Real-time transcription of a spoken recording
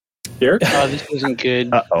Jerk? Oh, this isn't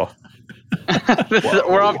good. Uh-oh.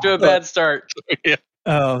 We're off to a bad start. Yeah.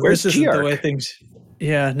 Oh, Where's this isn't the Geark? way things...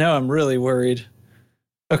 Yeah, no, I'm really worried.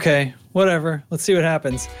 Okay, whatever. Let's see what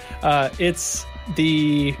happens. It's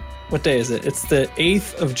the... What day is it? It's the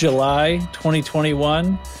 8th of July,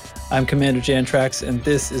 2021. I'm Commander Jantrax, and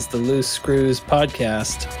this is the Loose Screws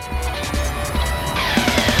podcast.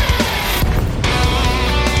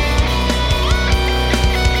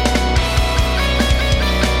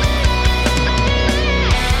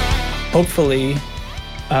 Hopefully,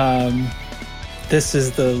 this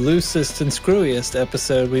is the loosest and screwiest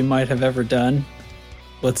episode we might have ever done.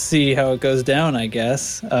 Let's see how it goes down, I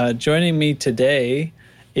guess. Joining me today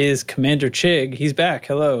is Commander Chig. He's back.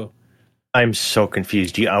 Hello. I'm so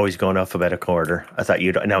confused. You always go in alphabetical order. I thought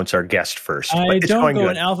you'd announce our guest first. I but it's don't going go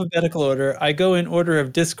good. in alphabetical order. I go in order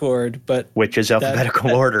of Discord, but Which is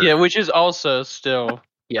alphabetical order. Yeah, which is also still,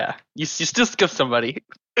 yeah. You still skip somebody.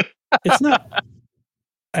 it's not.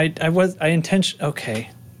 I intention. Okay.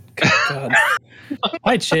 Good God.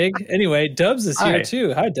 Hi, Chig. Anyway, Dubs is here Hi.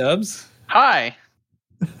 too. Hi, Dubs. Hi.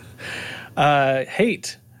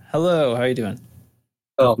 Hate. Hello. How are you doing?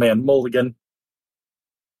 Oh man, Mulligan.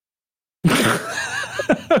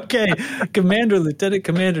 Okay. Lieutenant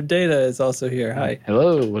Commander Data is also here. Hi.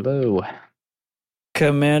 Hello.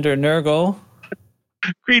 Commander Nurgle.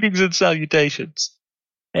 Greetings and salutations.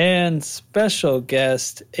 And special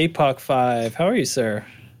guest Apoc 5. How are you, sir?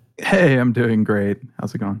 Hey, I'm doing great.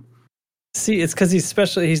 How's it going? See, it's because he's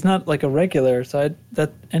special. He's not like a regular. So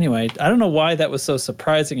anyway, I don't know why that was so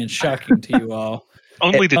surprising and shocking to you all.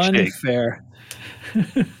 Only to Chig. Unfair.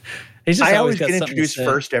 He's just I always got get something to introduced say.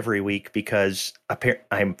 first every week because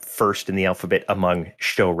I'm first in the alphabet among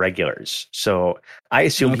show regulars. So I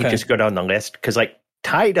assume he'd Okay. just go down the list because, like,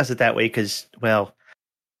 Ty does it that way because, well,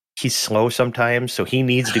 he's slow sometimes, so he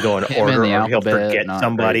needs to go in Him order and the or he'll alphabet, forget not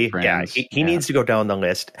somebody. great Yeah, friends. he Yeah. needs to go down the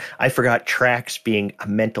list. I forgot Trax being a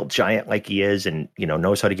mental giant like he is and,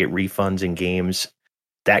 knows how to get refunds in games.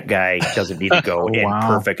 That guy doesn't need to go in Wow.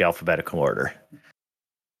 perfect alphabetical order.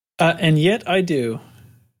 And yet I do.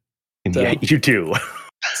 And So- yeah, you do.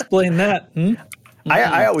 Explain that. Hmm?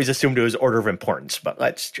 I always assumed it was order of importance, but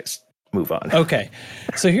let's just move on. Okay.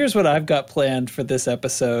 So here's what I've got planned for this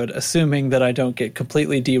episode, assuming that I don't get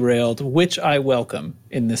completely derailed, which I welcome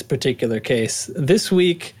in this particular case. This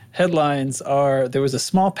week, headlines are there was a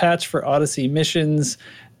small patch for Odyssey missions.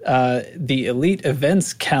 The Elite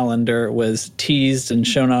Events calendar was teased and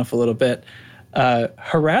shown off a little bit.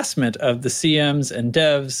 Harassment of the CMs and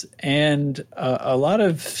devs, and a lot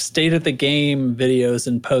of state of the game videos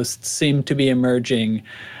and posts seem to be emerging.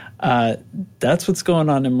 That's what's going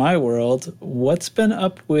on in my world. What's been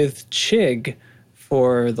up with Chig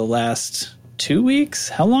for the last 2 weeks?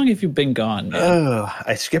 How long have you been gone, man? Oh,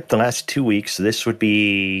 I skipped the last 2 weeks. This would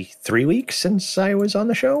be 3 weeks since I was on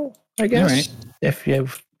the show, I guess. All right. If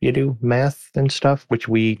you do math and stuff, which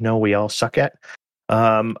we know we all suck at.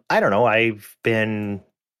 I don't know. I've been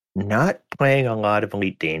not playing a lot of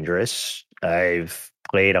Elite Dangerous. I've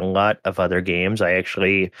played a lot of other games. I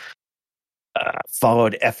actually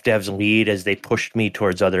followed FDev's lead as they pushed me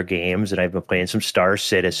towards other games, and I've been playing some Star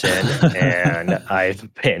Citizen, and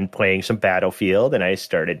I've been playing some Battlefield, and I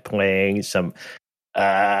started playing some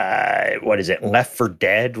Left 4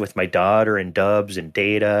 Dead with my daughter and Dubs and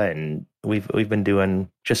Data, and we've been doing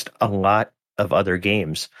just a lot of other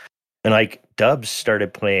games. And like Dubs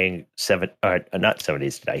started playing not 7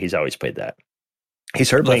 Days to Die. He's always played that. He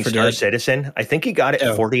started playing Left 4 Star Dead. Citizen. I think he got it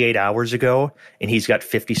Oh. 48 hours ago, and he's got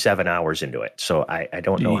 57 hours into it. So I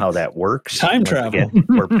don't know how Jeez. that works. Time Once travel. again,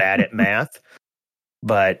 we're bad at math.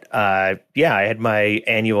 But yeah, I had my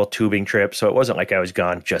annual tubing trip, so it wasn't like I was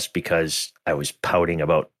gone just because I was pouting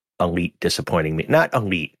about Elite disappointing me. Not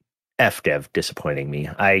Elite, FDev disappointing me.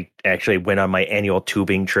 I actually went on my annual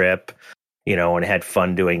tubing trip, and had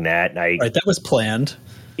fun doing that. And Right, that was planned.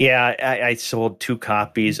 yeah, I sold 2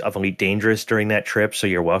 copies of Elite Dangerous during that trip, so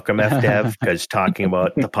you're welcome, FDev, because talking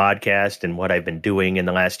about the podcast and what I've been doing in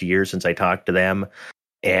the last year since I talked to them,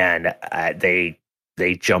 and they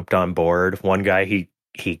jumped on board. One guy,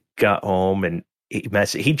 he got home and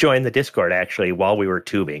he joined the Discord actually while we were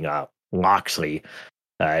tubing. Loxley,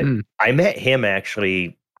 I met him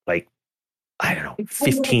actually like I don't know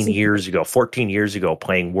 14 years ago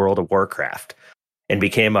playing World of Warcraft, and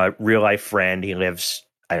became a real life friend. He lives,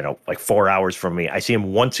 I don't know, like 4 hours from me. I see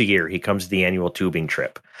him once a year. He comes to the annual tubing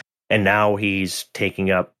trip. And now he's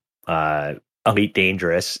taking up Elite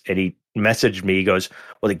Dangerous. And he messaged me. He goes,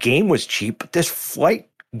 well, the game was cheap, but this flight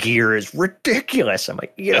gear is ridiculous. I'm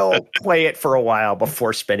like, play it for a while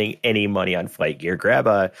before spending any money on flight gear. Grab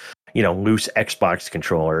a loose Xbox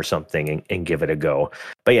controller or something and give it a go.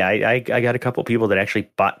 But yeah, I got a couple people that actually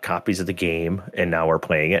bought copies of the game and now we're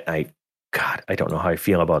playing it. I don't know how I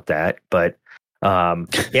feel about that, but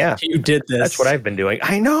yeah, You did this. that's what I've been doing.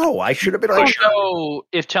 I know I should have been I like, don't know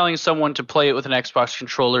if telling someone to play it with an Xbox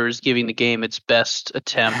controller is giving the game its best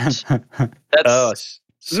attempt. That's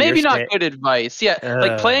maybe not good advice. Yeah,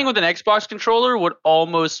 like playing with an Xbox controller would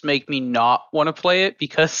almost make me not want to play it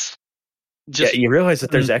because just you realize that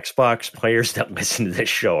there's Xbox players that listen to this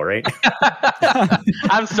show, right?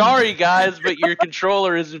 I'm sorry, guys, but your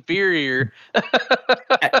controller is inferior.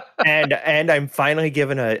 and I'm finally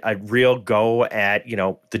giving a real go at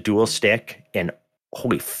the dual stick, and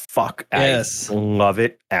holy fuck, Yes. I love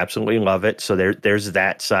it, absolutely love it. So there's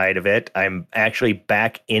that side of it. I'm actually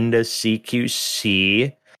back into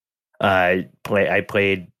CQC. I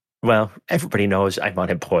played. Well, everybody knows I'm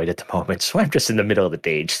unemployed at the moment, so I'm just in the middle of the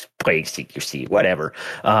day just playing CQC, whatever.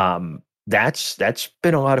 That's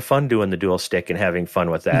been a lot of fun doing the dual stick and having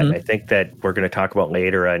fun with that. Mhm. And I think that we're going to talk about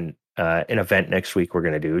later on an event next week we're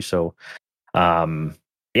going to do. So,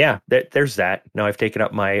 yeah, there's that. Now I've taken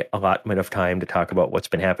up my allotment of time to talk about what's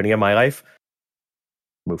been happening in my life.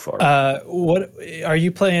 Move forward. What are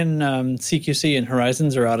you playing? CQC in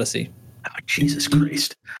Horizons or Odyssey? Oh, Jesus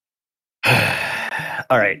Christ.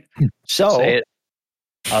 All right. So Say it.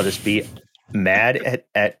 I'll just be mad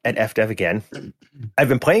at FDev again. I've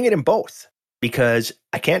been playing it in both because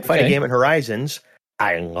I can't find a game in Horizons.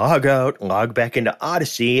 I log out, log back into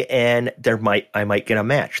Odyssey, and I might get a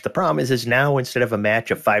match. The problem is now instead of a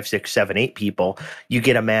match of 5, 6, 7, 8 people, you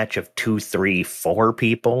get a match of 2, 3, 4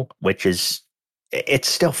 people, which is it's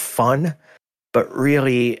still fun. But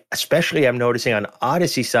really, especially I'm noticing on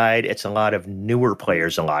Odyssey side, it's a lot of newer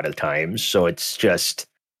players a lot of times. So it's just,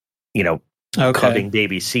 clubbing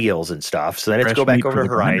baby seals and stuff. So then let's Fresh go back meat over for to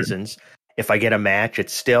the grinder. Horizons. If I get a match,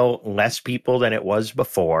 it's still less people than it was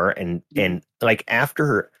before. And like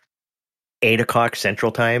after 8 o'clock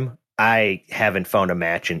Central Time, I haven't found a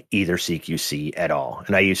match in either CQC at all.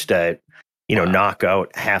 And I used to, knock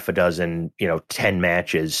out half a dozen, 10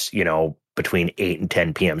 matches, between 8 and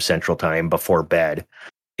 10 p.m. Central Time before bed,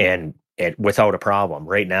 and without a problem.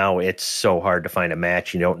 Right now, it's so hard to find a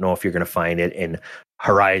match. You don't know if you're going to find it in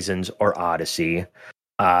Horizons or Odyssey.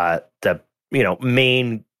 The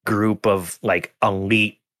main group of like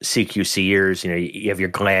elite CQCers, you have your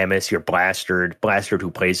Glamis, your Blastard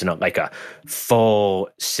who plays in a full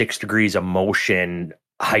 6 degrees of motion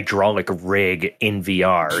hydraulic rig in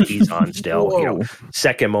VR. He's on still,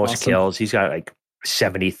 second most Awesome. kills. He's got like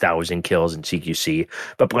 70,000 kills in CQC.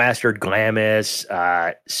 But Blastard, Glamis,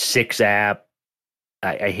 6-App,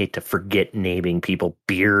 I hate to forget naming people.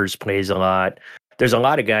 Beers plays a lot. There's a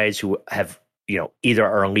lot of guys who have, either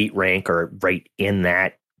are elite rank or right in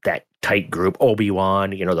that tight group.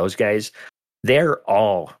 Obi-Wan, those guys, they're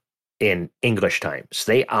all in English time.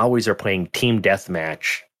 So they always are playing team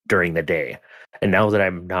deathmatch during the day. And now that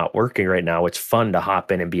I'm not working right now, it's fun to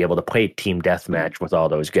hop in and be able to play team deathmatch with all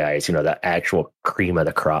those guys, the actual cream of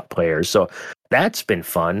the crop players. So that's been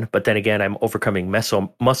fun. But then again, I'm overcoming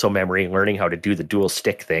muscle memory, learning how to do the dual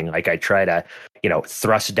stick thing. Like I try to,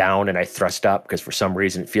 thrust down and I thrust up because for some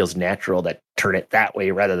reason it feels natural to turn it that way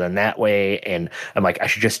rather than that way. And I'm like, I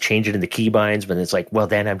should just change it in the keybinds. But it's like, well,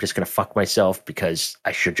 then I'm just going to fuck myself because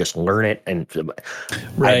I should just learn it. And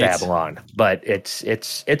I babble on. But it's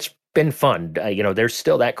been fun. There's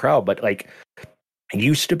still that crowd, but like it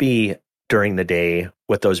used to be during the day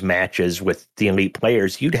with those matches with the elite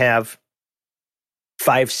players, you'd have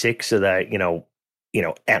 5, 6 of the,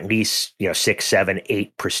 at least, 6, 7,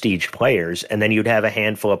 8 prestige players. And then you'd have a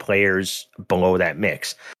handful of players below that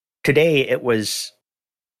mix. Today, it was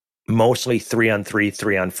mostly 3-on-3,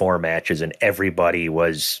 3-on-4 matches, and everybody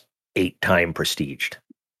was 8-time prestiged.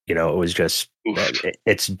 It was just,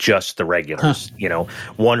 it's just the regulars,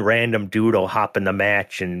 one random dude will hop in the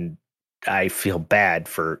match and I feel bad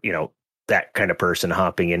for, that kind of person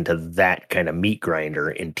hopping into that kind of meat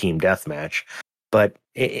grinder in team deathmatch. But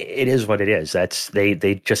it is what it is.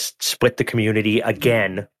 They just split the community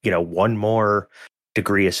again, one more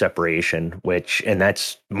degree of separation, and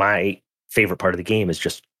that's my favorite part of the game is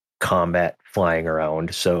just combat flying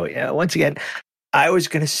around. So yeah, once again, I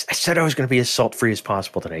said I was gonna be as salt-free as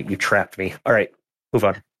possible tonight. You trapped me. All right, move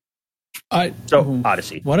on.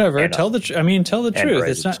 Odyssey. Whatever. Tell the truth.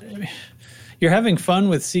 It's not. You're having fun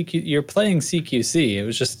with CQ. You're playing CQC. It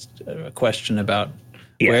was just a question about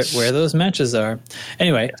where those matches are.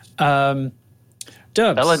 Anyway, Dubs,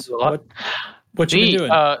 what you been doing?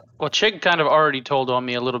 Well, Chig kind of already told on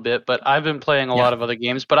me a little bit, but I've been playing a lot of other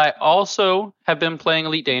games. But I also have been playing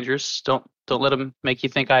Elite Dangerous. Don't let them make you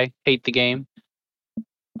think I hate the game.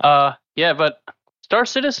 Yeah, but Star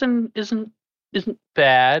Citizen isn't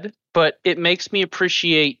bad, but it makes me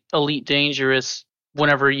appreciate Elite Dangerous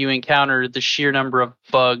whenever you encounter the sheer number of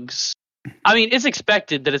bugs. I mean, it's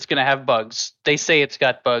expected that it's going to have bugs. They say it's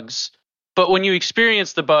got bugs. But when you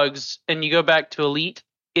experience the bugs and you go back to Elite,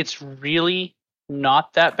 it's really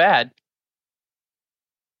not that bad.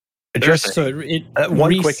 Just so it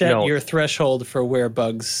reset your threshold for where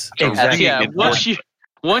bugs. Exactly. Yeah.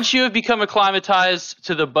 Once you have become acclimatized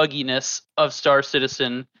to the bugginess of Star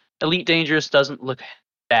Citizen, Elite Dangerous doesn't look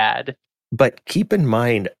bad. But keep in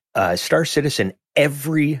mind, Star Citizen,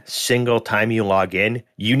 every single time you log in,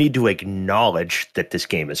 you need to acknowledge that this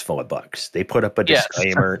game is full of bugs. They put up a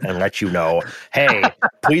disclaimer and let you know, hey,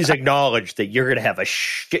 please acknowledge that you're going to have a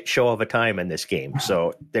shit show of a time in this game.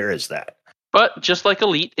 So there is that. But just like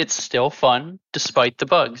Elite, it's still fun despite the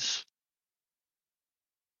bugs.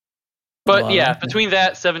 But yeah, between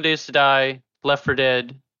that, 7 Days to Die, Left 4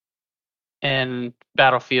 Dead, and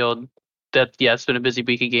Battlefield, it's been a busy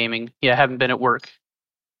week of gaming. Yeah, I haven't been at work.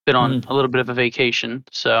 Been on a little bit of a vacation,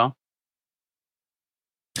 so.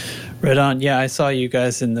 Right on. Yeah, I saw you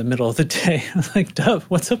guys in the middle of the day. I was like, Dub,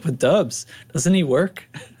 what's up with Dubs? Doesn't he work?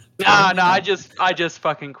 No, I just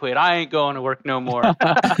fucking quit. I ain't going to work no more.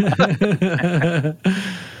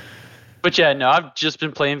 But yeah, no, I've just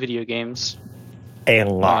been playing video games. A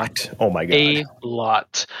lot. Oh my god. A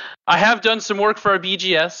lot. I have done some work for our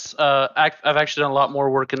BGS. I've actually done a lot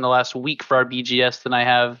more work in the last week for our BGS than I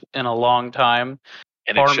have in a long time.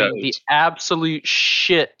 And farming the absolute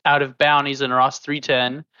shit out of bounties in Ross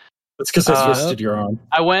 310. That's because I listed you're on.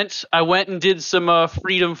 I went and did some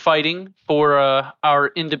freedom fighting for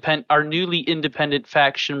our newly independent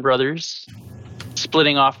faction brothers,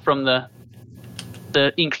 splitting off from the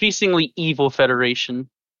increasingly evil Federation.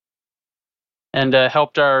 And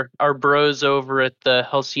helped our bros over at the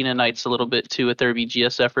Helsina Knights a little bit too with their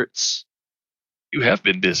BGS efforts. You have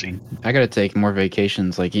been busy. I gotta take more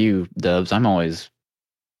vacations like you, Dubs. I'm always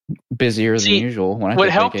busier than usual when I take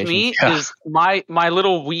helped vacations. me is my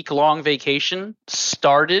little week-long vacation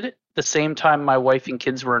started the same time my wife and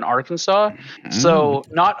kids were in Arkansas. So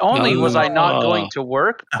not only was I not going to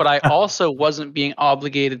work, but I also wasn't being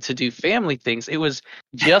obligated to do family things. It was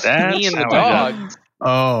just me and the dogs.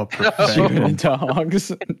 Oh, perfect.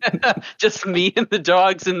 Dogs. Just me and the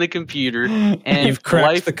dogs and the computer. And you've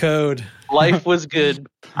cracked the code. Life was good.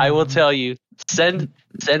 I will tell you. Send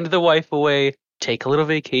the wife away. Take a little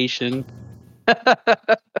vacation. But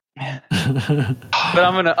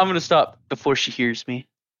I'm gonna stop before she hears me.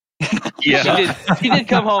 Yeah, she did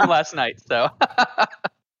come home last night. So.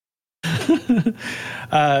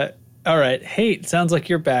 All right. Hey, it sounds like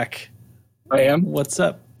you're back. I am. What's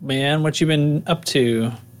up, man? What you been up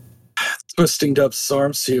to? Twisting Dub's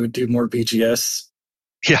arms to do more BGS.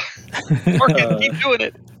 Yeah, keep doing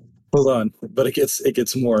it. Hold on, but it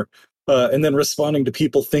gets more. And then responding to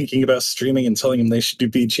people thinking about streaming and telling them they should do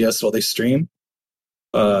BGS while they stream.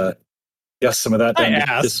 Some of that done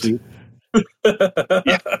this week.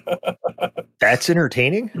 That's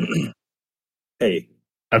entertaining. Hey,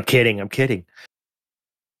 I'm kidding.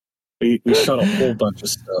 We shot a whole bunch of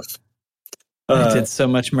stuff. I did so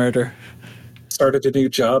much murder. Started a new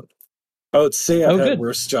job. I would say I've had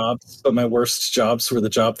worse jobs, but my worst jobs were the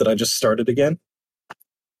job that I just started again.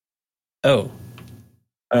 Oh.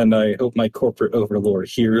 And I hope my corporate overlord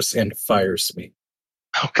hears and fires me.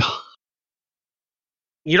 Oh, God.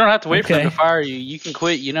 You don't have to wait for them to fire you. You can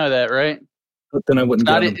quit. You know that, right? But then I wouldn't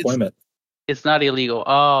get unemployment. It's not illegal.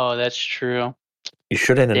 Oh, that's true. You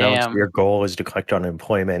shouldn't announce your goal is to collect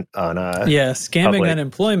unemployment on scamming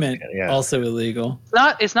unemployment also illegal.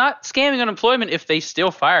 It's not scamming unemployment if they still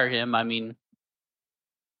fire him. I mean,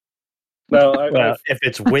 if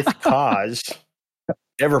it's with cause,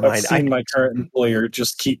 never mind. I've seen my current employer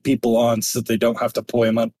just keep people on so that they don't have to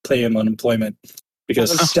pay him unemployment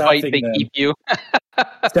because staffing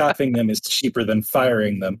them is cheaper than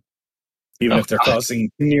firing them, even if they're causing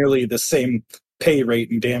nearly the same pay rate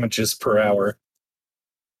and damages per hour.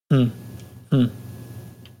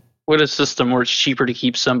 What a system where it's cheaper to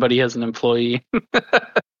keep somebody as an employee.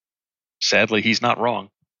 Sadly, he's not wrong.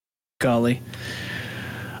 Golly.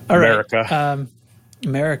 All America. Right.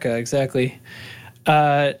 America, exactly.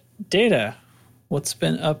 Data, what's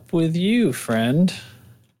been up with you, friend?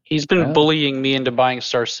 He's been bullying me into buying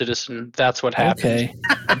Star Citizen. That's what happened.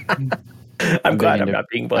 Okay. I'm glad I'm not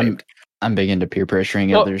being blamed. I'm big into peer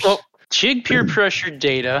pressuring others. Chig peer pressured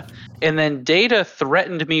Data, and then Data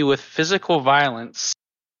threatened me with physical violence.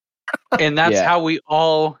 And that's how we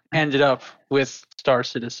all ended up with Star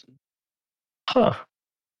Citizen. Huh.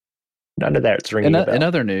 None of that's ringing a bell. In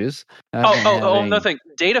other news. Nothing.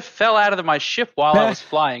 Data fell out of my ship while I was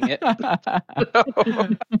flying it.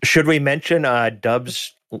 Should we mention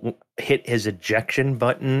Dubs hit his ejection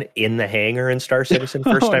button in the hangar in Star Citizen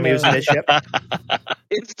first time he was in his ship?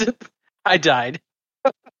 I died.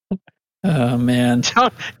 Oh man!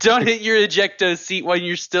 Don't hit your ejecto seat when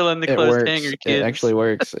you're still in the closed hangar, kids. It actually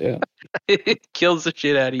works. Yeah, it kills the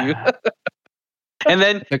shit out of you. and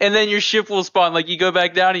then your ship will spawn. Like you go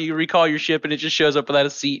back down and you recall your ship, and it just shows up without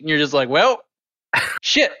a seat, and you're just like, well,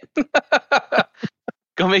 shit.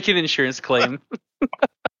 Go make an insurance claim.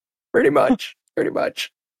 Pretty much.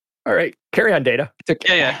 All right, carry on, Data.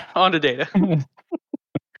 Yeah. On to Data.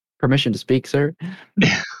 Permission to speak, sir.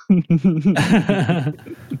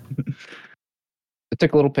 I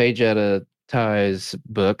took a little page out of Ty's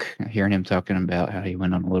book, hearing him talking about how he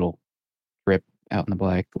went on a little trip out in the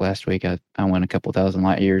black last week. I went a couple thousand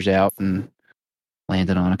light years out and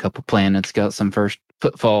landed on a couple planets, got some first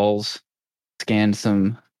footfalls, scanned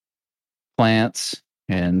some plants,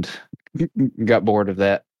 and got bored of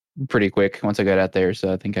that pretty quick once I got out there.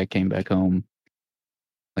 So I think I came back home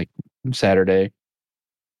like Saturday.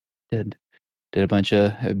 Did a bunch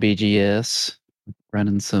of BGS,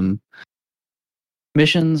 running some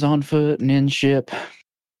missions on foot and in ship.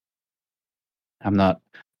 I'm not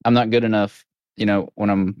good enough. You know, when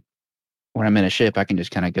I'm in a ship, I can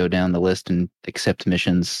just kind of go down the list and accept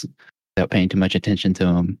missions without paying too much attention to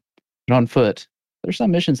them. But on foot, there's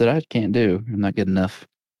some missions that I can't do. I'm not good enough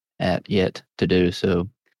at yet to do, so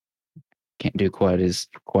can't do quite as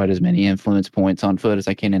many influence points on foot as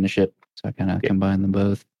I can in a ship. So I kind of combine them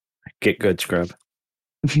both. Get good, scrub.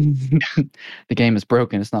 The game is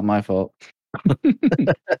broken. It's not my fault.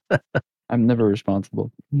 I'm never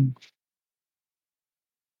responsible.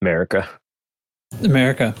 America.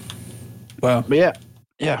 Wow. But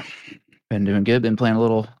yeah. Been doing good. Been playing a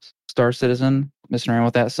little Star Citizen, messing around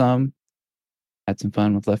with that some. Had some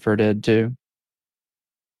fun with Left 4 Dead 2.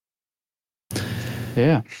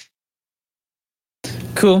 Yeah.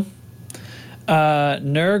 Cool.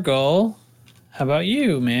 Nurgle, how about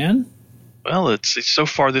you, man? Well, it's so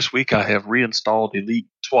far this week I have reinstalled Elite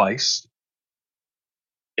twice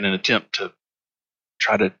in an attempt to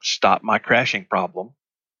try to stop my crashing problem.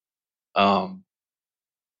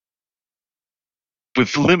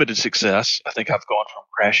 With limited success. I think I've gone from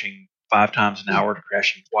crashing 5 times an hour to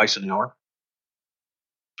crashing twice an hour.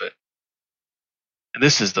 And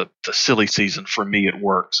this is the silly season for me at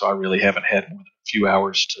work, so I really haven't had more than a few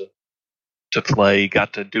hours to play.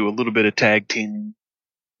 Got to do a little bit of tag teaming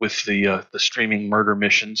with the streaming murder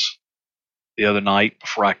missions the other night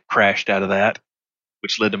before I crashed out of that,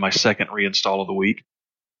 which led to my second reinstall of the week.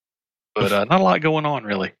 But not a lot going on,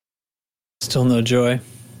 really. Still no joy.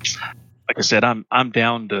 Like I said, I'm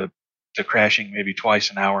down to crashing maybe twice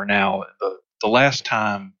an hour now. The last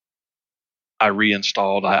time I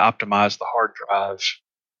reinstalled, I optimized the hard drive,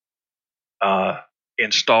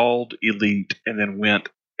 installed Elite, and then went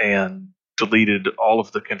and deleted all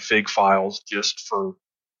of the config files just for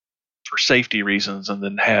safety reasons, and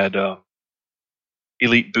then had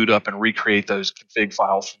Elite boot up and recreate those config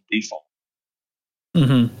files from default.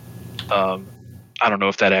 Mm-hmm. I don't know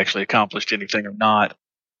if that actually accomplished anything or not,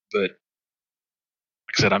 but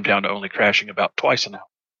like I said, I'm down to only crashing about twice an hour.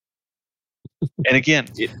 And again,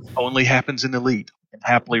 it only happens in Elite. I can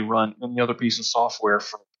happily run any other piece of software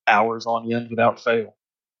for hours on end without fail.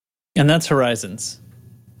 And that's Horizons.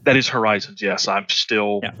 That is Horizons, yes. I'm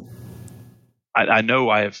still... Yeah. I know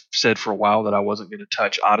I have said for a while that I wasn't going to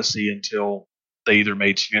touch Odyssey until they either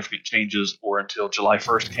made significant changes or until July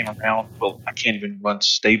 1st came around. Well, I can't even run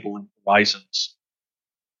stable in Horizons.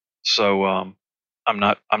 So I'm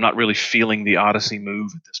not really feeling the Odyssey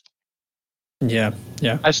move at this point. Yeah.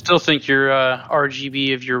 I still think your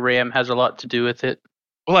RGB of your RAM has a lot to do with it.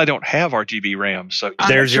 Well, I don't have RGB RAM, so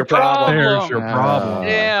there's your problem. There's your problem.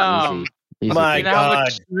 Damn. Easy. My God. How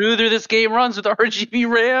much smoother this game runs with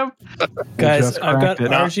RGB RAM. Guys, I've got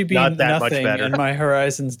RGB not that nothing, much better. and my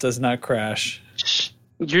Horizons does not crash.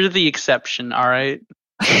 You're the exception, all right?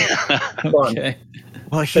 Okay.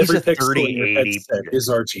 Well, he's a 3080 is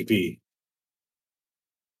RGB.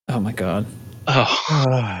 Oh my god. Oh.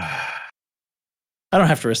 I don't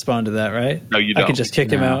have to respond to that, right? No, you don't. I can just kick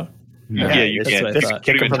him out. Yeah, Okay, you that's can. what I Just thought.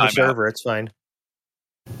 kick him from the server. It's fine.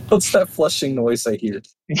 What's that flushing noise I hear?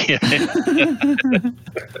 Yeah.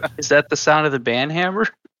 Is that the sound of the band hammer?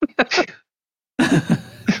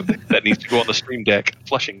 That needs to go on the stream deck.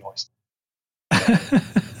 Flushing noise.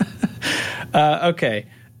 Okay.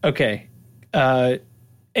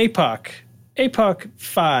 APOC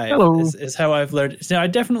 5 is how I've learned. Now, I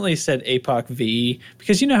definitely said APOC V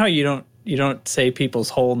because you know how you don't don't say people's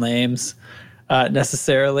whole names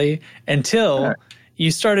necessarily until you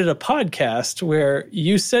started a podcast where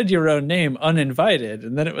you said your own name uninvited,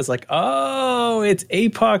 and then it was like, oh, it's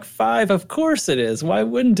APOC 5. Of course it is. Why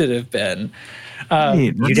wouldn't it have been?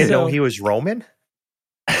 You didn't know he was Roman?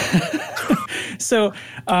 So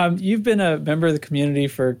you've been a member of the community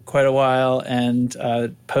for quite a while, and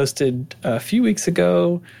posted a few weeks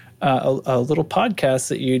ago a little podcast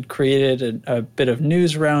that you'd created, a bit of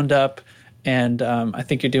news roundup, and I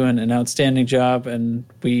think you're doing an outstanding job, and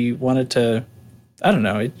we wanted to, I don't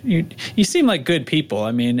know, you seem like good people.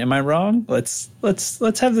 I mean, am I wrong? Let's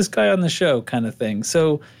have this guy on the show, kind of thing.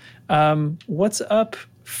 So what's up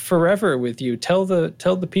forever with you? Tell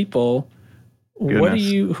the people.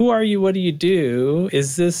 Goodness. Who are you? What do you do?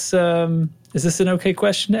 Is this an okay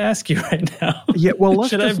question to ask you right now? Yeah, well, let's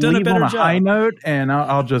just leave on a high note, and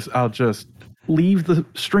I'll just leave the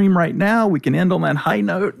stream right now. We can end on that high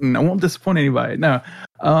note, and I won't disappoint anybody. No,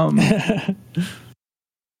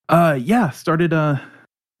 started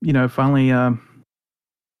finally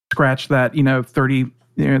scratched that 30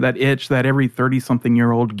 that itch that every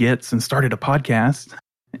 30-something-year-old gets, and started a podcast.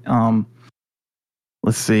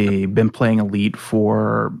 Let's see, been playing Elite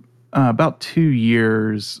for about 2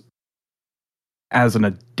 years as an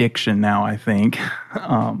addiction now, I think.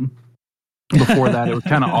 Before that, it was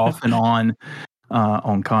kind of off and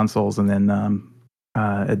on consoles, and then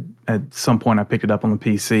at some point I picked it up on the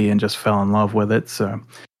PC and just fell in love with it. So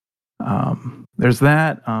there's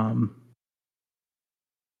that.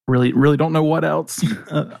 Really don't know what else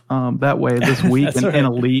that way this week in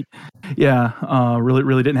Elite. Yeah,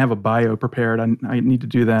 really didn't have a bio prepared. I need to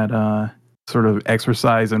do that sort of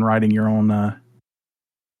exercise in writing your own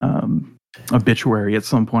obituary at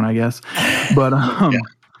some point, I guess. But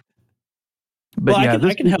But well,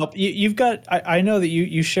 I can help. You've got. I know that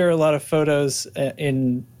you share a lot of photos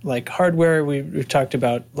in like hardware. We've talked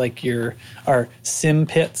about like our sim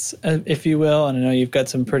pits, if you will, and I know you've got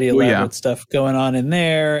some pretty elaborate stuff going on in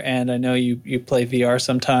there. And I know you play VR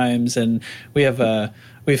sometimes, and we've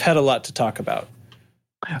had a lot to talk about.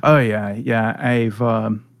 Oh yeah.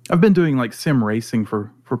 I've been doing like sim racing for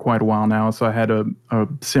quite a while now. So I had a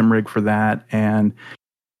sim rig for that, and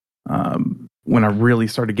when I really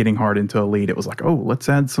started getting hard into Elite, it was like, oh, let's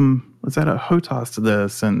add a HOTAS to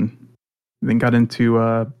this, and then got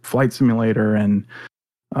into Flight Simulator and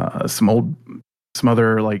some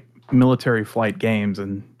other like military flight games,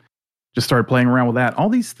 and just started playing around with that. All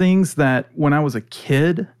these things that when I was a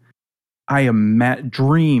kid, I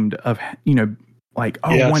dreamed of, like,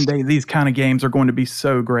 one day these kind of games are going to be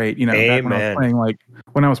so great. Back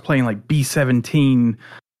when I was playing like B-17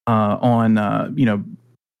 on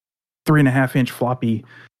 3.5-inch floppy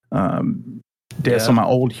disk on my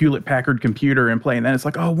old Hewlett Packard computer and playing that. It's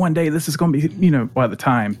like, oh, one day this is going to be, well, at the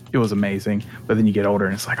time it was amazing, but then you get older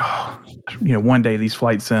and it's like, oh, one day these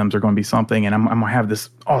flight sims are going to be something, and I'm going to have this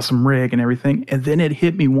awesome rig and everything. And then it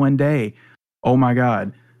hit me one day, oh my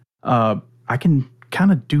God, I can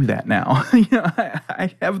kind of do that now.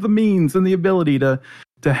 I have the means and the ability to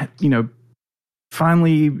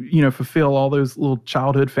finally, fulfill all those little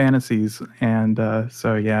childhood fantasies. And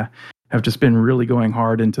I've just been really going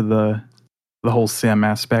hard into the whole sim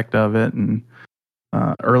aspect of it. And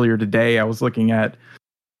earlier today, I was looking at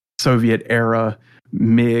Soviet era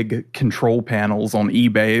MiG control panels on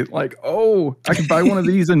eBay. Like, oh, I could buy one of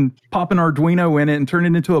these and pop an Arduino in it and turn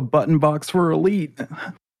it into a button box for Elite.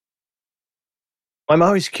 I'm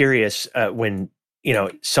always curious when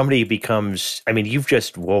somebody becomes, you've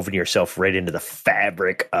just woven yourself right into the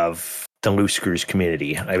fabric of the Loose Screws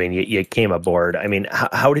community. You came aboard.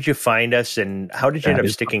 How did you find us, and how did you end up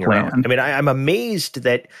sticking around? I'm amazed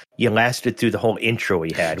that you lasted through the whole intro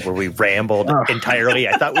we had where we rambled entirely.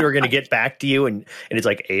 I thought we were going to get back to you, and it's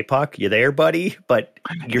like, APOC, you there, buddy? But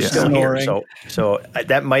you're still here. So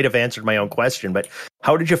that might have answered my own question, but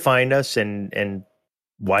how did you find us, and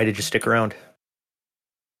why did you stick around?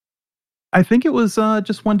 I think it was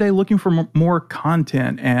just one day looking for more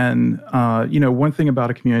content. And, one thing about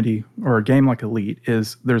a community or a game like Elite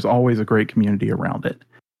is there's always a great community around it.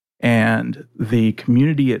 And the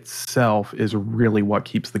community itself is really what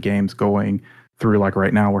keeps the games going through. Like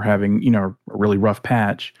right now, we're having, a really rough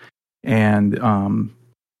patch. And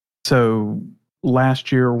so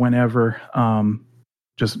last year, whenever,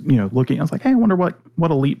 just, looking, I was like, hey, I wonder what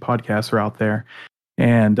Elite podcasts are out there.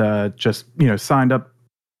 And just, signed up,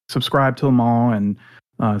 subscribed to them all, and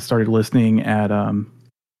started listening at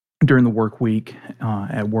during the work week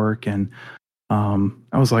at work. And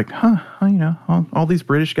I was like, all these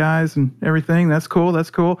British guys and everything. That's cool.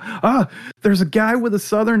 There's a guy with a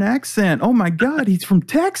Southern accent. Oh my God, he's from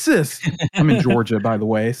Texas. I'm in Georgia, by the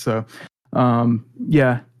way. So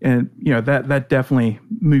Yeah, and that definitely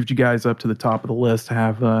moved you guys up to the top of the list to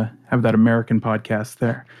have that American podcast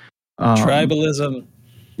there. Tribalism.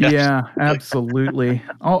 Yeah, absolutely.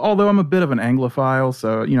 Although I'm a bit of an Anglophile,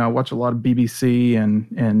 so I watch a lot of BBC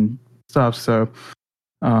and stuff. So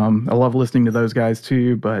I love listening to those guys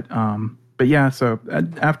too. But yeah. So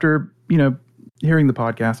after hearing the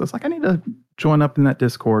podcast, I was like, I need to join up in that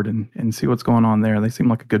Discord and see what's going on there. They seem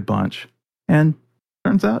like a good bunch, and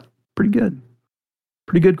turns out pretty good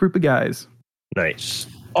group of guys. Nice.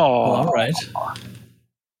 Oh, all right.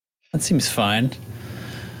 That seems fine.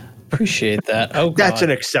 Appreciate that. Oh, God. That's an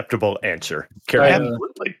acceptable answer.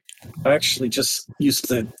 Absolutely. I actually just used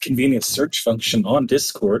the convenient search function on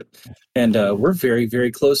Discord, and we're very,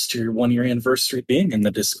 very close to your 1 year anniversary being in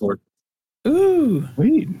the Discord. Ooh,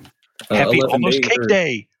 sweet. Happy almost cake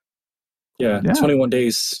day. Yeah, 21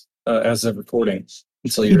 days as of recording.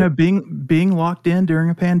 Until being locked in during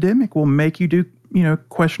a pandemic will make you do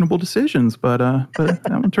questionable decisions, but that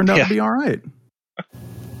one turned out to be all right.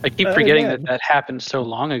 I keep forgetting that happened so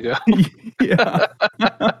long ago. Yeah.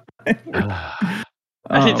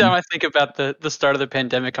 Anytime I think about the start of the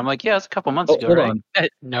pandemic, I'm like, yeah, it's a couple months ago, right?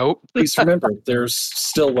 Nope. Please remember, there's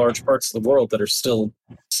still large parts of the world that are still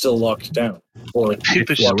locked down. Or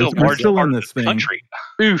there's still large parts of the country.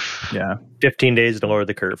 Oof. Yeah. 15 days to lower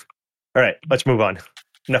the curve. All right, let's move on.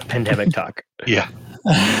 Enough pandemic talk. Yeah.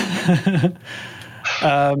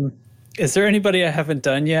 Is there anybody I haven't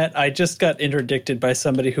done yet? I just got interdicted by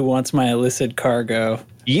somebody who wants my illicit cargo.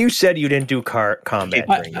 You said you didn't do combat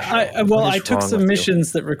during the show. I took some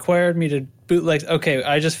missions that required me to bootleg. Okay,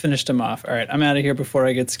 I just finished them off. All right, I'm out of here before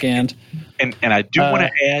I get scanned. And I do want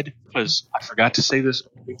to add, because I forgot to say this,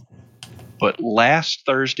 but last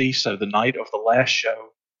Thursday, so the night of the last show,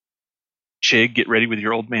 Chig, get ready with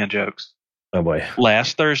your old man jokes. Oh, boy.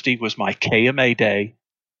 Last Thursday was my KMA day.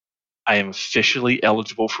 I am officially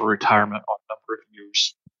eligible for retirement on a number of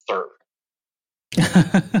years served.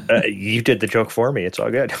 You did the joke for me. It's all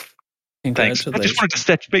good. Thanks. I just wanted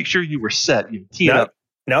to make sure you were set. You teed up.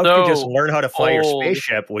 Now, if you just learn how to fly your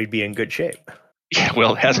spaceship, we'd be in good shape. Yeah,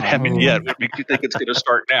 well, it hasn't happened yet. What makes you think it's going to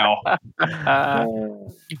start now?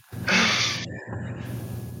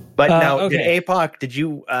 But now, APOC, did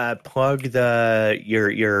you plug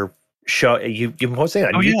your show? You've been posting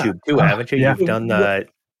it on YouTube too, haven't you? Yeah. You've done the...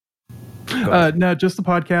 No, just the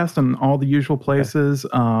podcast and all the usual places.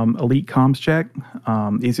 Elite Comms Check.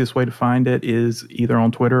 Easiest way to find it is either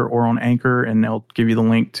on Twitter or on Anchor, and they'll give you the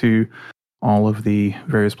link to all of the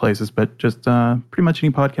various places. But just pretty much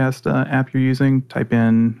any podcast app you're using, type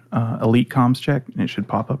in Elite Comms Check, and it should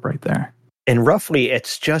pop up right there. And roughly,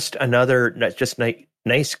 it's just another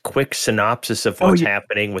nice quick synopsis of what's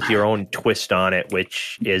happening with your own twist on it,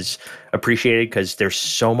 which is appreciated because there's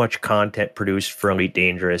so much content produced for Elite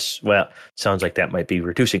Dangerous. Well, sounds like that might be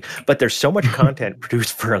reducing, but there's so much content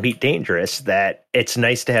produced for Elite Dangerous that it's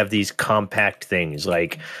nice to have these compact things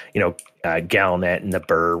like, Galnet and the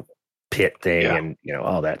Burr Pit thing and,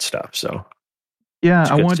 all that stuff. So, yeah,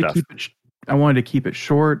 I wanted to keep it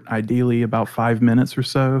short, ideally about 5 minutes or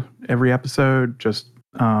so every episode. Just,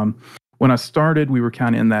 when I started, we were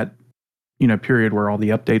kind of in that, period where all the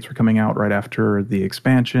updates were coming out right after the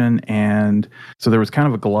expansion. And so there was kind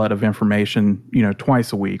of a glut of information,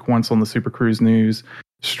 twice a week, once on the Super Cruise News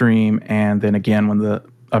stream, and then again when the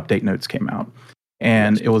update notes came out.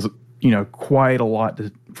 And it was, quite a lot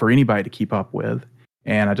for anybody to keep up with.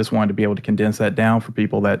 And I just wanted to be able to condense that down for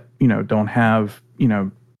people that, don't have,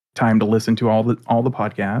 time to listen to all the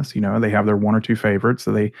podcasts. They have their one or two favorites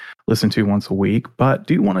that they listen to once a week, but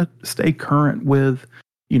do want to stay current with,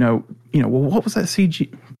 well, what was that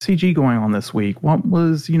CG going on this week? What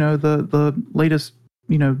was, the latest,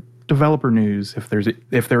 developer news, if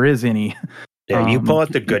there is any. Yeah, you pull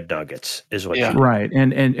out the good nuggets is what you do. Right.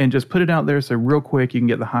 And just put it out there so real quick you can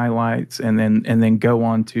get the highlights and then go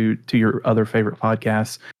on to your other favorite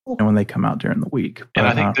podcasts when they come out during the week. And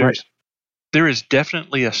I think there is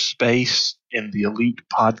definitely a space in the Elite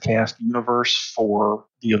podcast universe for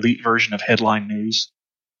the Elite version of headline news.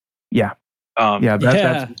 Yeah.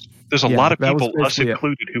 There's a lot of people, us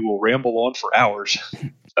included, who will ramble on for hours.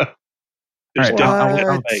 There's definitely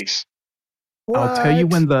a space.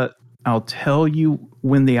 I'll tell you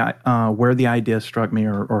when where the idea struck me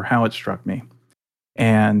or how it struck me.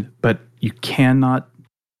 But you cannot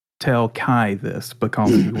tell Kai this because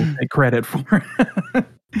he will take credit for it.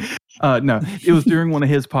 No, it was during one of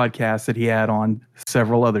his podcasts that he had on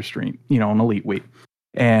several other streams, on Elite Week.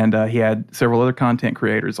 And he had several other content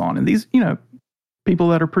creators on. And these, people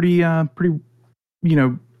that are pretty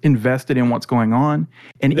invested in what's going on.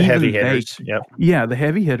 And the heavy hitters, the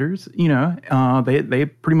heavy hitters, they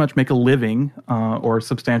pretty much make a living or a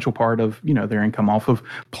substantial part of, their income off of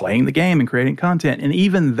playing the game and creating content. And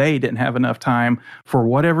even they didn't have enough time for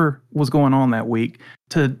whatever was going on that week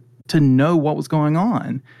to know what was going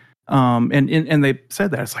on. And they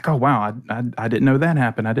said that. It's like, oh, wow, I didn't know that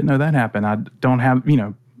happened. I didn't know that happened. I don't have,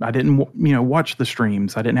 I didn't, watch the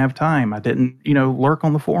streams. I didn't have time. I didn't, lurk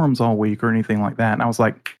on the forums all week or anything like that. And I was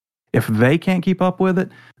like, if they can't keep up with it,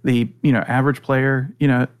 the, average player,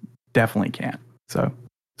 definitely can't. So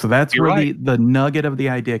that's You're where right. the nugget of the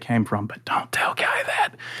idea came from. But don't tell Guy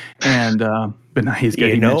that. And but now he's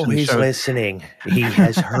getting he's listening. He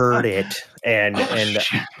has heard it. And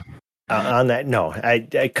on that, no,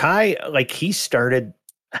 Kai, like he started.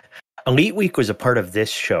 Elite Week was a part of this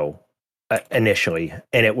show. Initially,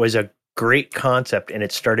 and it was a great concept, and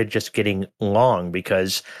it started just getting long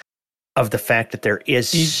because of the fact that there is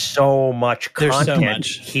so much content. So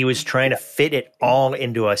much. He was trying to fit it all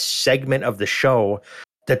into a segment of the show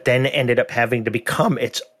that then ended up having to become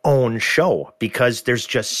its own show because there's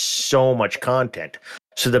just so much content.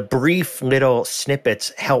 So the brief little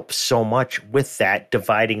snippets help so much with that,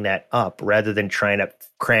 dividing that up rather than trying to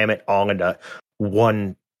cram it all into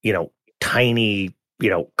one, tiny,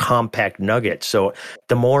 compact nugget. So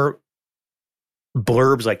the more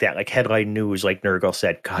blurbs like that, like headline news, like Nurgle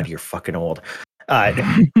said, God, you're fucking old.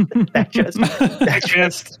 That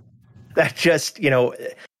just,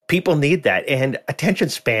 people need that. And attention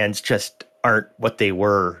spans just aren't what they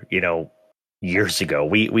were, years ago.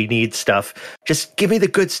 We need stuff. Just give me the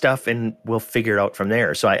good stuff and we'll figure it out from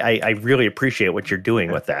there. So I really appreciate what you're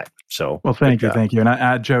doing with that. So thank you. And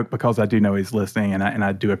I joke because I do know he's listening, and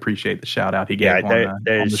I do appreciate the shout out he gave on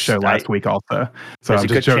the show last week also. So there's a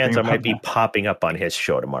good chance I might be popping up on his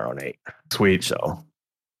show tomorrow night. Sweet. So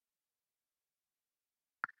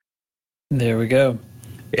there we go.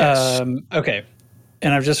 Yes. Okay.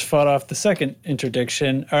 And I've just fought off the second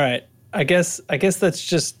interdiction. All right. I guess that's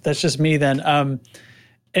just me then.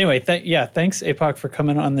 Anyway, thanks APOC for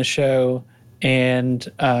coming on the show, and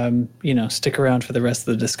stick around for the rest of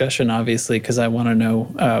the discussion, obviously, because I want to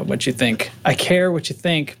know what you think. I care what you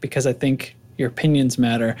think because I think your opinions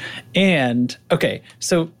matter. And okay,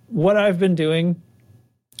 so what I've been doing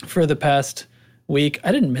for the past week,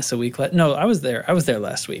 I didn't miss a week. No, I was there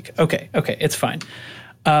last week. Okay, it's fine.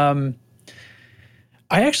 I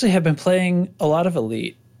actually have been playing a lot of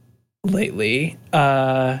Elite lately.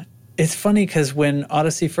 It's funny because when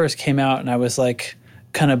Odyssey first came out and I was like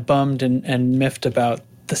kind of bummed and miffed about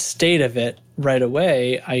the state of it right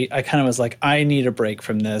away, I kind of was like, I need a break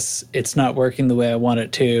from this. It's not working the way I want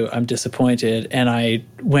it to. I'm disappointed. And I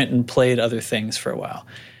went and played other things for a while.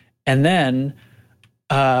 And then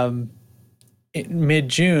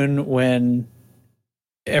mid-June, when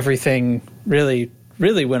everything really,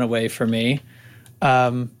 really went away for me,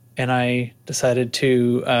 and I decided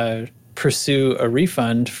to pursue a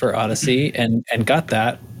refund for Odyssey and got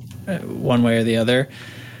that one way or the other.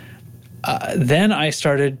 Then I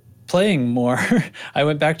started playing more. I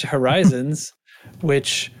went back to Horizons,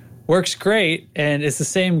 which works great and it's the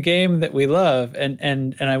same game that we love.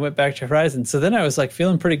 And I went back to Horizons. So then I was like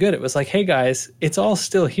feeling pretty good. It was like, hey guys, it's all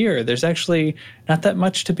still here. There's actually not that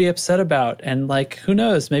much to be upset about. And like, who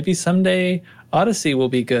knows, maybe someday Odyssey will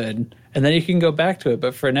be good. And then you can go back to it.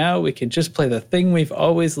 But for now, we can just play the thing we've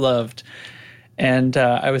always loved. And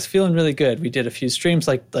I was feeling really good. We did a few streams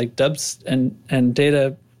like Dubs and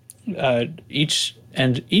Data, each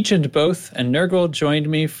and both. And Nurgle joined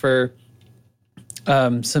me for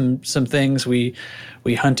some things. We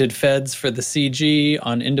hunted feds for the CG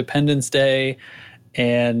on Independence Day,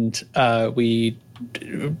 and we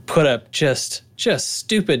put up just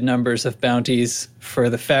stupid numbers of bounties for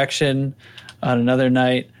the faction on another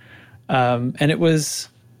night. And it was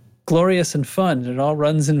glorious and fun. It all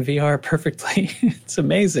runs in VR perfectly. It's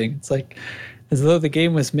amazing. It's like as though the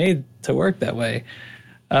game was made to work that way.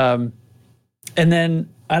 And then,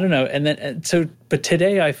 I don't know. But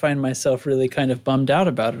today I find myself really kind of bummed out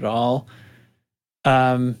about it all.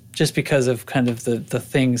 Just because of kind of the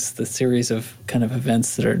things, the series of kind of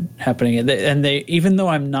events that are happening. And they even though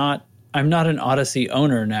I'm not an Odyssey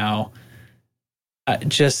owner now, I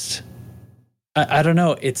don't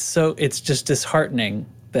know. It's just disheartening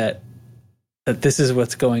that this is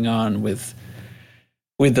what's going on with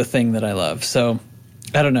the thing that I love. So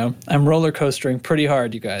I don't know. I'm roller coastering pretty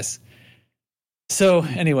hard, you guys. So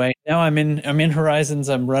anyway, now I'm in Horizons.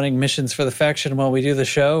 I'm running missions for the faction while we do the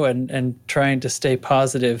show and trying to stay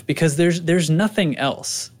positive because there's nothing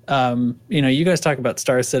else. You guys talk about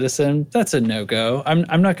Star Citizen. That's a no-go.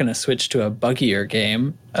 I'm not going to switch to a buggier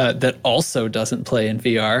game that also doesn't play in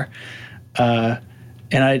VR.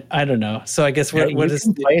 And I don't know. So I guess what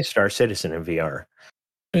is play Star Citizen in VR?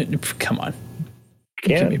 Come on,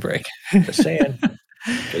 give me a break. Just saying.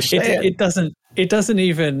 It doesn't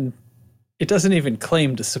even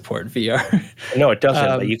claim to support VR. No, it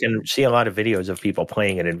doesn't. But you can see a lot of videos of people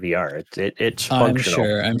playing it in VR. It's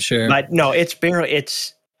functional. I'm sure. But no, it's barely.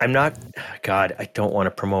 I'm not. God, I don't want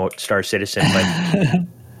to promote Star Citizen,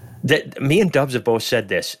 but me and Dubs have both said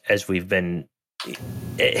this as we've been.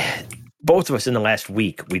 Both of us in the last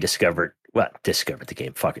week, we discovered the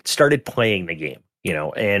game. Fuck it, started playing the game.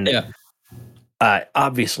 And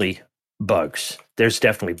obviously bugs. There's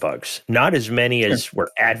definitely bugs. Not as many as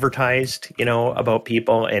were advertised, about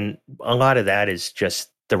people. And a lot of that is just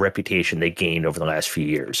the reputation they gained over the last few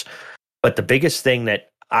years. But the biggest thing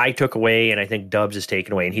that I took away, and I think Dubs has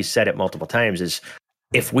taken away, and he's said it multiple times, is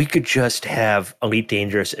if we could just have Elite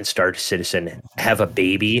Dangerous and Star Citizen have a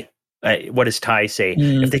baby. What does Ty say?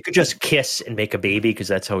 If they could just kiss and make a baby, because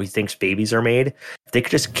that's how he thinks babies are made. If they could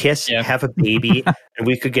just kiss, have a baby, and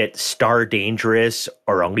we could get Star Dangerous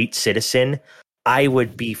or Elite Citizen, I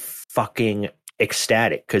would be fucking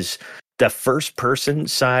ecstatic, because the first person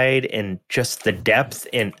side and just the depth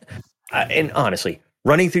and honestly,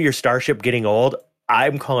 running through your starship getting old,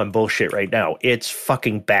 I'm calling bullshit right now. It's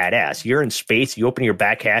fucking badass. You're in space, you open your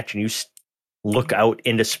back hatch and you look out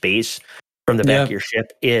into space from the back of your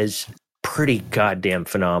ship is pretty goddamn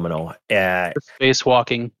phenomenal.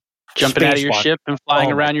 Spacewalking, jumping out of your ship and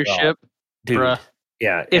flying around your ship. Dude. Bruh.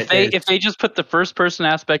 Yeah. If they just put the first person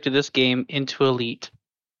aspect of this game into Elite.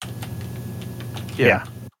 Yeah.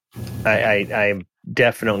 I'm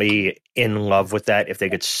definitely in love with that. If they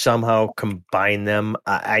could somehow combine them,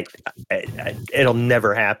 it'll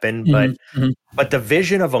never happen. But the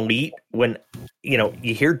vision of Elite, when you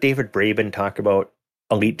hear David Braben talk about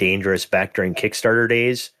Elite Dangerous back during Kickstarter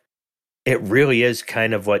days, it really is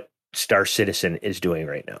kind of what Star Citizen is doing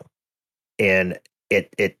right now. And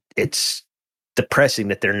it's depressing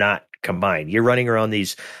that they're not combined. You're running around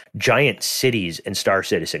these giant cities in Star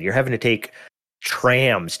Citizen. You're having to take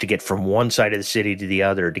trams to get from one side of the city to the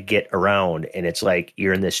other to get around. And it's like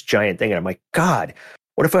you're in this giant thing. And I'm like, God,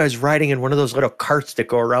 what if I was riding in one of those little carts that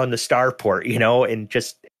go around the starport, and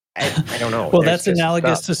just, I don't know. Well, that's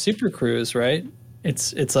analogous to Super Cruise, right?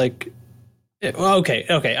 It's like, well, okay.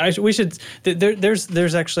 We should.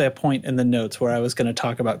 There's actually a point in the notes where I was going to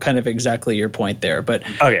talk about kind of exactly your point there, but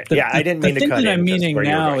okay, I didn't mean to cut in. The thing that I'm meaning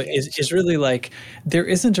now is really like there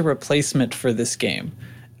isn't a replacement for this game,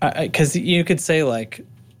 because you could say like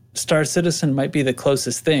Star Citizen might be the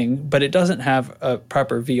closest thing, but it doesn't have a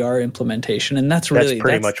proper VR implementation, and that's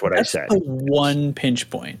pretty much what I said. That's the one pinch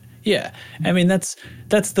point. Yeah, I mean that's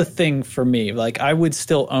the thing for me. Like I would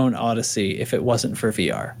still own Odyssey if it wasn't for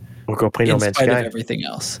VR. We'll go play No Man's Sky. In spite of everything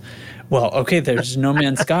else. Well, okay, there's No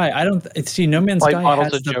Man's Sky. I don't see No Man's Sky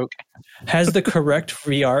has the correct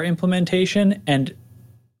VR implementation and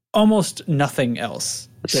almost nothing else.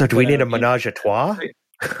 So do we need a menage a trois?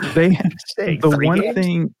 The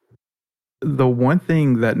one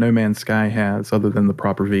thing that No Man's Sky has, other than the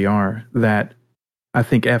proper VR, that I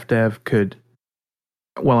think FDev could.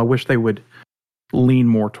 Well, I wish they would lean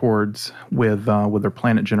more towards with their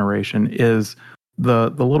planet generation is the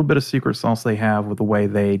little bit of secret sauce they have with the way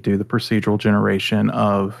they do the procedural generation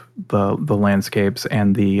of the landscapes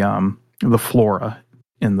and the flora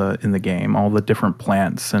in the game, all the different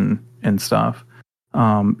plants and stuff.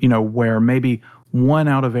 Where maybe 1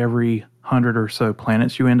 out of every 100 or so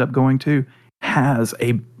planets you end up going to has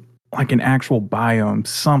an actual biome,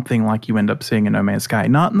 something like you end up seeing in No Man's Sky.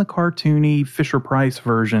 Not in the cartoony Fisher-Price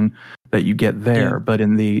version that you get there, but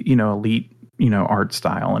in the, Elite, art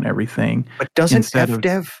style and everything. But doesn't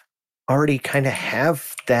FDev already kind of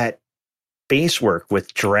have that base work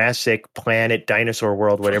with Jurassic Planet, Dinosaur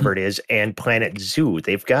World, whatever it is, and Planet Zoo?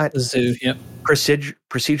 They've got Zoo, yep.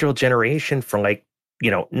 Procedural generation for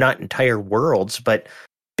not entire worlds, but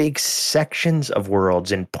big sections of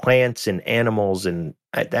worlds and plants and animals, and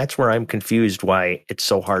that's where I'm confused why it's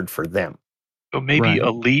so hard for them. So maybe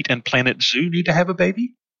Elite and Planet Zoo need to have a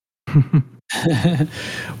baby?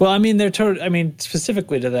 Well, I mean,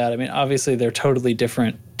 specifically to that, obviously they're totally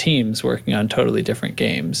different teams working on totally different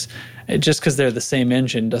games. Just because they're the same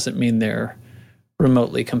engine doesn't mean they're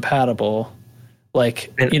remotely compatible.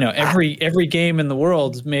 Every game in the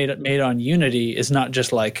world made on Unity is not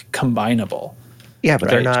just combinable. Yeah, but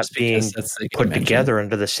they're not being put together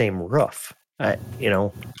under the same roof.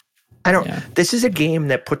 This is a game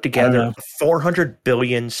that put together a 400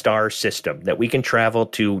 billion star system that we can travel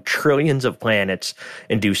to trillions of planets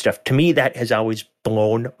and do stuff. To me, that has always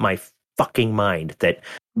blown my fucking mind that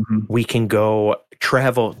we can go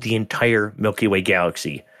travel the entire Milky Way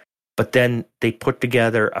galaxy. But then they put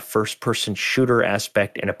together a first-person shooter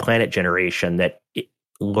aspect and a planet generation that it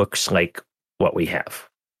looks like what we have.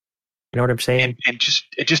 You know what I'm saying? And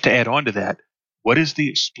just to add on to that, what is the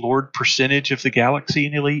explored percentage of the galaxy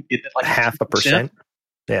in Elite? Isn't it like 0.5%?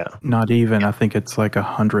 Yeah. Not even. I think it's like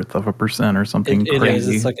 1/100% or something it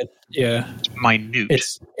crazy. It's like It's minute.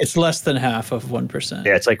 It's less than half of 1%.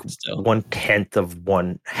 Yeah, it's like 1/10 of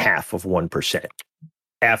 1/2 of 1%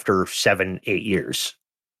 after 7-8 years.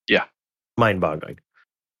 Yeah. Mind-boggling.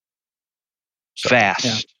 Vast.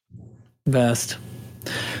 Yeah. Vast.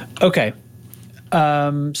 Okay.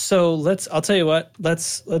 So I'll tell you what,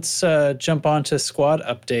 let's jump on to squad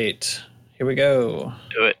update. Here we go.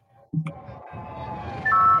 Do it.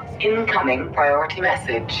 Incoming priority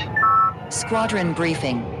message. Squadron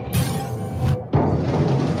briefing.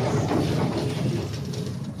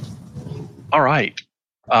 All right.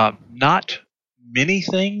 Not many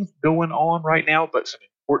things going on right now, but some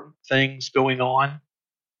important things going on.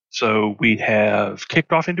 So we have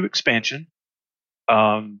kicked off into expansion.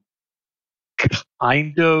 Kind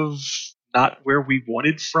of not where we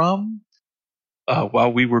wanted from.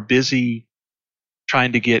 While we were busy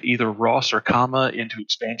trying to get either Ross or Kama into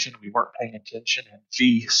expansion, we weren't paying attention, and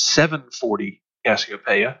V740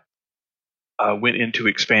 Cassiopeia went into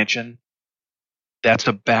expansion. That's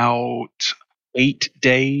about 8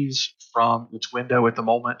 days from its window at the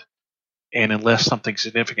moment, and unless something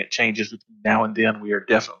significant changes between now and then, we are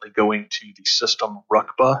definitely going to the system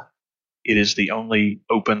Rukba. It is the only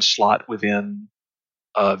open slot within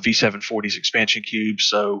V740's expansion cube,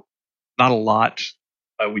 so not a lot.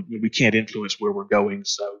 We can't influence where we're going,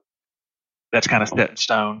 so that's kind of set in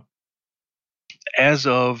stone. As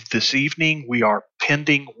of this evening, we are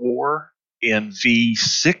pending war in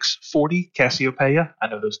V640 Cassiopeia. I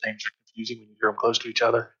know those names are confusing when you hear them close to each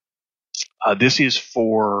other. This is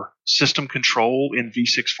for system control in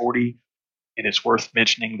V640, and it's worth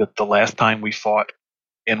mentioning that the last time we fought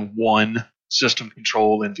and won system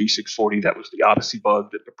control in V640, that was the Odyssey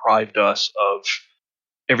bug that deprived us of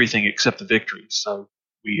everything except the victories. So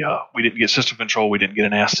we didn't get system control, we didn't get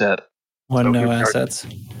an asset. No assets.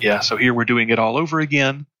 Yeah, so here we're doing it all over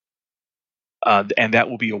again, and that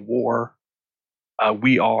will be a war.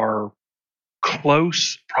 We are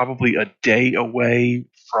close, probably a day away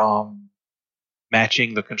from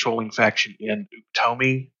matching the controlling faction in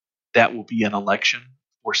Uktomi. That will be an election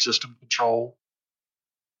for system control.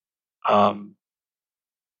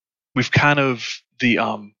 We've kind of the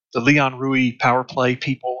Leon Rui power play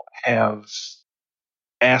people have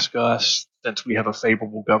asked us, since we have a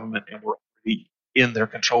favorable government and we're already in their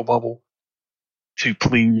control bubble, to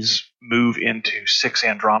please move into 6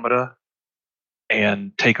 Andromeda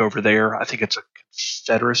and take over there. I think it's a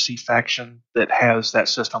Confederacy faction that has that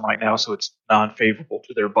system right now, so it's non-favorable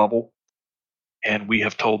to their bubble. And we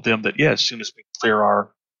have told them that, as soon as we clear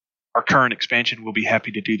our current expansion, we'll be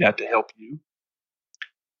happy to do that to help you.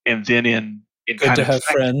 And then in good kind to of have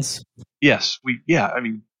friends. Yes,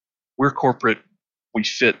 we're corporate. We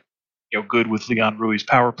fit, good with Leon Rui's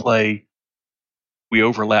power play. We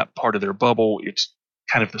overlap part of their bubble. It's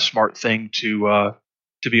kind of the smart thing to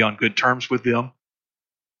be on good terms with them.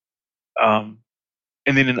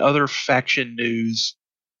 And then in other faction news,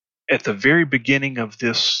 at the very beginning of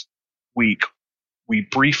this week, we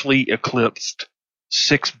briefly eclipsed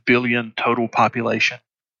 6 billion total population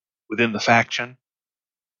within the faction.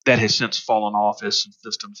 That has since fallen off as some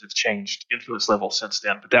systems have changed influence level since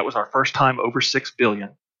then. But that was our first time over 6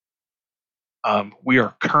 billion. We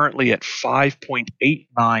are currently at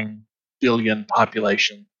 5.89 billion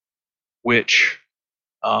population, which,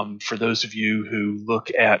 for those of you who look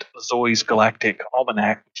at Zoe's Galactic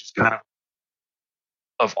Almanac, which is kind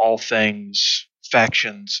of all things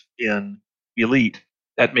factions in Elite,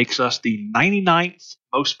 that makes us the 99th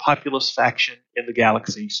most populous faction in the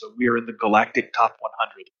galaxy. So we are in the galactic top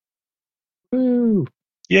 100. Woo!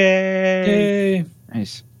 Yay!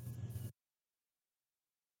 Nice.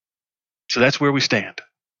 So that's where we stand.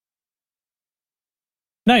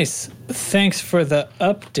 Nice. Thanks for the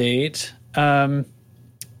update.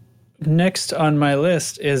 Next on my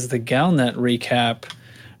list is the Galnet recap.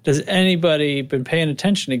 Does anybody been paying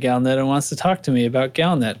attention to Galnet and wants to talk to me about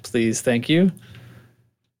Galnet, please? Thank you.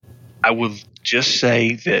 I will just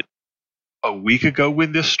say that a week ago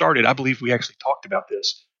when this started, I believe we actually talked about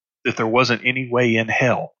this, that there wasn't any way in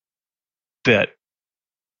hell that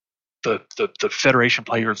the Federation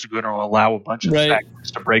players are going to allow a bunch of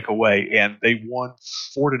factions to break away, and they won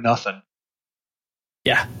 4-0.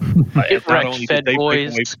 Yeah, it wrecked Fed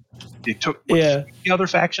Boys. They took the other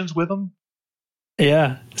factions with them.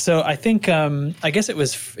 Yeah. So I think I guess it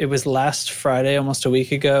was last Friday, almost a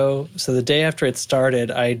week ago. So the day after it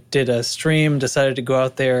started, I did a stream, decided to go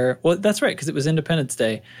out there. Well, that's right, because it was Independence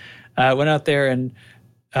Day. I went out there and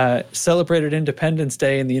celebrated Independence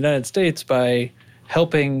Day in the United States by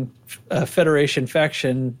helping a Federation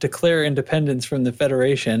faction declare independence from the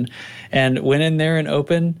Federation, and went in there and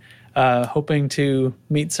opened, hoping to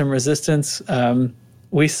meet some resistance.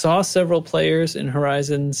 We saw several players in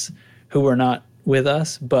Horizons who were not with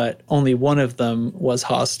us, but only one of them was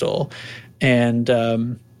hostile. And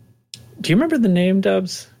do you remember the name,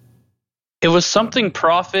 Dubs? It was something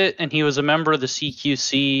Prophet, and he was a member of the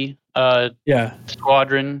CQC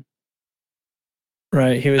squadron.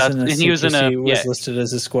 Right, he was in the CQC, was listed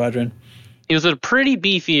as a squadron. He was a pretty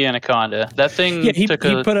beefy Anaconda. That thing he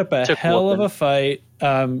put up a hell of a fight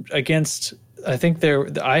against, I think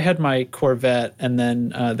I had my Corvette, and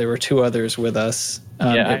then there were two others with us.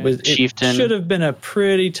 Chieftain. It should have been a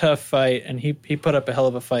pretty tough fight, and he put up a hell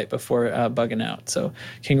of a fight before bugging out. So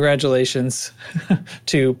congratulations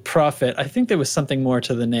to Prophet. I think there was something more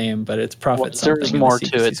to the name, but it's Prophet. Well, there's more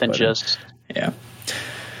to it than just... Yeah.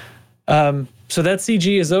 So that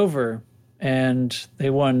CG is over, and they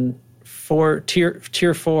won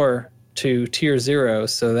tier 4 to tier 0.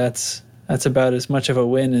 So that's about as much of a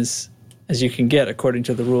win as you can get according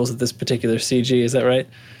to the rules of this particular CG. Is that right?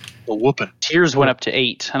 Well, whooping. Tiers went up to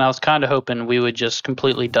 8, and I was kind of hoping we would just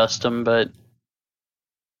completely dust them, but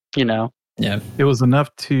Yeah, it was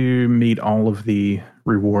enough to meet all of the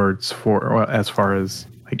rewards as far as.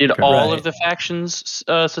 Did all of the factions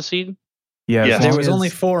secede? Yeah, there was only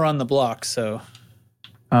 4 on the block, so.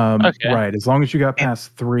 Okay. Right, as long as you got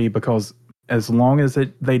past 3, because as long as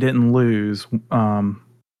they didn't lose,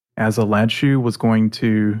 as a Ladshu was going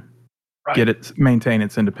to maintain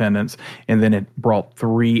its independence, and then it brought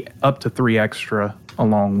up to 3 extra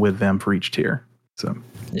along with them for each tier. So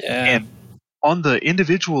and on the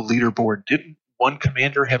individual leaderboard, didn't one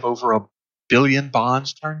commander have over 1 billion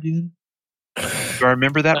bonds turned in? Do I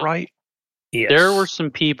remember that right? Yes. There were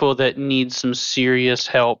some people that need some serious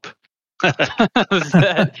help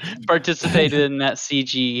that participated in that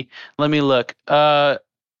CG. Let me look. I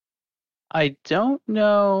don't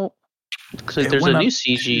know. So there's a new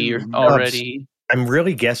CG already. I'm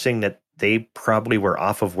really guessing that they probably were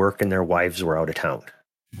off of work and their wives were out of town.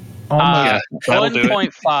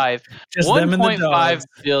 1.5. 1.5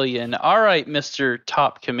 billion. All right, Mr.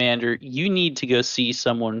 Top Commander, you need to go see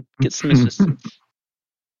someone. Get some assistance.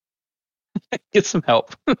 Get some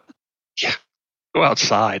help. Yeah. Go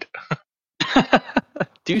outside.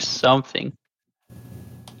 Do something.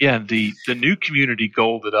 Yeah, the new community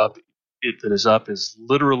goal that is up is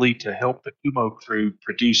literally to help the Kumo crew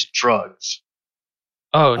produce drugs.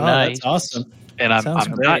 Oh, nice. That's awesome. And I'm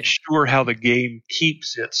not sure how the game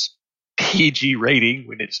keeps its PG rating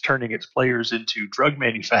when it's turning its players into drug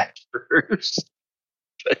manufacturers.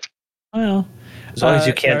 But, well, as long as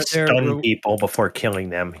you can't stun people before killing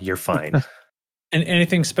them, you're fine. And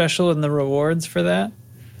anything special in the rewards for that?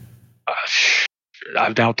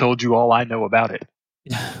 I've now told you all I know about it.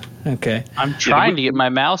 Okay. I'm trying to get my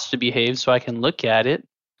mouse to behave so I can look at it.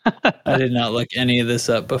 I did not look any of this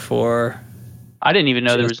up before. I didn't even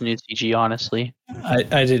know there was a new CG, honestly.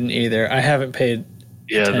 I didn't either. I haven't paid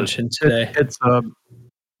attention today.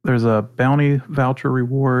 There's a bounty voucher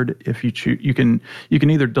reward. If you choose, you can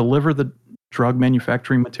either deliver the drug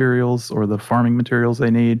manufacturing materials or the farming materials they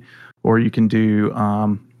need, or you can do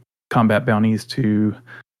combat bounties to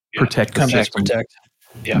protect the system.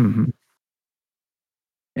 Yeah. Mm-hmm.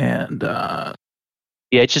 And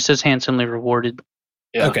it just says handsomely rewarded.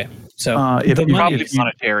 Yeah. Okay, so probably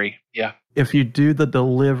monetary. Yeah. If you do the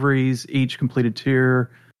deliveries, each completed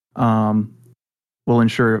tier will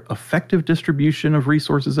ensure effective distribution of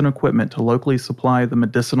resources and equipment to locally supply the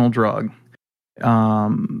medicinal drug.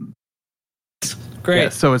 Great. Yeah,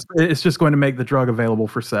 so it's just going to make the drug available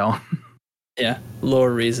for sale. Yeah,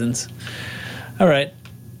 lore reasons. All right.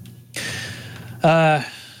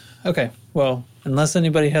 Okay, well, unless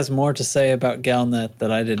anybody has more to say about Galnet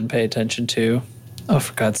that I didn't pay attention to. Oh,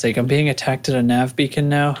 for God's sake, I'm being attacked at a nav beacon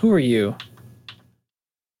now? Who are you?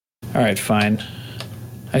 All right, fine.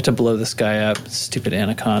 I have to blow this guy up. Stupid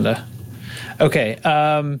Anaconda. Okay,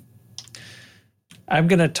 I'm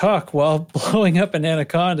going to talk while blowing up an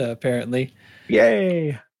Anaconda, apparently.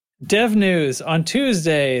 Yay! Dev news. On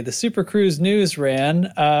Tuesday, the Super Cruise news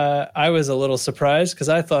ran. I was a little surprised because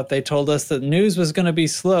I thought they told us that news was going to be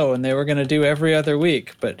slow and they were going to do every other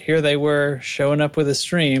week. But here they were showing up with a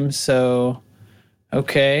stream. So,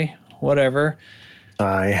 okay, whatever.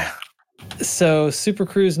 So Super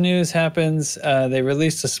Cruise news happens. They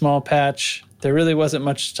released a small patch. There really wasn't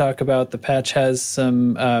much to talk about. The patch has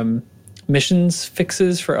some missions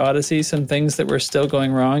fixes for Odyssey, some things that were still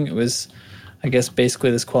going wrong. It was... I guess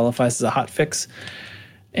basically this qualifies as a hot fix.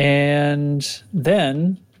 And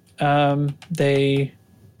then there's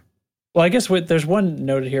one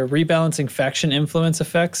noted here, rebalancing faction influence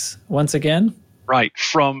effects once again. Right.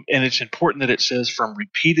 And it's important that it says from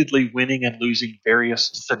repeatedly winning and losing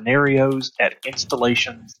various scenarios at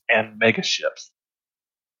installations and megaships.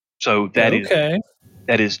 So that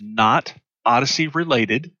is not Odyssey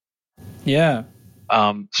related. Yeah.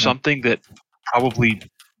 Something that probably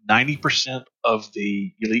 90% of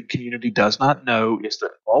the Elite community does not know is that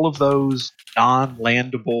all of those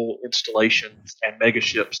non-landable installations and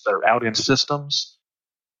megaships that are out in systems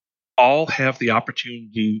all have the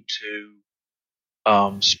opportunity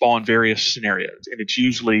to spawn various scenarios. And it's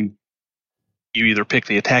usually you either pick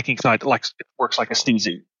the attacking side, like it works like a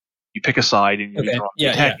STZ. You pick a side and you're on the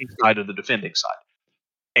attacking side or the defending side.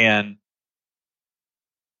 And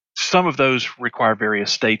some of those require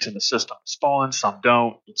various states in the system to spawn, some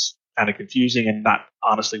don't. It's kind of confusing and not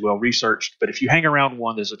honestly well researched. But if you hang around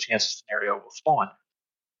one, there's a chance a scenario will spawn.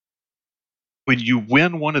 When you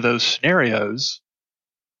win one of those scenarios,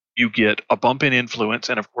 you get a bump in influence,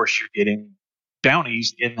 and of course you're getting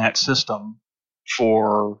bounties in that system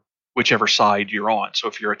for whichever side you're on. So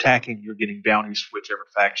if you're attacking, you're getting bounties for whichever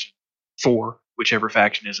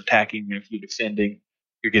faction is attacking. And if you're defending,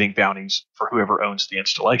 you're getting bounties for whoever owns the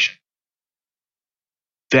installation.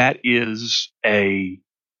 That is a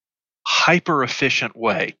hyper-efficient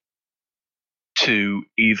way to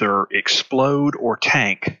either explode or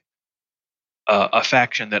tank a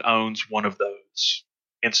faction that owns one of those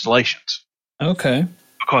installations. Okay.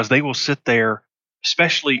 Because they will sit there,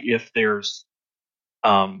 especially if there's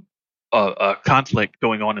a conflict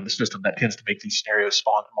going on in the system that tends to make these scenarios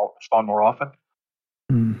spawn more often.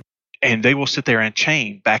 And they will sit there and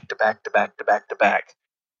chain back to back to back to back to back.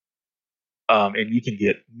 And you can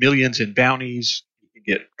get millions in bounties. You can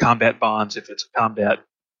get combat bonds if it's a combat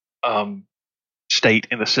state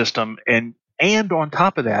in the system. And on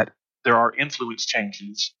top of that, there are influence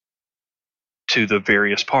changes to the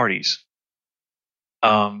various parties.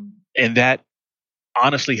 And that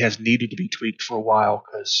honestly has needed to be tweaked for a while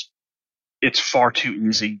because it's far too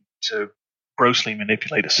easy to grossly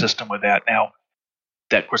manipulate a system with that. Now,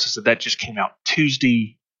 that, of course, I said that just came out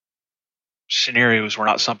Tuesday. Scenarios were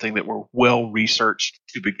not something that were well researched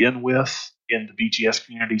to begin with in the BGS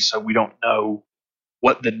community, so we don't know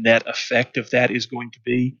what the net effect of that is going to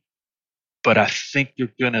be. But I think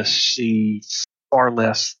you're going to see far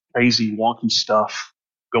less crazy, wonky stuff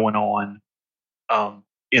going on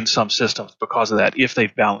in some systems because of that, if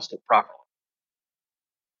they've balanced it properly.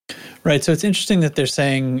 Right. So it's interesting that they're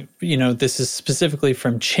saying, this is specifically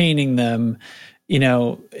from chaining them.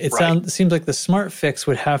 It seems like the smart fix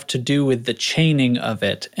would have to do with the chaining of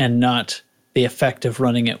it and not the effect of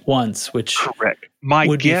running it once, which correct.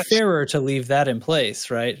 Would be fairer to leave that in place,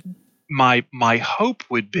 right? My hope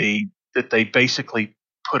would be that they basically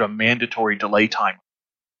put a mandatory delay time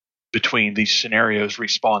between these scenarios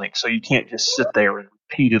respawning, so you can't just sit there and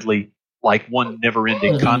repeatedly, like one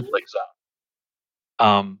never-ending conflict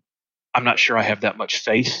zone. I'm not sure I have that much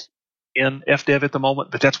faith in FDev at the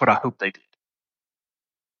moment, but that's what I hope they did.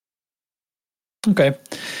 Okay.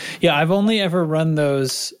 Yeah, I've only ever run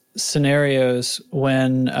those scenarios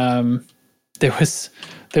when there has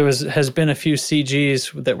been a few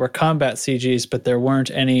CGs that were combat CGs, but there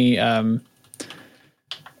weren't any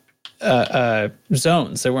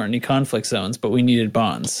zones. There weren't any conflict zones, but we needed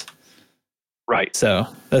bonds. Right. So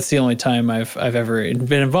that's the only time I've ever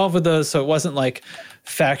been involved with those. So it wasn't like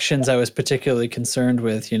factions I was particularly concerned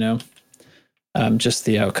with, just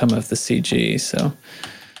the outcome of the CG. So,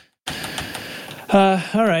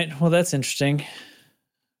 all right. Well, that's interesting.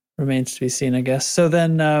 Remains to be seen, I guess. So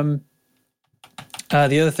then the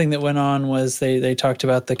other thing that went on was they talked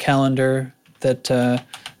about the calendar that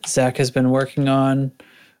Zach has been working on.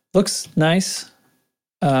 Looks nice.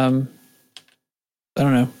 I don't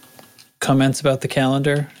know. Comments about the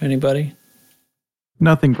calendar? Anybody?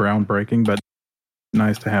 Nothing groundbreaking, but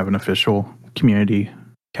nice to have an official community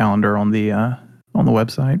calendar on the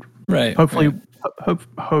website. Right. Hopefully,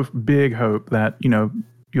 big hope that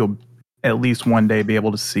you'll at least one day be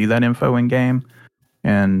able to see that info in game,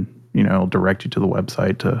 and it'll direct you to the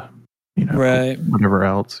website to right, whatever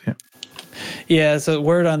else. Yeah. Yeah. So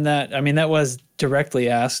word on that. I mean, that was directly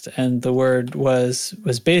asked, and the word was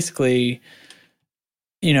basically,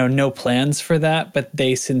 no plans for that, but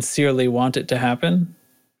they sincerely want it to happen.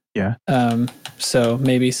 Yeah. So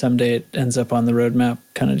maybe someday it ends up on the roadmap,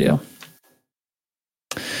 kind of deal.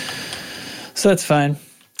 So that's fine.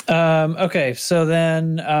 Okay. So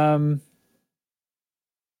then,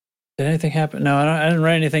 did anything happen? No, I didn't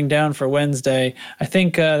write anything down for Wednesday. I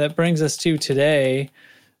think that brings us to today.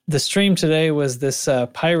 The stream today was this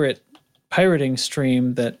pirating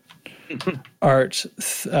stream that Art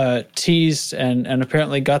teased and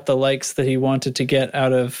apparently got the likes that he wanted to get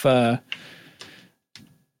out of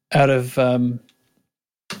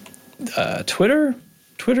Twitter.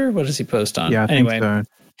 What does he post on? Yeah, anyway, so.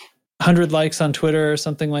 100 likes on Twitter or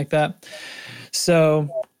something like that. So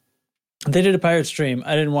they did a pirate stream.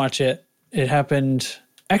 I didn't watch it. It happened.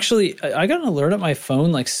 Actually, I got an alert on my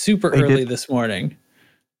phone like super early this morning.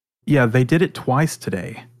 Yeah, they did it twice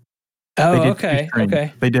today. Oh, okay.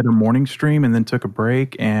 Okay. They did a morning stream and then took a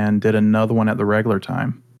break and did another one at the regular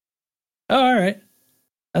time. Oh, all right.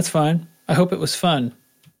 That's fine. I hope it was fun.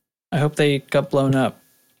 I hope they got blown up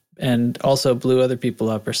and also blew other people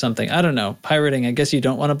up or something. I don't know. Pirating. I guess you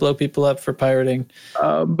don't want to blow people up for pirating.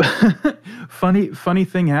 Funny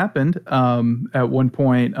thing happened. At one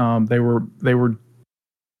point, they were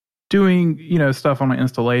doing stuff on an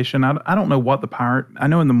installation. I don't know what the pirate. I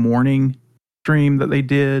know in the morning stream that they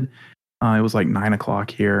did, it was like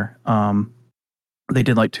 9:00 here. They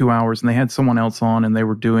did like 2 hours, and they had someone else on, and they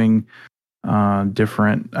were doing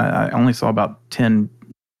different. I only saw about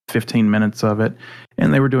 10-15 minutes of it,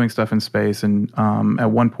 and they were doing stuff in space. And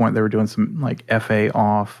at one point, they were doing some like FA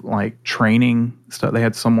off, like training stuff. They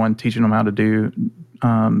had someone teaching them how to do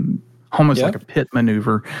almost like a pit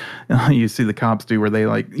maneuver you see the cops do, where they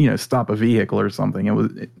stop a vehicle or something. I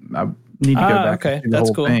need to go back and do the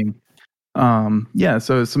whole thing. So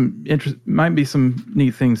might be some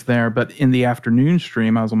neat things there. But in the afternoon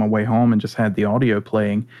stream, I was on my way home and just had the audio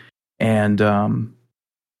playing, and they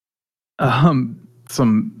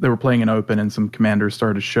were playing an open, and some commanders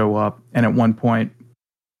started to show up, and at one point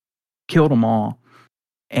killed them all.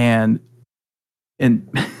 And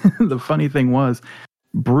the funny thing was,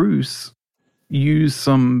 Bruce used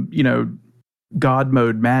some God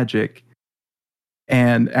mode magic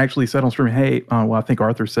and actually said on stream, hey, I think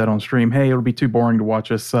Arthur said on stream, hey, it'll be too boring to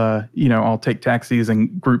watch us, all take taxis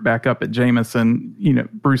and group back up at Jameson.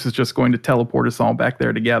 Bruce is just going to teleport us all back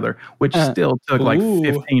there together, which still took like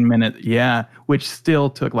 15 minutes. Yeah, which still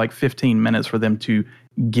took like 15 minutes for them to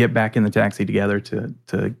get back in the taxi together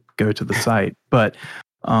to go to the site. But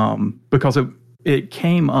because it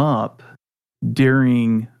came up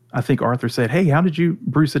during, I think Arthur said, hey,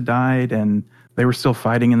 Bruce had died and they were still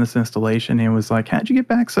fighting in this installation. And it was like, how'd you get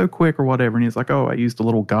back so quick or whatever? And he's like, oh, I used a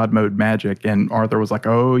little God mode magic. And Arthur was like,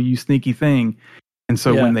 oh, you sneaky thing. And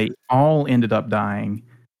so when they all ended up dying,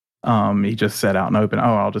 he just set out and open,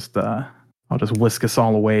 I'll just whisk us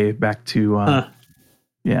all away back to,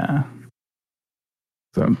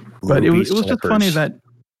 So, but it was just funny that,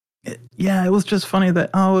 it was just funny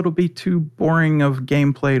that, it'll be too boring of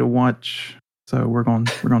gameplay to watch. So we're going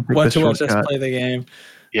to take this shortcut. Watch us play the game.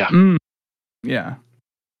 Yeah. Yeah.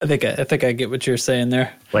 I think I get what you're saying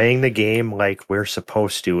there. Playing the game like we're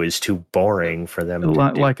supposed to is too boring for them.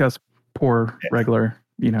 Like us poor regular,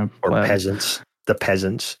 or peasants. The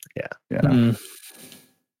peasants. Yeah.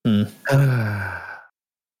 Yeah.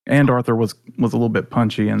 And Arthur was a little bit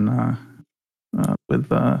punchy and with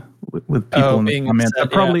people in the comments.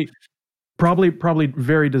 Upset, Probably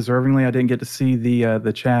very deservingly. I didn't get to see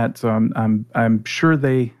the chat, so I'm sure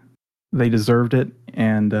they deserved it.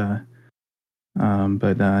 And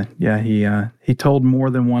he told more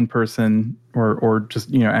than one person, or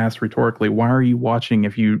just asked rhetorically, why are you watching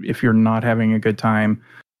if you're not having a good time,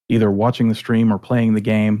 either watching the stream or playing the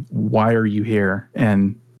game? Why are you here?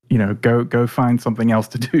 And go find something else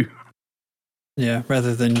to do. Yeah,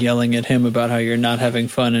 rather than yelling at him about how you're not having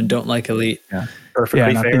fun and don't like Elite. Yeah,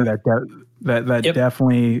 perfectly fair. I think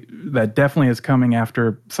that definitely is coming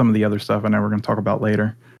after some of the other stuff I know we're going to talk about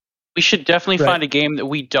later. We should definitely find a game that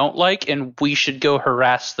we don't like, and we should go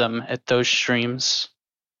harass them at those streams.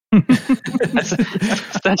 That's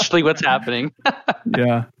essentially what's happening.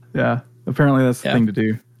 Yeah. Apparently that's the thing to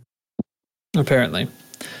do. Apparently.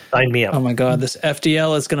 Sign me up. Oh my God, this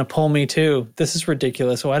FDL is going to pull me too. This is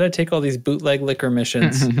ridiculous. Why did I take all these bootleg liquor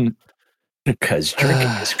missions? Because drinking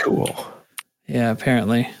is cool. Yeah,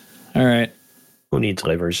 apparently. All right. Who needs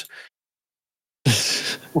livers?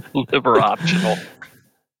 Liver optional.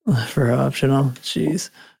 Liver optional. Jeez.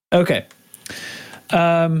 Okay.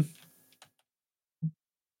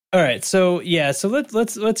 All right, so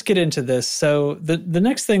let's get into this. So the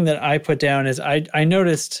next thing that I put down is I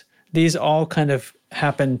noticed these all kind of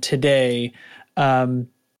happened today.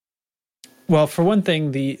 Well, for one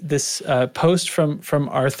thing, this post from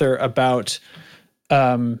Arthur about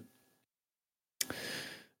how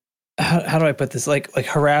do I put this, like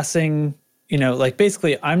harassing, like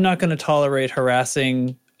basically I'm not going to tolerate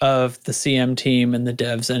harassing of the CM team and the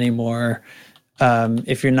devs anymore.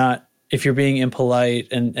 If you're being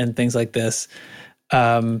impolite and things like this,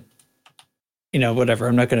 whatever.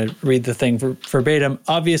 I'm not going to read the thing verbatim.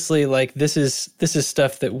 Obviously, like this is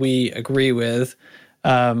stuff that we agree with.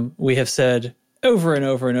 We have said over and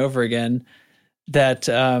over and over again that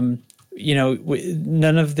none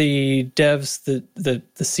of the devs, the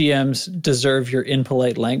CMs deserve your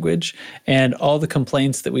impolite language, and all the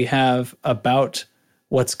complaints that we have about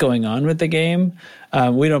what's going on with the game,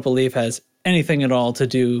 we don't believe has anything at all to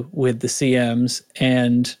do with the CMs,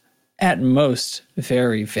 and at most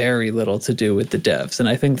very, very little to do with the devs. And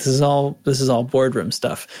I think this is all boardroom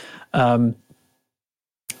stuff.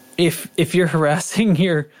 If you're harassing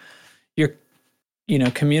your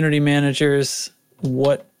community managers,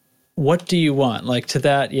 what do you want? Like, to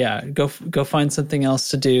that, yeah, go find something else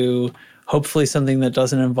to do. Hopefully something that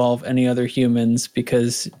doesn't involve any other humans,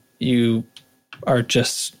 because you are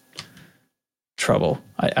just trouble.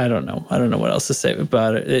 I don't know. I don't know what else to say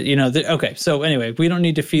about it. Okay. So anyway, we don't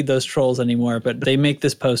need to feed those trolls anymore, but they make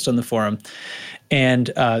this post on the forum,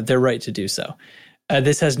 and they're right to do so.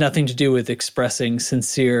 This has nothing to do with expressing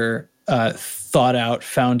sincere, thought out,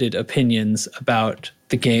 founded opinions about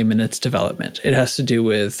the game and its development. It has to do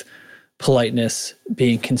with politeness,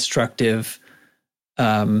 being constructive.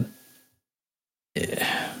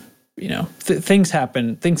 Things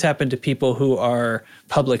happen to people who are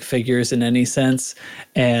public figures in any sense,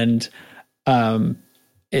 and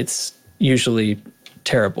it's usually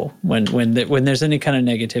terrible when there's any kind of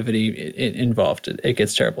negativity involved. It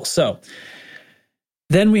gets terrible. So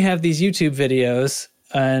then we have these YouTube videos,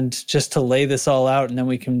 and just to lay this all out, and then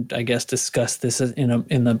we can, I guess, discuss this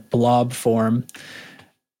in the blob form.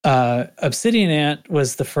 Obsidian Ant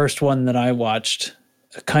was the first one that I watched.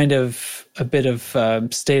 Kind of a bit of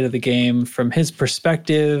state of the game from his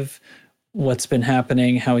perspective, what's been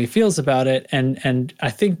happening, how he feels about it, and I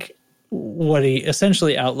think what he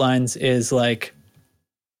essentially outlines is like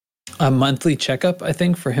a monthly checkup, I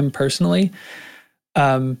think, for him personally.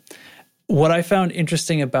 What I found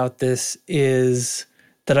interesting about this is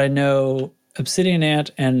that I know Obsidian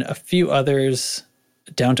Ant and a few others,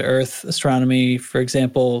 Down to Earth Astronomy, for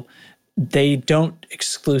example, they don't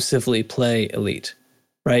exclusively play Elite.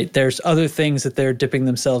 Right? There's other things that they're dipping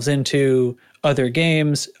themselves into, other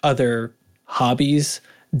games, other hobbies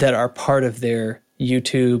that are part of their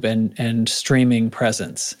YouTube and streaming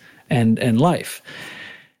presence and life.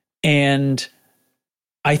 And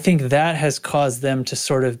I think that has caused them to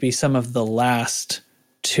sort of be some of the last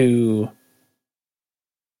to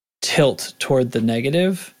tilt toward the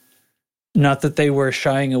negative. Not that they were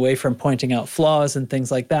shying away from pointing out flaws and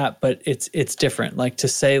things like that, but it's different. Like, to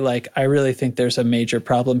say, like, I really think there's a major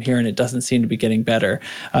problem here and it doesn't seem to be getting better.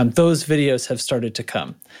 Those videos have started to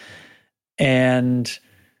come. And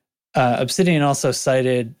Obsidian also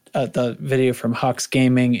cited the video from Hawks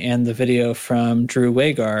Gaming and the video from Drew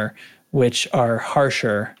Wagar, which are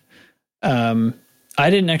harsher. I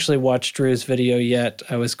didn't actually watch Drew's video yet.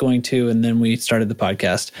 I was going to, and then we started the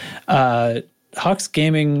podcast. Hawks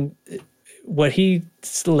Gaming, what he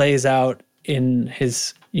lays out in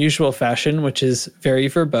his usual fashion, which is very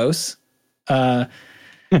verbose,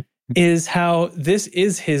 is how this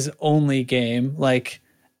is his only game. Like,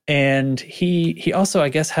 and he also, I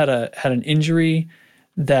guess, had an injury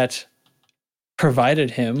that provided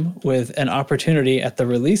him with an opportunity at the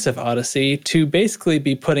release of Odyssey to basically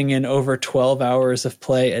be putting in over 12 hours of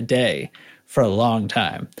play a day for a long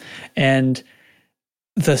time. And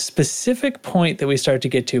the specific point that we start to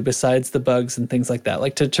get to, besides the bugs and things like that,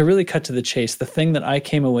 like to really cut to the chase, the thing that I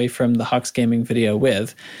came away from the Hawks Gaming video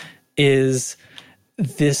with is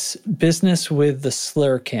this business with the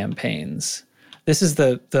slur campaigns. This is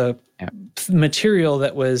the material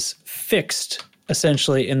that was fixed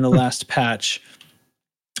essentially in the last patch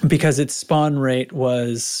because its spawn rate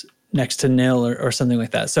was next to nil or something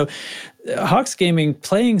like that. So Hawks Gaming,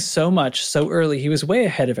 playing so much so early, he was way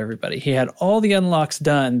ahead of everybody. He had all the unlocks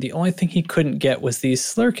done. The only thing he couldn't get was these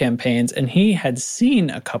slur campaigns, and he had seen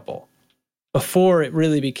a couple before it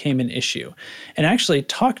really became an issue, and actually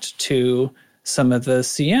talked to some of the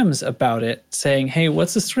CMs about it, saying, hey,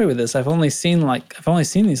 what's the story with this? I've only seen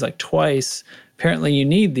these like twice. Apparently you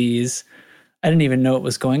need these. I didn't even know what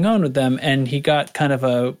was going on with them. And he got kind of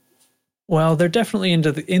a, well, they're definitely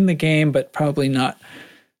in the game, but probably not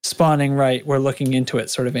spawning right. We're looking into it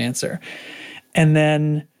sort of answer. And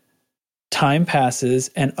then time passes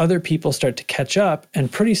and other people start to catch up. And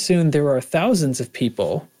pretty soon there are thousands of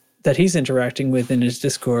people that he's interacting with in his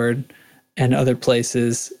Discord and other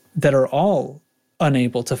places that are all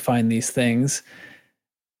unable to find these things.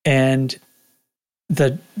 And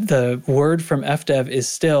the word from FDev is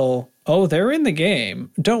still, oh, they're in the game.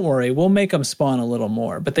 Don't worry, we'll make them spawn a little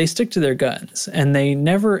more. But they stick to their guns, and they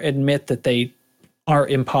never admit that they are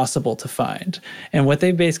impossible to find. And what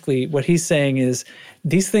he's saying is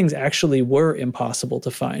these things actually were impossible to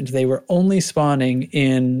find. They were only spawning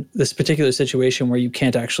in this particular situation where you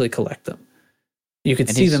can't actually collect them. You can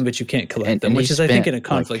see them, but you can't collect them, which is, I think, in a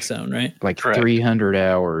conflict zone, right? Like 300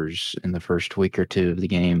 hours in the first week or two of the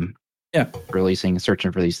game. Yeah. Releasing and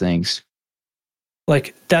searching for these things.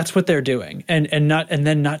 Like, that's what they're doing. And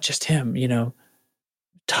then not just him,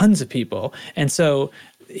 tons of people. And so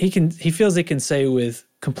he feels he can say with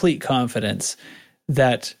complete confidence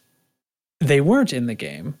that they weren't in the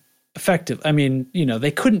game effective. I mean,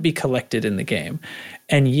 they couldn't be collected in the game.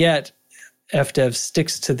 And yet FDev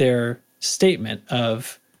sticks to their statement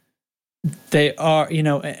of they are,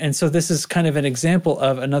 and so this is kind of an example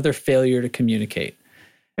of another failure to communicate.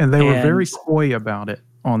 And they were very coy about it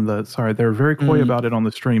they were very coy about it on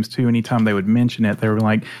the streams too. Anytime they would mention it, they were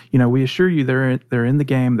like, we assure you they're in the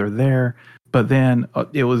game, they're there. But then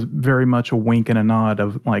it was very much a wink and a nod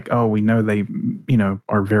of like, oh, we know they,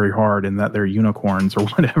 are very hard and that they're unicorns or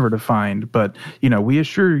whatever to find. But, we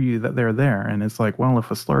assure you that they're there. And it's like, well,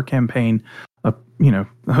 if a slur campaign,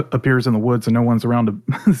 appears in the woods and no one's around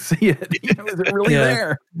to see it, is it really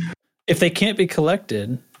there? If they can't be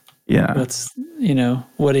collected, that's,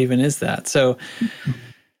 what even is that? So,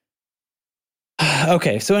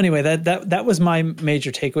 okay. So anyway, that was my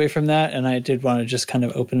major takeaway from that. And I did want to just kind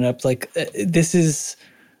of open it up. Like, this is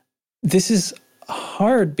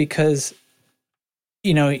hard because,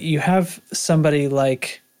 you have somebody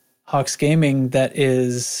like Hawks Gaming that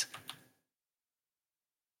is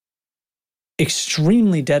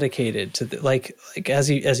extremely dedicated to like as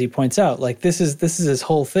he points out, like this is his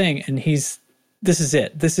whole thing. And this is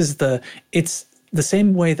it. It's the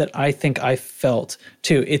same way that I think I felt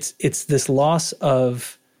too. It's this loss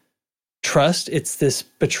of trust. It's this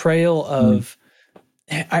betrayal of,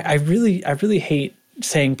 I really hate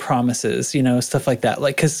saying promises, stuff like that.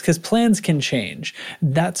 Like, cause plans can change.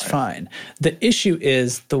 That's fine. The issue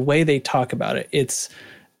is the way they talk about it.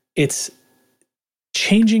 It's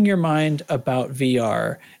changing your mind about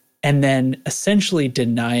VR and then essentially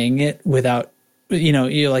denying it without,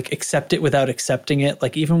 you like accept it without accepting it.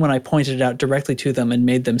 Like, even when I pointed it out directly to them and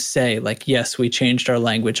made them say like, yes, we changed our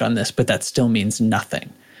language on this, but that still means nothing.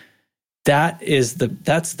 That's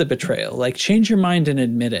the betrayal. Like, change your mind and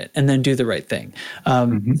admit it and then do the right thing.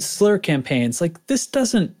 Slur campaigns, like, this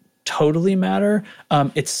doesn't totally matter.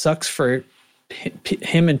 It sucks for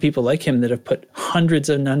him and people like him that have put hundreds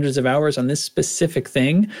and hundreds of hours on this specific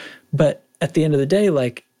thing. But at the end of the day,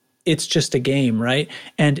 like, it's just a game, right?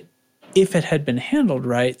 And if it had been handled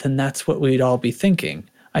right, then that's what we'd all be thinking,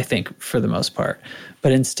 I think, for the most part.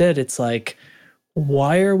 But instead, it's like,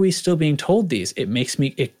 why are we still being told these?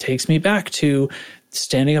 It takes me back to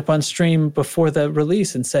standing up on stream before the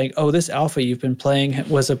release and saying, oh, this alpha you've been playing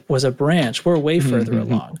was a branch. We're way further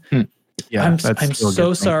along. Yeah, I'm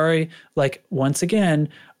so sorry. Like, once again,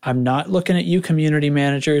 I'm not looking at you community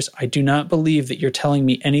managers. I do not believe that you're telling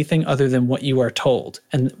me anything other than what you are told.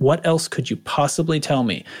 And what else could you possibly tell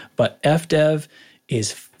me? But FDev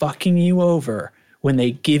is fucking you over when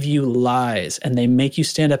they give you lies and they make you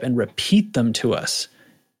stand up and repeat them to us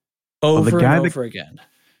over and over again.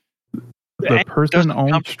 The person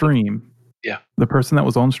on stream, the person that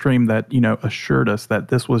was on stream that, assured us that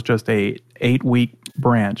this was just a 8-week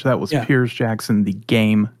branch, that was Piers Jackson, the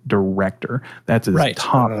game director. That's as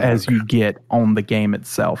top as you get on the game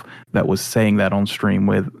itself. That was saying that on stream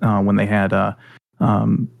with when they had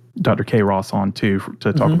Dr. K. Ross on too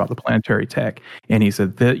to talk about the planetary tech. And he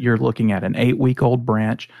said that you're looking at an 8-week-old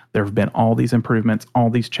branch. There have been all these improvements, all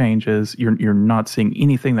these changes. You're not seeing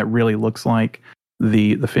anything that really looks like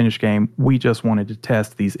the finished game. We just wanted to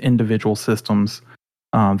test these individual systems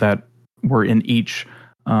that were in each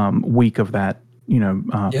week of that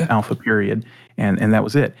alpha period, and that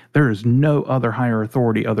was it. There is no other higher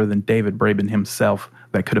authority other than David Braben himself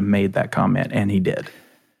that could have made that comment, and he did.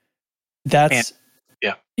 That's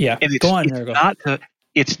And go on.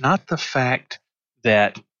 It's not the fact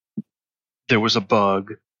that there was a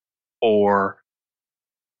bug or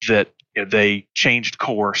that they changed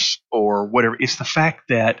course or whatever. It's the fact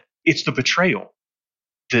that it's the betrayal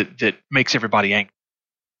that makes everybody angry.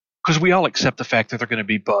 because we all accept the fact that there are going to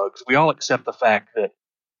be bugs. We all accept the fact that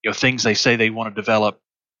things they say they want to develop,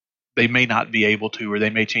 they may not be able to, or they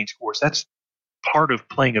may change course. That's part of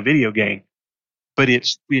playing a video game. But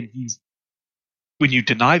it's when you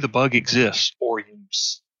deny the bug exists, or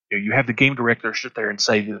you have the game director sit there and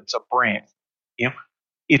say that it's a branch.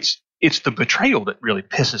 It's the betrayal that really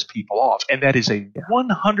pisses people off, and that is a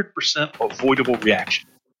 100% avoidable reaction.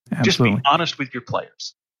 Absolutely. Just be honest with your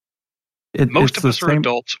players. Most of us are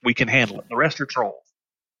adults. We can handle it. The rest are trolls.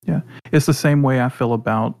 Yeah. It's the same way I feel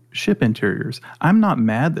about ship interiors. I'm not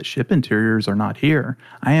mad that ship interiors are not here.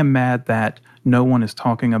 I am mad that no one is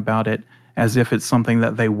talking about it as if it's something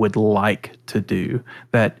that they would like to do.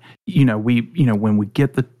 That, when we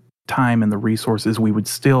get the time and the resources, we would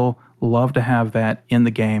still love to have that in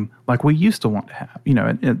the game like we used to want to have.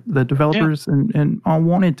 The developers and all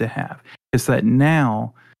wanted to have. It's that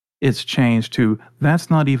now it's changed to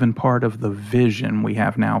that's not even part of the vision we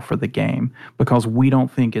have now for the game because we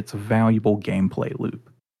don't think it's a valuable gameplay loop.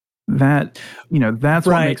 That's right.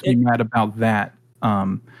 What makes me mad about that,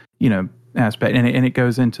 aspect. And it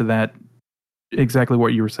goes into that exactly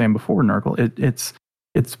what you were saying before, Nurgle.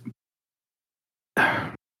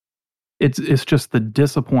 It's just the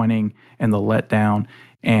disappointing and the letdown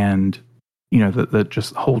and, the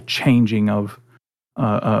just whole changing of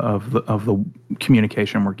the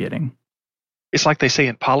communication we're getting. It's like they say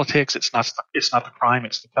in politics, it's not the crime,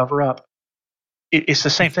 it's the cover up. It's the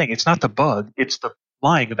same thing. It's not the bug, it's the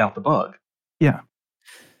lying about the bug. Yeah.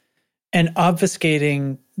 And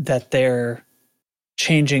obfuscating that they're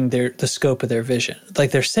changing the scope of their vision. Like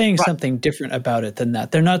they're saying something different about it than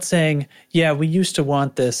that. They're not saying, yeah, we used to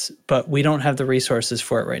want this, but we don't have the resources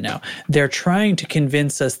for it right now. They're trying to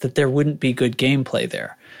convince us that there wouldn't be good gameplay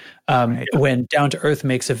there. When Down to Earth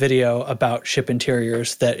makes a video about ship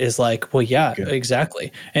interiors that is like, well, yeah,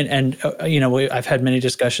 exactly. And I've had many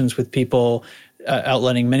discussions with people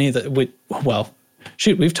outlining many of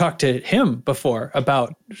we've talked to him before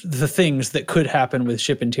about the things that could happen with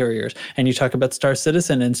ship interiors. And you talk about Star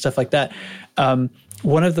Citizen and stuff like that.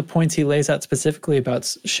 One of the points he lays out specifically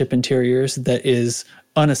about ship interiors that is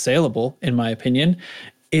unassailable, in my opinion,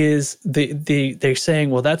 is they're saying,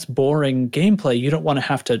 well, that's boring gameplay. You don't want to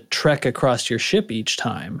have to trek across your ship each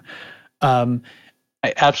time. I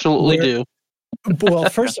absolutely do. Well,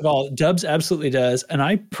 first of all, Dubs absolutely does, and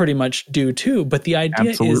I pretty much do too. But the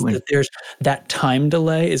idea is that there's that time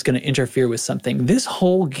delay is going to interfere with something. This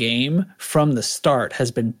whole game from the start has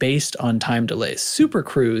been based on time delays. Super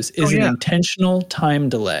Cruise is an intentional time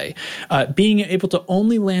delay. Being able to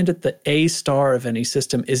only land at the A star of any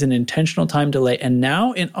system is an intentional time delay. And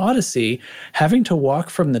now in Odyssey, having to walk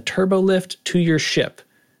from the turbo lift to your ship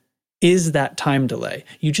is that time delay.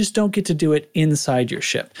 You just don't get to do it inside your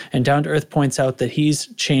ship. And Down to Earth points out that he's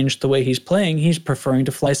changed the way he's playing. He's preferring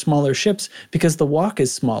to fly smaller ships because the walk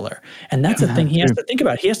is smaller. And that's a thing he has to think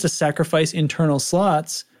about. He has to sacrifice internal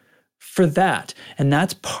slots for that. And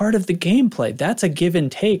that's part of the gameplay. That's a give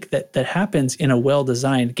and take that happens in a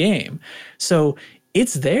well-designed game. So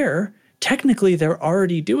it's there. Technically, they're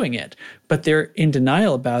already doing it, but they're in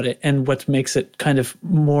denial about it. And what makes it kind of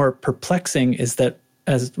more perplexing is that,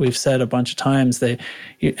 as we've said a bunch of times,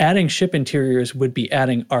 adding ship interiors would be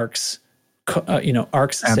adding ARC's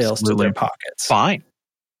sales to their pockets. Fine.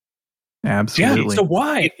 Absolutely. Yeah, so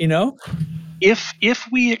why, If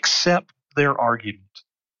we accept their argument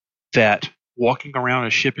that walking around a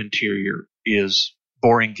ship interior is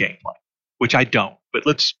boring gameplay, which I don't, but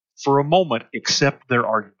let's for a moment accept their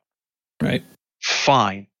argument. Right.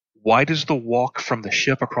 Fine. Why does the walk from the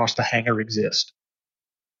ship across the hangar exist?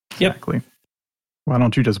 Exactly. Why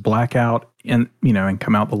don't you just black out and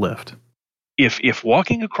come out the lift? If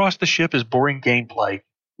walking across the ship is boring gameplay,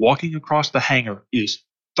 walking across the hangar is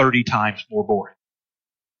 30 times more boring.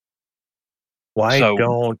 Why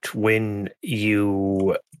don't, when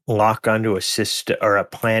you lock onto a system or a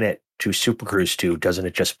planet to Super Cruise 2, doesn't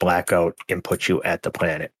it just black out and put you at the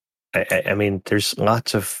planet? I mean, there's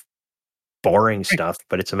lots of boring stuff,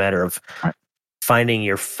 but it's a matter of finding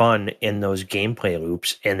your fun in those gameplay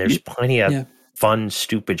loops, and there's plenty of fun,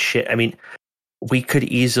 stupid shit. I mean, we could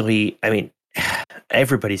easily,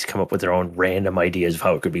 everybody's come up with their own random ideas of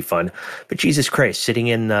how it could be fun, but Jesus Christ, sitting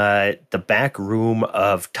in the back room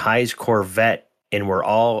of Ty's Corvette, and we're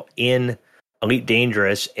all in Elite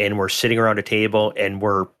Dangerous, and we're sitting around a table, and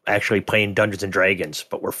we're actually playing Dungeons and Dragons,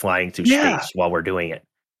 but we're flying through space while we're doing it.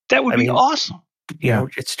 That would be awesome.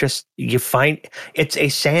 It's just, it's a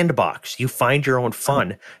sandbox. You find your own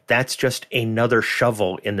fun. That's just another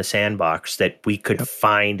shovel in the sandbox that we could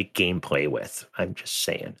find gameplay with. I'm just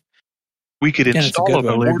saying. We could install a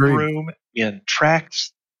boardroom in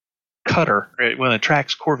Tracks cutter, right, with a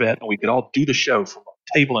Trax Corvette, and we could all do the show from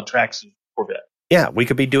a table and Trax Corvette. Yeah, we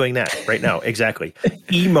could be doing that right now. Exactly.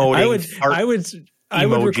 Emoting. I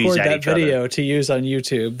would record that video to use on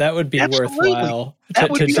YouTube. That would be worthwhile to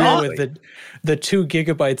do awesome. with the 2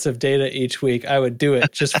 gigabytes of data each week. I would do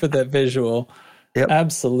it just for that visual. Yep.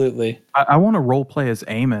 Absolutely. I want to role play as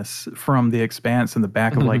Amos from The Expanse in the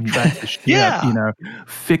back of like Trax's ship,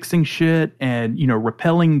 fixing shit and,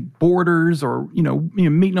 repelling boarders or,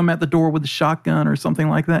 meeting them at the door with a shotgun or something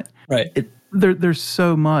like that. Right. There's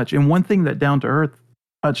so much. And one thing that Down to Earth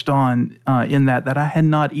touched on in that I had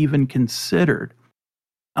not even considered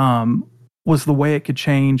was the way it could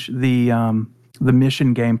change the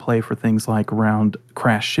mission gameplay for things like around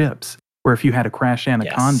crash ships. Where if you had a crash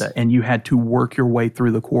anaconda and you had to work your way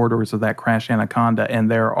through the corridors of that crash anaconda,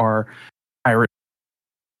 and there are pirates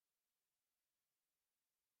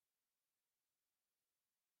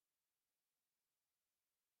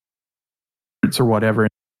or whatever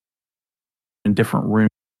in different rooms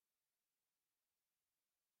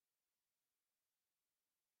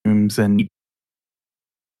and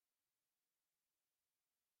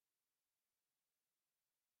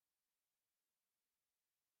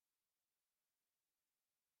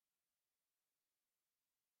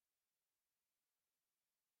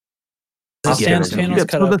the channel's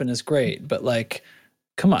cut up and is great, but like,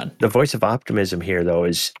 come on. The voice of optimism here, though,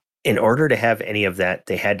 is in order to have any of that,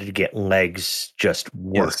 they had to get legs just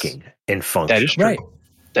working and functioning. That is true. Right.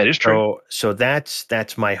 That is true. So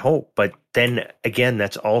that's my hope. But then again,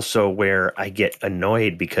 that's also where I get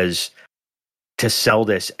annoyed because to sell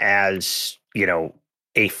this as,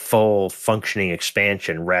 a full functioning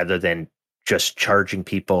expansion rather than just charging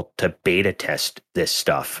people to beta test this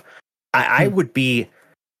stuff,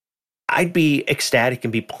 I'd be ecstatic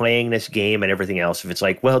and be playing this game and everything else if it's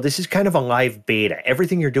like, well, this is kind of a live beta.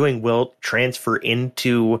 Everything you're doing will transfer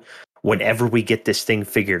into whenever we get this thing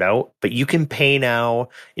figured out. But you can pay now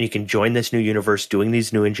and you can join this new universe doing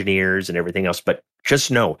these new engineers and everything else. But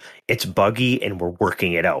just know it's buggy and we're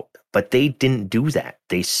working it out. But they didn't do that.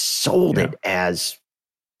 They sold it as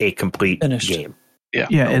a complete game. Yeah.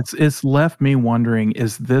 It's left me wondering,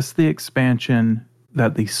 is this the expansion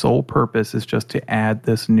that the sole purpose is just to add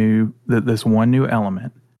this one new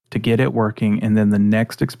element to get it working, and then the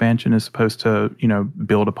next expansion is supposed to,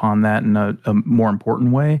 build upon that in a more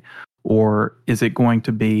important way? Or is it going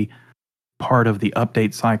to be part of the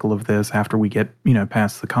update cycle of this after we get,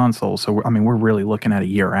 past the console? So, we're really looking at a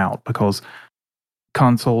year out, because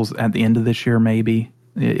consoles at the end of this year, maybe,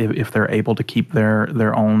 if they're able to keep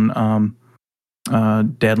their own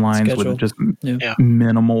deadlines schedule. With just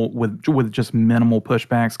minimal with just minimal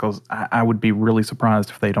pushbacks, because I would be really surprised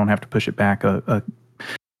if they don't have to push it back a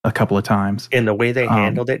couple of times. In the way they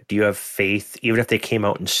handled it, do you have faith, even if they came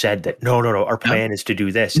out and said that no, our plan is to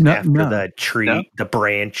do this after the tree, the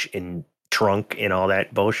branch and trunk and all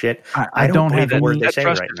that bullshit? I don't have the word they say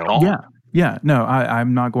right now. Yeah, no,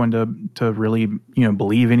 I'm not going to really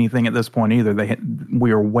believe anything at this point either.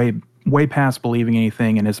 We are way past believing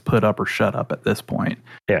anything, and it's put up or shut up at this point.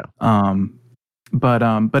 Yeah.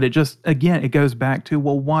 But it just, again, it goes back to,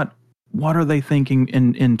 well, what are they thinking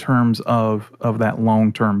in terms of that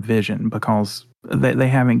long-term vision? Because they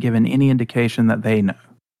haven't given any indication that they know.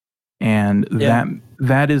 And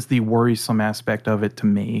that is the worrisome aspect of it to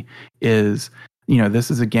me, is, this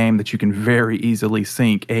is a game that you can very easily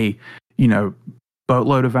sink a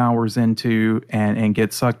boatload of hours into and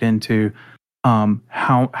get sucked into.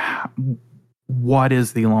 What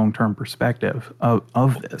is the long-term perspective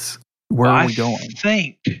of this? Where are we going? I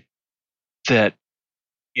think that,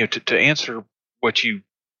 to answer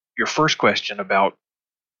your first question about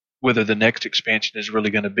whether the next expansion is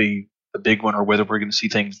really going to be the big one or whether we're going to see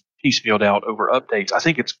things piecemealed out over updates, I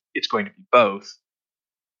think it's going to be both.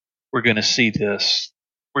 We're going to see this.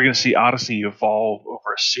 We're going to see Odyssey evolve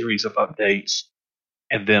over a series of updates,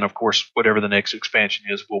 and then, of course, whatever the next expansion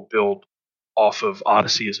is, will build off of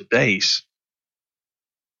Odyssey as a base.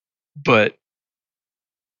 But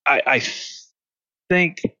I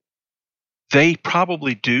think they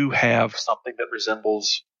probably do have something that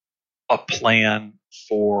resembles a plan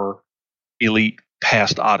for Elite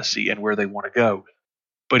past Odyssey and where they want to go.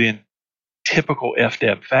 But in typical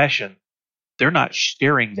FDev fashion, they're not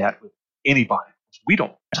sharing that with anybody. We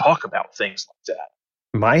don't talk about things like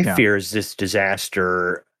that. My fear is this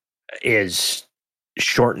disaster is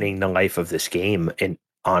shortening the life of this game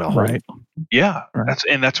on a whole. Right. Yeah,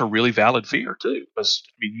 that's a really valid fear too. Because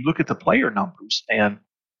you look at the player numbers, and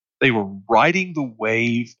they were riding the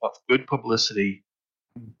wave of good publicity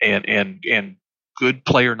and good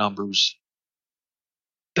player numbers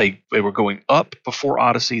they were going up before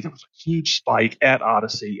Odyssey. There was a huge spike at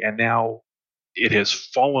Odyssey, and now it has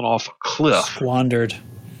fallen off a cliff. Squandered.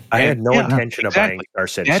 I had no intention of buying Star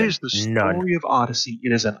Citizen. That is the story of Odyssey.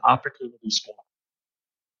 It is an opportunity squander.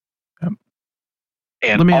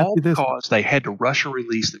 And all because they had to rush a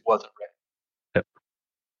release that wasn't ready. Yep.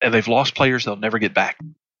 And they've lost players they'll never get back.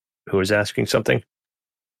 Who was asking something?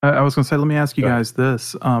 I was going to say, let me ask you guys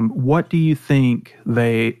this. What do you think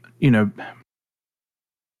they,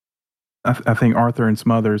 I think Arthur and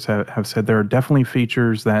some others have said there are definitely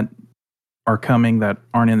features that are coming that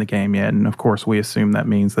aren't in the game yet. And of course, we assume that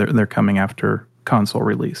means they're coming after console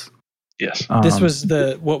release. Yes. This was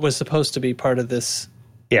what was supposed to be part of this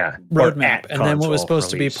roadmap. And then what was supposed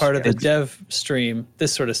to be part of the dev stream,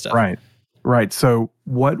 this sort of stuff. Right. So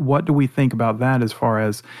what do we think about that as far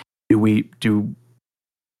as do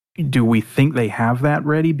we think they have that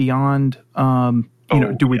ready beyond,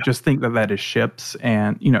 do we just think that is ships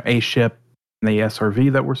and, a ship and the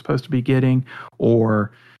SRV that we're supposed to be getting,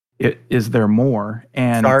 or is there more?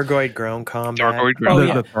 And Thargoid ground combat.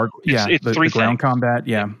 It's three ground combat.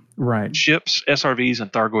 Yeah, right. Ships, SRVs,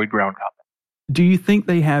 and Thargoid ground combat. Do you think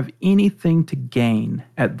they have anything to gain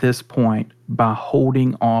at this point by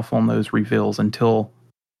holding off on those reveals until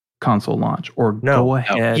console launch, or go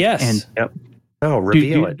ahead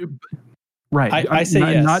reveal it? Right. I say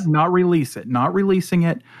yes. Not release it. Not releasing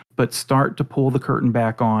it, but start to pull the curtain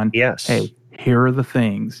back on. Yes. Hey, here are the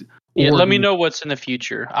things. Yeah, let me know what's in the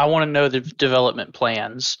future. I want to know the development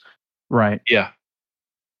plans. Right. Yeah.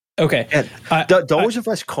 Okay. Those of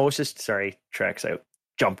us closest, sorry, Trex, I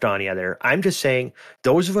jumped on you there. I'm just saying,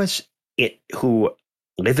 those of us who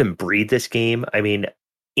live and breathe this game, I mean,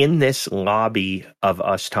 in this lobby of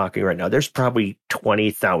us talking right now, there's probably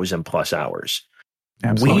 20,000 plus hours.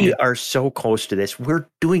 Absolutely. We are so close to this. We're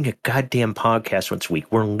doing a goddamn podcast once a week.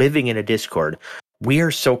 We're living in a Discord. We are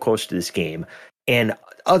so close to this game. And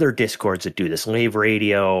other Discords that do this, Lave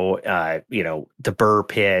Radio, the Burr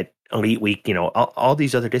Pit, Elite Week, all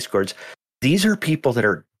these other Discords, these are people that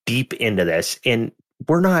are deep into this. And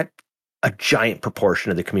we're not a giant proportion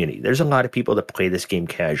of the community. There's a lot of people that play this game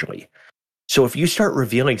casually. So if you start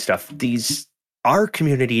revealing stuff, our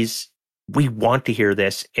communities, we want to hear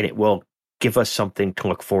this, and it will give us something to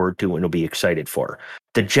look forward to and will be excited for.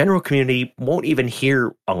 The general community won't even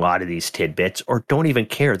hear a lot of these tidbits or don't even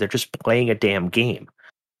care. They're just playing a damn game.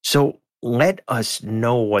 So let us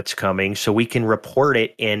know what's coming so we can report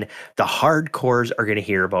it, and the hardcores are going to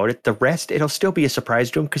hear about it. The rest, it'll still be a surprise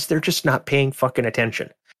to them because they're just not paying fucking attention.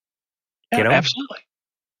 Yeah, absolutely.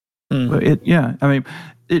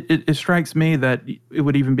 It strikes me that it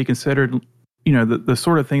would even be considered, the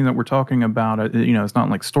sort of thing that we're talking about, it's not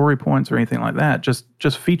like story points or anything like that,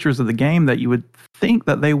 just features of the game that you would think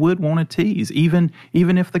that they would want to tease, even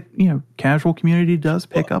if the casual community does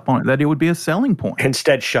pick up on it, that it would be a selling point.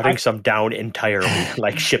 Instead, shutting some down entirely,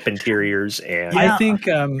 like ship interiors and I think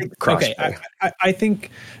I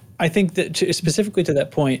think that specifically to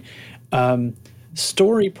that point,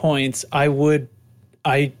 story points,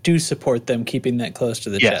 I do support them keeping that close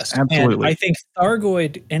to the chest. Absolutely. And I think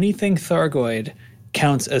anything Thargoid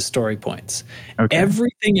counts as story points. Okay.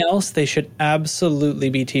 Everything else they should absolutely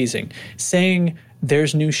be teasing. Saying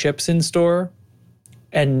there's new ships in store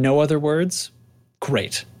and no other words,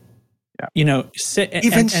 great. Yeah.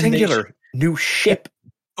 Even singular, new ship.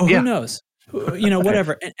 Who knows?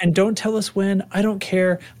 Whatever. And don't tell us when. I don't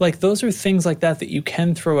care. Like, those are things like that you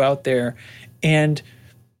can throw out there. And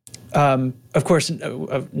of course,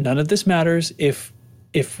 none of this matters if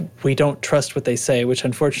we don't trust what they say, which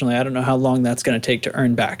unfortunately I don't know how long that's going to take to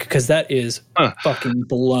earn back, because that is fucking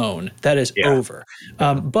blown. That is over.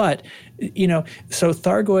 But so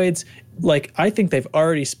Thargoids, like, I think they've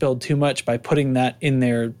already spilled too much by putting that in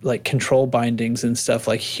their like control bindings and stuff,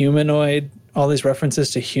 like humanoid. All these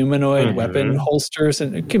references to humanoid weapon holsters,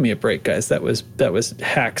 and give me a break, guys. That was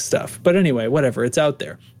hack stuff. But anyway, whatever. It's out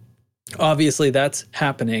there. Obviously, that's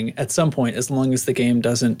happening at some point, as long as the game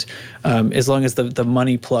doesn't, as long as the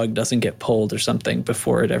money plug doesn't get pulled or something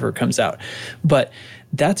before it ever comes out. But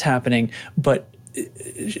that's happening. But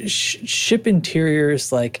ship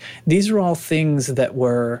interiors, like, these are all things that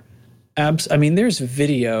were, there's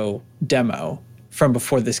video demo from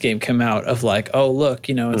before this game came out of like, oh, look,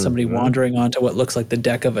 it's somebody wandering onto what looks like the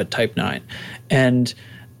deck of a Type 9. And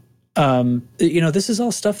this is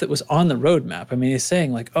all stuff that was on the roadmap. I mean, he's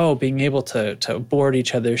saying like, oh, being able to board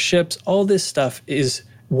each other's ships, all this stuff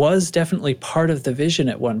was definitely part of the vision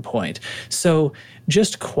at one point. So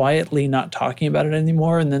just quietly not talking about it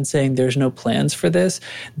anymore and then saying there's no plans for this,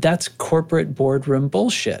 that's corporate boardroom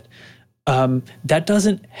bullshit. That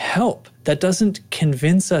doesn't help. That doesn't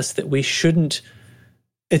convince us that we shouldn't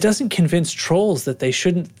it doesn't convince trolls that they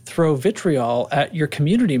shouldn't throw vitriol at your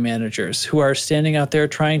community managers who are standing out there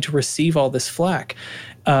trying to receive all this flack.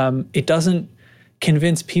 It doesn't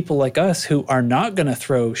convince people like us who are not going to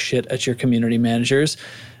throw shit at your community managers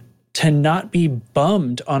to not be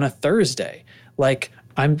bummed on a Thursday. Like,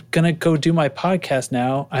 I'm going to go do my podcast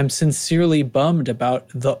now. I'm sincerely bummed about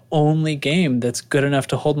the only game that's good enough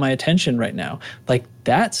to hold my attention right now. Like,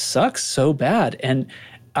 that sucks so bad. And,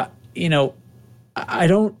 I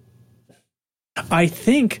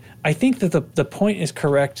think that the point is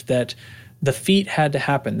correct that the feat had to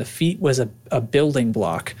happen. The feat was a building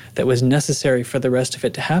block that was necessary for the rest of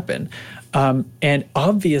it to happen. And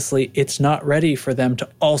obviously, it's not ready for them to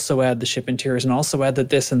also add the ship interiors and also add the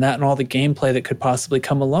this and that and all the gameplay that could possibly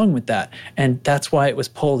come along with that. And that's why it was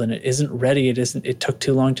pulled, and it isn't ready. It took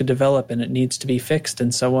too long to develop, and it needs to be fixed,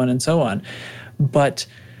 and so on and so on. But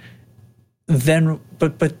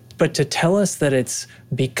to tell us that it's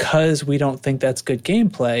because we don't think that's good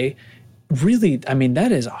gameplay, really, I mean,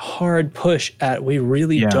 that is a hard push at we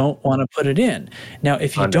really don't want to put it in. Now,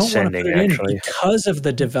 if you don't want to put it in because of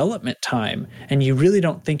the development time and you really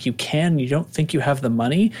don't think you can, you don't think you have the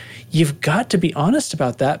money, you've got to be honest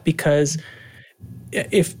about that, because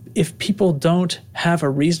if people don't have a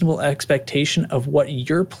reasonable expectation of what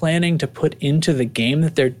you're planning to put into the game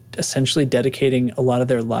that they're essentially dedicating a lot of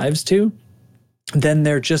their lives to, then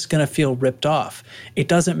they're just going to feel ripped off. It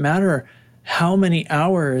doesn't matter how many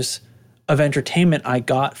hours of entertainment I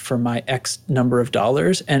got for my X number of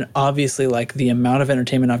dollars. And obviously, like, the amount of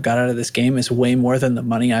entertainment I've got out of this game is way more than the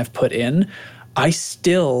money I've put in. I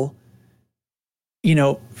still,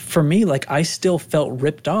 for me, like, I still felt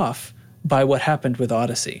ripped off by what happened with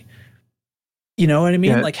Odyssey. You know what I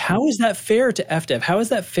mean? Yeah. Like, how is that fair to FDev? How is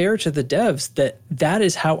that fair to the devs that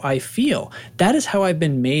is how I feel? That is how I've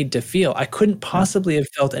been made to feel. I couldn't possibly have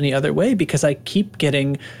felt any other way, because I keep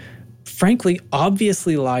getting, frankly,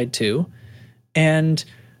 obviously lied to, and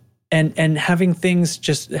having things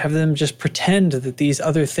have them just pretend that these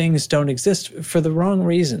other things don't exist for the wrong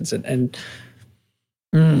reasons.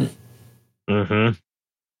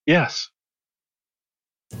 Yes.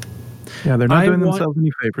 Yeah, they're not doing themselves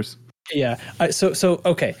any favors. Yeah.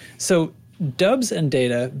 Okay. So Dubs and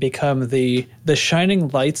Data become the shining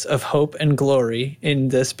lights of hope and glory in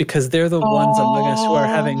this, because they're the ones among us who are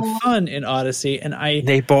having fun in Odyssey. And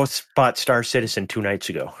they both bought Star Citizen 2 nights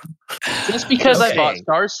ago. Just because I bought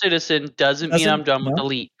Star Citizen doesn't mean I'm done with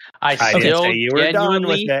Elite. I still say you were done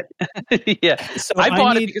with it. Yeah. So I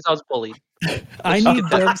bought it because I was bullied. I need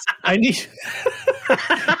Dubs. I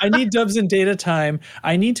need Dubs and Data time.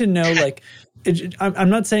 I need to know, like, I'm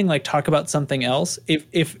not saying like talk about something else.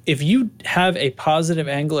 If you have a positive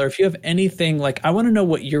angle, or if you have anything, like, I want to know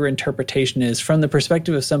what your interpretation is from the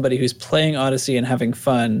perspective of somebody who's playing Odyssey and having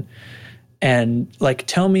fun, and like,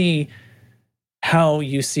 tell me how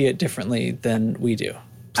you see it differently than we do,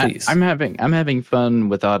 please. I'm having fun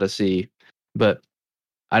with Odyssey, but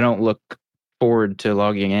I don't look forward to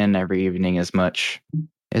logging in every evening as much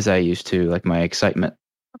as I used to. Like, my excitement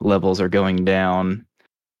levels are going down.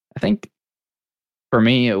 I think for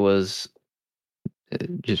me, it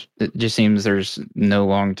just seems there's no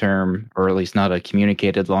long-term, or at least not a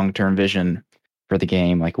communicated long-term vision for the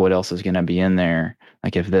game. Like, what else is going to be in there?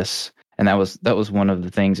 Like, if this, and that was one of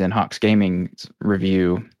the things in Hawks Gaming's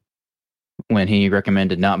review when he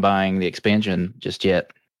recommended not buying the expansion just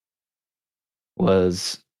yet,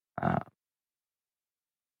 was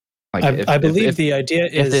I believe the idea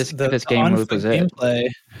is this game loop is gameplay.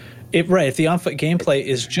 If the on-foot gameplay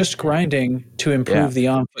is just grinding to improve the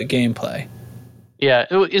on-foot gameplay. Yeah,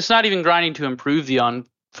 it's not even grinding to improve the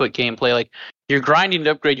on-foot gameplay. Like, you're grinding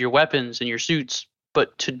to upgrade your weapons and your suits,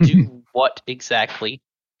 but to do what exactly?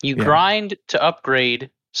 You grind to upgrade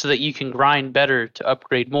so that you can grind better to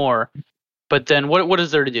upgrade more. But then what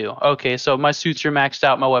is there to do? Okay, so my suits are maxed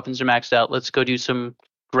out, my weapons are maxed out. Let's go do some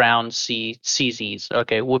ground CZs.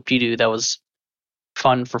 Okay, whoop-de-doo. That was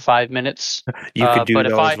fun for 5 minutes. You could do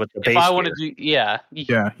those with the base gear. If I want to do, you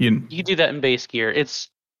could do that in base gear.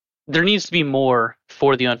 There needs to be more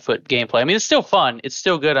for the on-foot gameplay. I mean, it's still fun. It's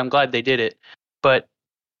still good. I'm glad they did it. But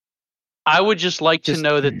I would just like to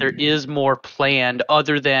know that there is more planned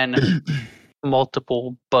other than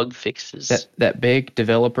multiple bug fixes. That big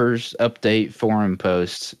developers update forum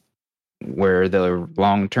post where the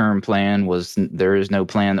long-term plan was, there is no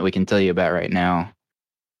plan that we can tell you about right now.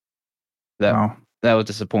 That was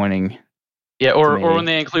disappointing. Yeah, or when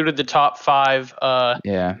they included the top 5 what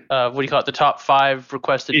do you call it? The top 5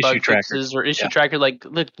 requested issue bug fixes or issue tracker. Like,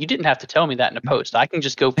 look, you didn't have to tell me that in a post. I can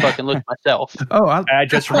just go fucking look myself. I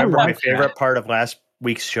just remember my favorite part of last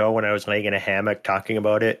week's show when I was laying in a hammock talking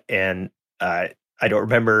about it, and I don't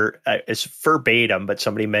remember it's verbatim, but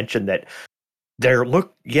somebody mentioned that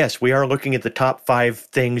yes, we are looking at the top 5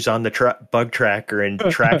 things on the bug tracker and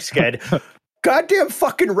TrackScad. Goddamn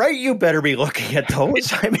fucking right, you better be looking at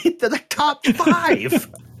those. I mean, they're the top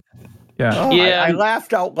 5. Yeah. Oh, yeah. I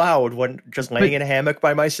laughed out loud when just laying in a hammock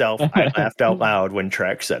by myself. I laughed out loud when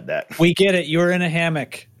Trax said that. We get it. You're in a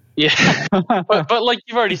hammock. Yeah. but like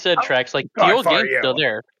you've already said, Trax, like the old game's still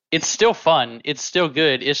there. It's still fun. It's still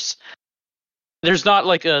good. There's not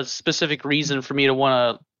like a specific reason for me to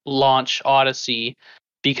want to launch Odyssey,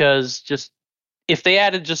 because just if they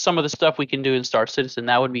added just some of the stuff we can do in Star Citizen,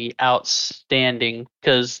 that would be outstanding,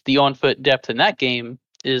 because the on-foot depth in that game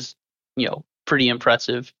is, pretty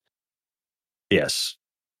impressive. Yes.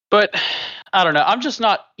 But I don't know. I'm just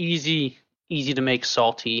not easy to make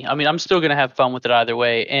salty. I mean, I'm still going to have fun with it either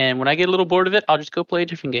way. And when I get a little bored of it, I'll just go play a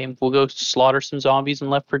different game. We'll go slaughter some zombies in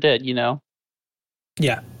Left 4 Dead,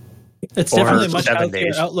 Yeah. It's definitely a much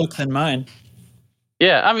healthier outlook than mine.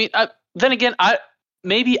 Yeah. I mean, then again,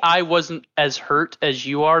 maybe I wasn't as hurt as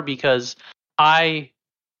you are, because being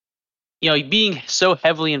so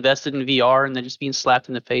heavily invested in VR and then just being slapped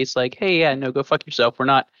in the face like, hey, yeah, no, go fuck yourself. We're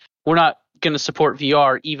not going to support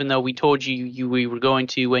VR, even though we told you we were going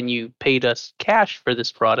to when you paid us cash for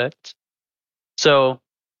this product. So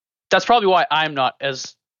that's probably why I'm not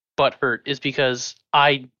as butthurt, is because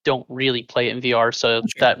I don't really play it in VR, so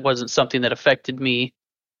that wasn't something that affected me.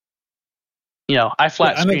 I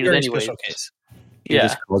flat screened it anyways. He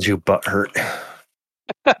just called you butthurt.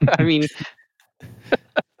 I mean...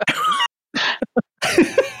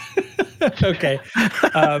 Okay.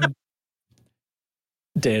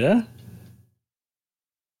 Data?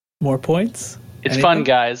 More points? It's fun,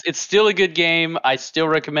 guys. It's still a good game. I still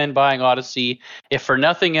recommend buying Odyssey, if for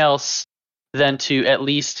nothing else than to at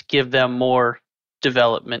least give them more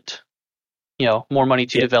development. More money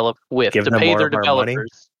to develop with. To pay their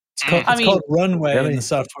developers. It's called Runway in the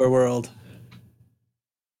software world.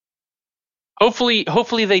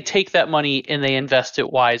 Hopefully they take that money and they invest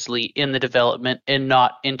it wisely in the development and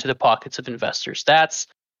not into the pockets of investors. That's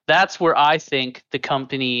where I think the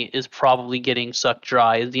company is probably getting sucked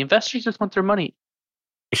dry, is the investors just want their money.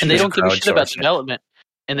 And they don't give a shit about development.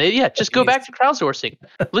 And just go back to crowdsourcing.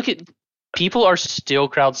 Look at, people are still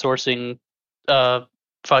crowdsourcing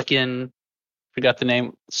fucking, forgot the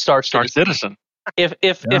name, Star Citizen.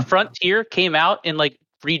 If Frontier came out and like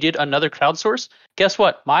redid another crowdsource, guess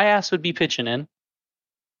what? My ass would be pitching in,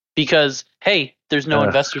 because hey, there's no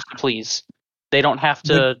investors to please. They don't have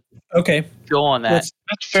to go on that. Let's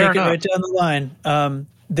take it right down the line.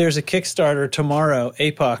 There's a Kickstarter tomorrow.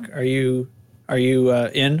 APOC, are you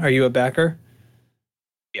in? Are you a backer?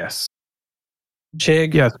 Yes.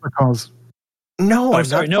 Chig? Yes, because... No, I'm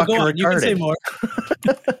sorry. not no, go on. retarded. You can say more.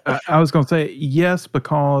 I was going to say yes,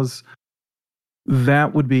 because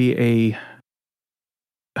that would be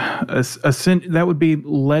that would be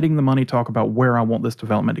letting the money talk about where I want this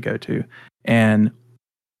development to go to, and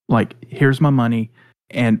like, here's my money,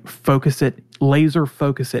 and laser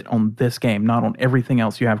focus it on this game, not on everything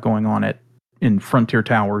else you have going on in Frontier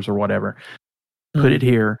Towers or whatever. Put it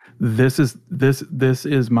here. This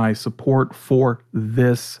is my support for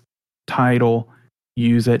this title.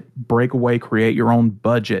 Use it. Break away. Create your own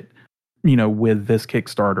budget. With this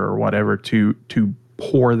Kickstarter or whatever to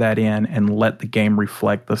pour that in and let the game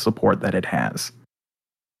reflect the support that it has.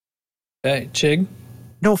 Hey, Chig?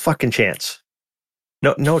 No fucking chance.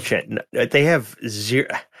 No chance. They have zero.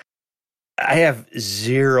 I have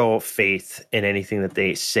zero faith in anything that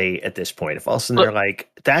they say at this point. If all of a sudden they're like,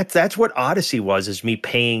 that's what Odyssey was, is me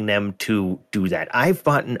paying them to do that. I've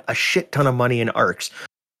bought a shit ton of money in ARX.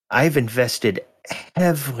 I've invested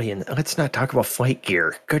heavily in, let's not talk about flight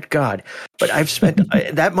gear. Good God. But I've spent,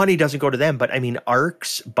 that money doesn't go to them. But I mean,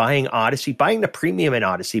 ARX, buying Odyssey, buying the premium in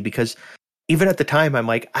Odyssey, because even at the time, I'm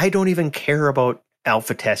like, I don't even care about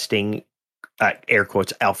alpha testing, air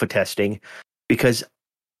quotes, alpha testing, because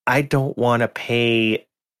I don't want to pay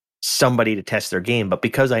somebody to test their game. But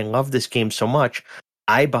because I love this game so much,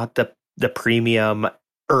 I bought the premium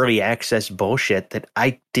early access bullshit that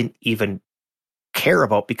I didn't even care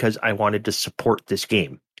about, because I wanted to support this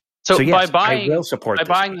game. So yes, I will support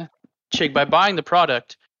by buying the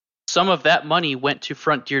product, some of that money went to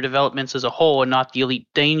Frontier Developments as a whole and not the Elite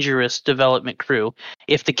Dangerous development crew.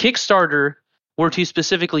 If the Kickstarter were to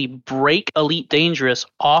specifically break Elite Dangerous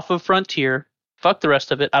off of Frontier, fuck the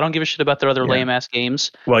rest of it. I don't give a shit about their other lame-ass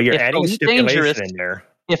games. Well, you're adding a stipulation in there.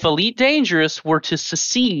 If Elite Dangerous were to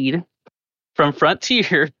secede from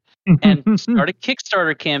Frontier and start a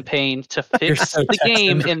Kickstarter campaign to fix the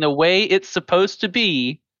game in the way it's supposed to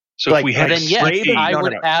be, so if we had then yes, I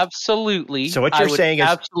would absolutely. So what you're saying is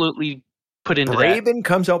absolutely put into Braben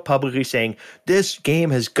comes out publicly saying, this game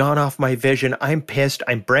has gone off my vision. I'm pissed.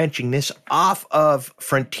 I'm branching this off of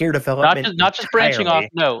Frontier Development. Not just branching off.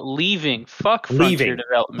 No, leaving. Fuck Frontier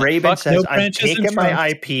Development. Braben says, I'm taking my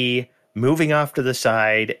IP, moving off to the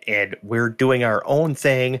side, and we're doing our own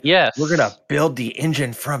thing. Yes. We're going to build the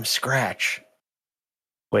engine from scratch.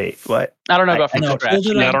 Wait, what? I don't know about from scratch. I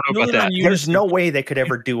don't know about that. There's no way they could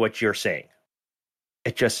ever do what you're saying.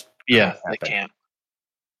 It just they can't.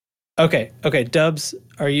 Okay, Dubs,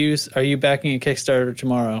 are you backing a Kickstarter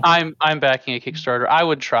tomorrow? I'm backing a Kickstarter. I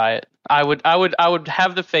would try it. I would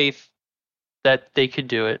have the faith that they could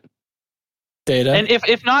do it. Data. And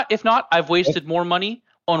if not, I've wasted more money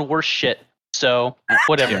on worse shit. So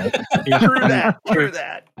whatever. True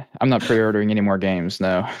that. I'm not pre-ordering any more games.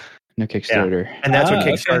 No Kickstarter. Yeah. And that's what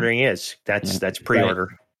Kickstarting is. That's pre-order.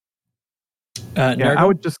 Right. I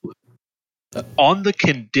would just on the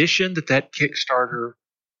condition that Kickstarter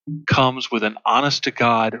comes with an honest to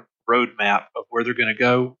God roadmap of where they're going to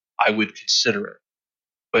go, I would consider it.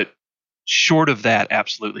 But short of that,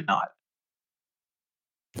 absolutely not.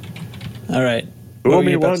 All right. Fool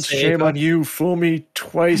me once, shame on you. Fool me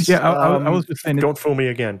twice. Yeah, I was just saying. Don't fool me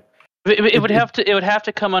again. It would have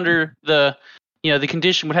to come under the the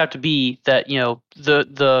condition would have to be that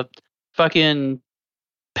the fucking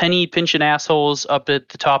penny pinching assholes up at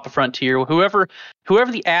the top of Frontier, whoever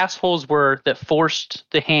the assholes were that forced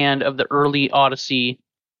the hand of the early Odyssey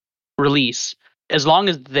release, as long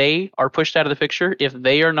as they are pushed out of the picture, if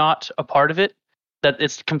they are not a part of it, that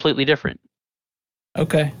it's completely different.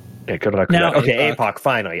 Okay. Yeah, good luck with that. Okay, APOC,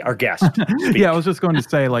 finally, our guest. Yeah, I was just going to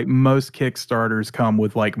say, like, most Kickstarters come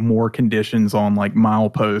with like more conditions on like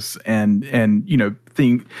mileposts and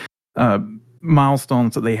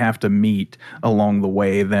milestones that they have to meet along the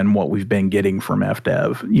way than what we've been getting from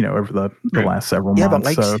FDev, over the last several months. Yeah, but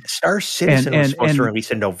like Star Citizen was supposed to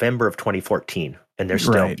release in November of 2014, and they're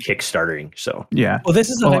still Kickstarting. So yeah. Well,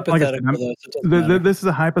 this is a hypothetical. This is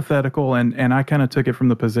a hypothetical, and I kind of took it from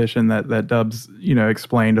the position that Dubs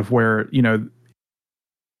explained of where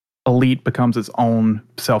Elite becomes its own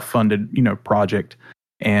self-funded project,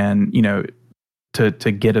 and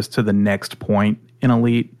to get us to the next point in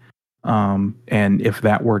Elite. And if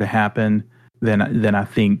that were to happen, then I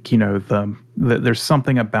think there's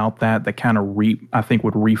something about that kind of I think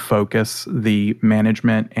would refocus the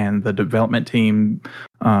management and the development team,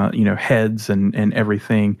 heads and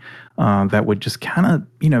everything, that would just kind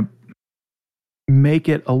of make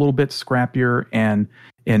it a little bit scrappier and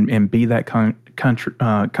be that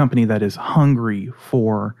company that is hungry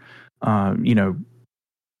for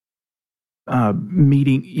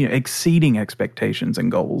meeting, exceeding expectations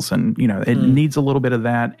and goals, and it needs a little bit of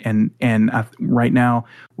that. And right now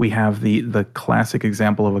we have the classic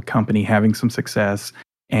example of a company having some success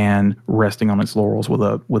and resting on its laurels with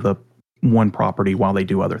a one property while they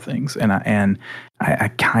do other things. And I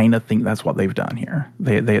kind of think that's what they've done here.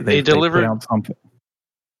 They delivered. They put out something.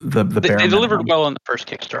 They delivered well on the first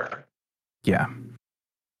Kickstarter. Yeah.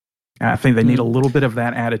 I think they need a little bit of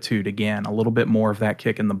that attitude again, a little bit more of that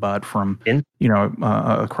kick in the butt from,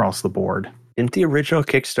 across the board. Didn't the original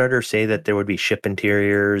Kickstarter say that there would be ship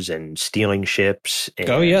interiors and stealing ships?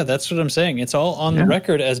 Oh, yeah, that's what I'm saying. It's all on the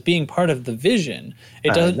record as being part of the vision.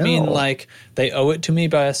 It doesn't mean like they owe it to me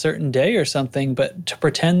by a certain day or something, but to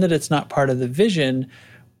pretend that it's not part of the vision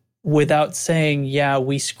without saying, yeah,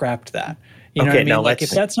 we scrapped that. You know what I mean? Like if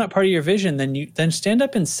that's not part of your vision, then stand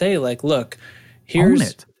up and say, like, look,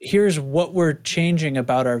 here's what we're changing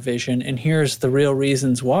about our vision, and here's the real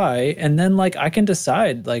reasons why. And then, like, I can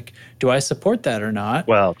decide, like, do I support that or not?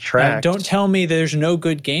 Well, Trax. Don't tell me there's no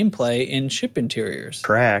good gameplay in ship interiors.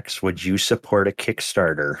 Trax, would you support a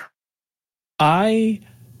Kickstarter? I'm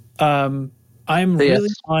really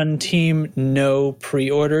on team no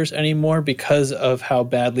pre-orders anymore because of how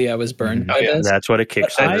badly I was burned by this. That's what a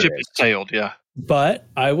Kickstarter is. Ship has sailed, yeah. But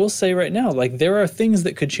I will say right now, like, there are things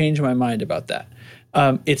that could change my mind about that.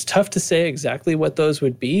 It's tough to say exactly what those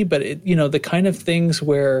would be, but the kind of things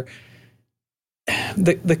where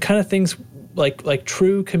the kind of things like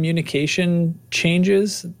true communication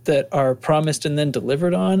changes that are promised and then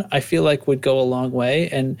delivered on, I feel like would go a long way.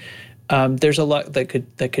 And there's a lot that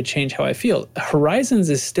could change how I feel. Horizons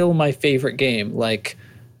is still my favorite game, like,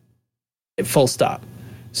 full stop.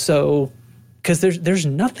 So, because there's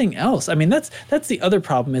nothing else. I mean, that's the other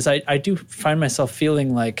problem is I do find myself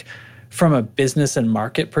feeling like, from a business and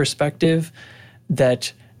market perspective,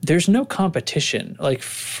 that there's no competition. Like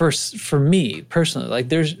for me personally, like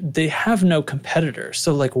they have no competitors.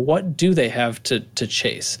 So like, what do they have to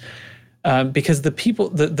chase? Because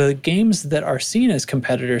the games that are seen as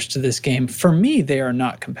competitors to this game, for me, they are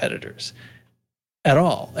not competitors. at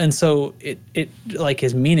all. And so it like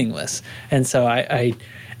is meaningless. And so I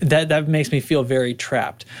that makes me feel very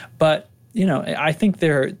trapped. But, I think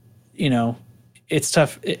it's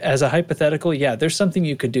tough as a hypothetical. Yeah, there's something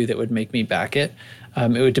you could do that would make me back it. It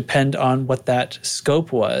would depend on what that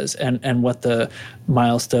scope was and what the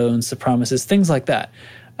milestones, the promises, things like that.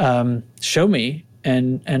 Show me,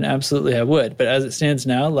 and absolutely I would. But as it stands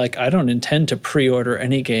now, like, I don't intend to pre-order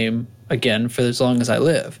any game again for as long as I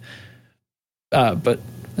live. But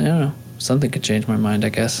I don't know, something could change my mind, I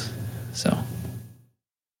guess. So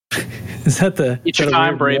is that the? It's your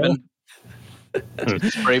time, Braben.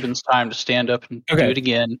 It's Braben's time to stand up and do it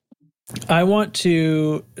again. I want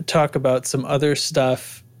to talk about some other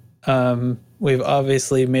stuff. We've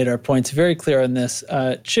obviously made our points very clear on this.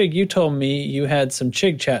 Chig, you told me you had some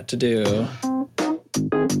Chig chat to do.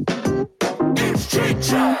 It's Chig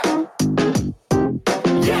chat.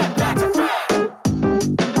 Yeah, that's a fact.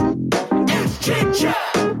 It's Chig chat.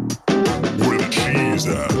 Where the cheese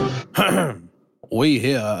at? We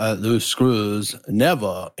here at Loose Screws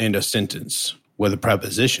never end a sentence with a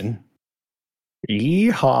preposition.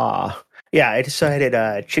 Yeehaw. Yeah, I decided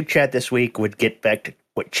Chig Chat this week would get back to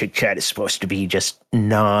what Chig Chat is supposed to be, just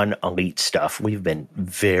non-elite stuff. We've been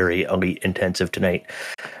very elite intensive tonight,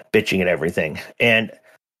 bitching and everything. And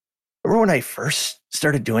remember when I first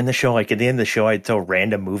started doing the show, like at the end of the show, I'd throw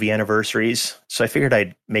random movie anniversaries. So I figured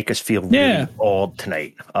I'd make us feel really old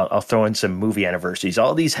tonight. I'll throw in some movie anniversaries.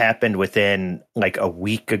 All these happened within like a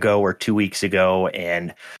week ago or 2 weeks ago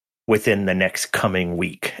and within the next coming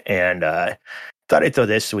week. And thought I'd throw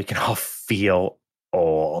this so we can all feel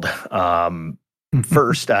old.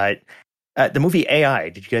 First, the movie AI.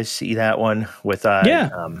 Did you guys see that one with that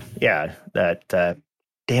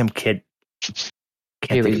damn kid?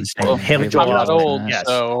 Haley Joel. I'm not old, yes.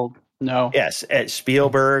 So no. Yes, at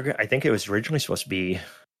Spielberg. I think it was originally supposed to be.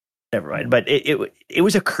 Never mind, but it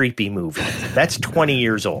was a creepy movie. That's 20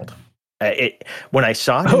 years old. When I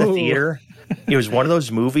saw it in the theater, it was one of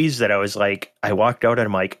those movies that I was like, I walked out and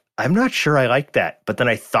I'm like, I'm not sure I like that. But then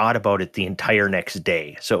I thought about it the entire next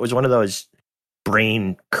day. So it was one of those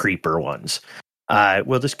brain creeper ones.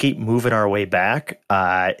 We'll just keep moving our way back.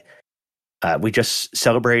 We just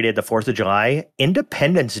celebrated the 4th of July.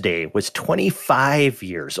 Independence Day was 25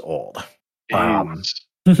 years old. Welcome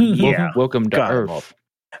to Earth.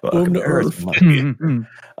 Welcome to Earth.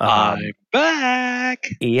 I'm back.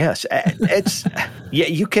 Yes, it's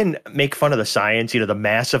you can make fun of the science, the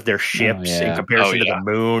mass of their ships in comparison to the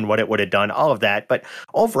moon, what it would have done, all of that. But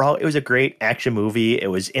overall, it was a great action movie. It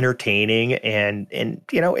was entertaining, and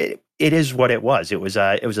it is what it was. It was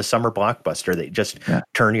a summer blockbuster that you just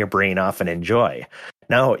turn your brain off and enjoy.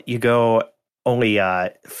 Now you go only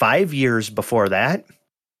 5 years before that,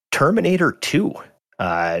 Terminator 2.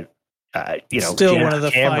 Still one of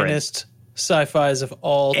the finest sci-fis of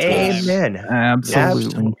all time. Amen.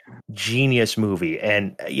 Absolutely. Genius movie.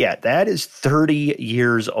 And that is 30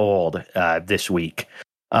 years old this week.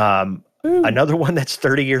 Another one that's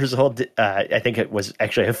 30 years old, I think it was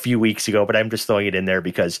actually a few weeks ago, but I'm just throwing it in there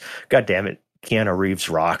because, God damn it, Keanu Reeves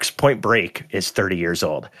rocks. Point Break is 30 years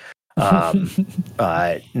old. Now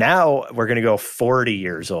we're going to go 40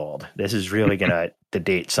 years old. This is really going to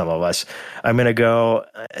date some of us. I'm going to go,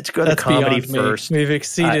 let's go to comedy first. We've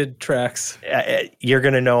exceeded tracks. You're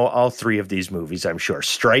going to know all three of these movies, I'm sure.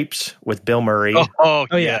 Stripes with Bill Murray. Oh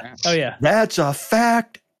yeah. That's a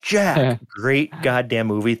fact, Jack. Great goddamn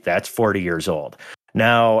movie. That's 40 years old.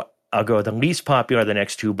 Now, I'll go the least popular of the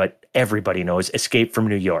next two, but everybody knows Escape from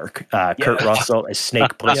New York. Kurt Russell as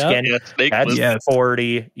Snake Plissken. That's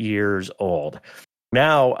 40 years old.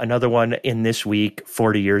 Now, another one in this week,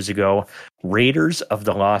 40 years ago, Raiders of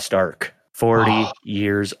the Lost Ark, 40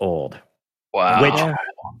 years old. Wow. Which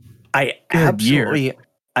I absolutely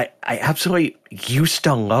used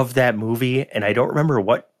to love that movie, and I don't remember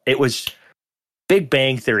what it was. Big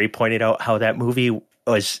Bang Theory pointed out how that movie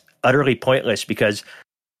was utterly pointless because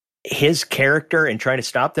his character in trying to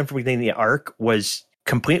stop them from getting the Ark was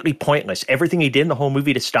completely pointless. Everything he did in the whole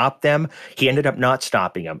movie to stop them, he ended up not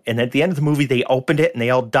stopping them. And at the end of the movie, they opened it and they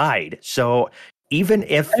all died. So even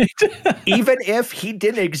if he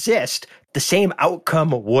didn't exist, the same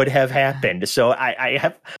outcome would have happened. So I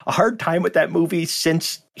have a hard time with that movie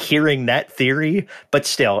since hearing that theory, but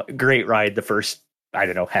still, great ride the first,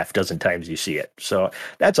 half dozen times you see it. So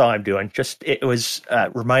that's all I'm doing. Just, it was,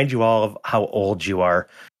 remind you all of how old you are.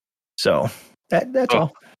 So that's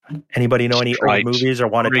all. Anybody know any old movies or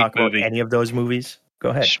want to talk about any of those movies? Go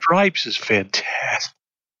ahead. Stripes is fantastic.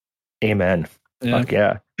 Amen. Fuck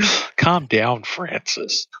yeah. Calm down,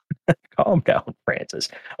 Francis. Calm down, Francis.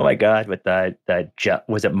 Oh my God! With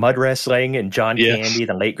was it mud wrestling and John Candy,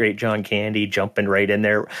 the late great John Candy, jumping right in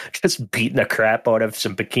there, just beating the crap out of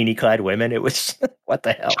some bikini-clad women. It was what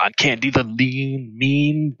the hell? John Candy, the lean,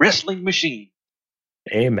 mean wrestling machine.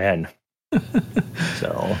 Amen.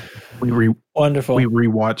 So wonderful. We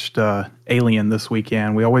rewatched Alien this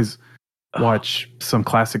weekend. We always watch some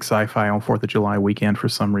classic sci-fi on 4th of July weekend for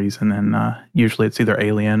some reason, and usually it's either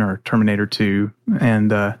Alien or Terminator 2.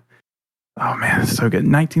 And oh man, it's so good.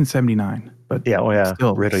 1979, but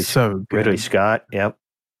still Ridley, so good. Ridley Scott, yep,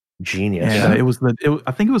 genius. And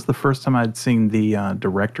I think it was the first time I'd seen the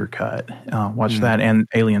director cut. Watched that and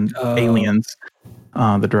Aliens,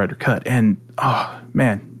 the director cut, and oh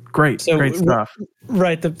man, great stuff.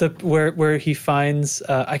 Right, the where he finds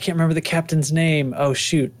I can't remember the captain's name. Oh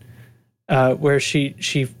shoot. Where she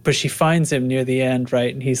finds him near the end,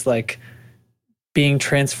 right? And he's like being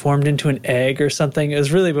transformed into an egg or something. It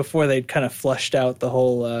was really before they'd kind of flushed out the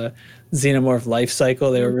whole xenomorph life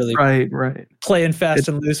cycle. They were really playing fast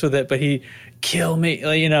and loose with it, but he kill me,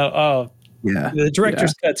 the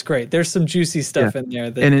director's cut's great. There's some juicy stuff in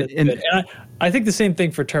there. That's good. And I think the same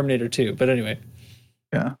thing for Terminator 2, but anyway.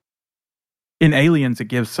 Yeah. In Aliens, it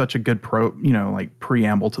gives such a good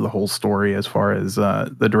preamble to the whole story as far as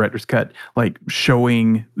the director's cut, like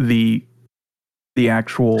showing the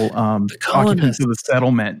actual occupants of the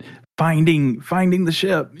settlement finding the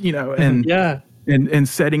ship, and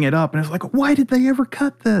setting it up. And it's like, why did they ever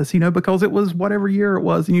cut this? Because it was whatever year it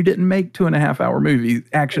was, and you didn't make 2.5-hour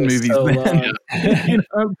action movies so then.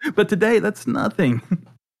 But today, that's nothing.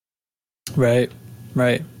 Right.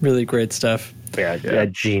 Really great stuff. Yeah,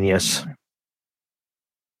 genius.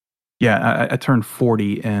 Yeah, I turned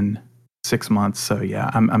 40 in 6 months, so yeah,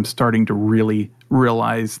 I'm starting to really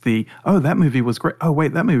realize that movie was great. Oh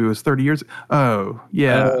wait, that movie was 30 years. Oh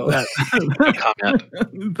yeah,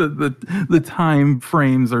 the time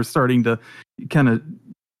frames are starting to kind of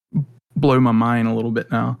blow my mind a little bit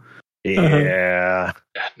now. Yeah,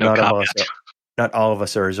 not all of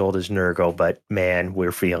us are as old as Nurgle, but man,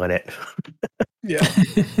 we're feeling it. Yeah.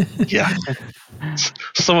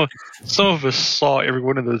 Some of us saw every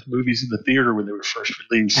one of those movies in the theater when they were first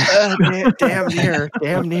released. Damn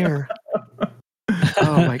near.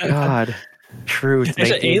 Oh my God. Truth.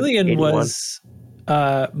 Alien was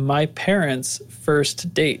my parents'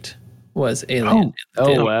 first date was Alien.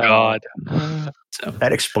 Oh wow. God. So.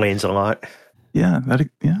 That explains a lot. Yeah. I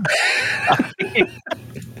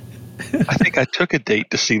think I took a date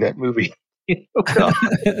to see that movie. Oh, God.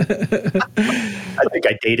 I think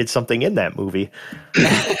I dated something in that movie.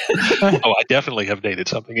 Oh, I definitely have dated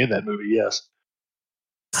something in that movie, yes.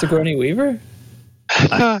 Sigourney Weaver?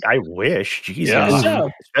 I wish. Jesus. Yeah.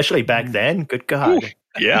 Especially back then. Good God. Ooh,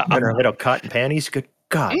 yeah. And her little cotton panties. Good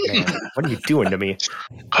God, man. What are you doing to me?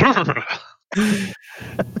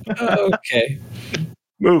 Okay.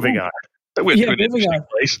 Moving on. Moving on.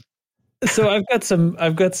 Place. So I've got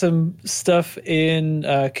some stuff in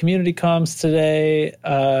community comms today.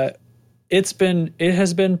 It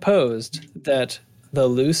has been posed that the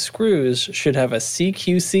Loose Screws should have a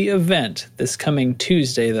CQC event this coming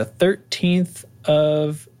Tuesday, the 13th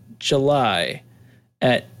of July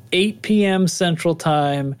at 8 p.m. Central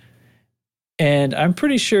Time. And I'm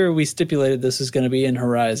pretty sure we stipulated this is going to be in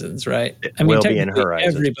Horizons, right? It will be in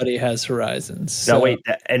Horizons. Everybody has Horizons. So. No, wait.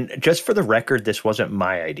 And just for the record, this wasn't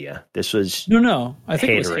my idea. This was no. I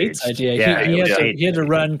think it was Hate's idea. Yeah, he had to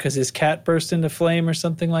run because his cat burst into flame or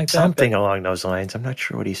something like that. Something along those lines. I'm not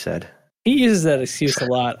sure what he said. He uses that excuse a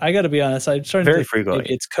lot. I got to be honest. I'm starting to think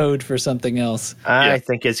maybe it's code for something else. I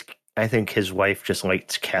think his wife just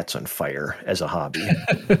lights cats on fire as a hobby.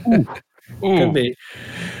 Ooh. Could be.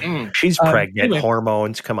 She's pregnant. Anyway.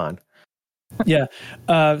 Hormones. Come on. Yeah.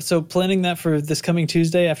 So planning that for this coming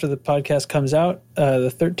Tuesday after the podcast comes out,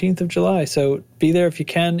 the 13th of July. So be there if you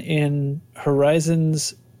can in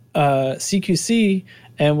Horizons CQC,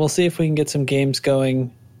 and we'll see if we can get some games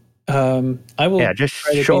going. I will. Yeah, just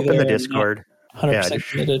show up in the Discord. 100%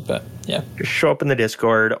 committed, but yeah. Just show up in the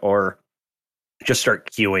Discord or just start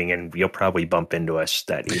queuing, and you'll probably bump into us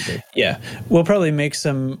that evening. Yeah, we'll probably make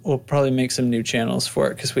some new channels for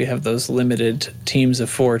it because we have those limited teams of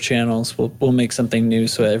 4 channels. We'll make something new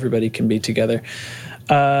so everybody can be together.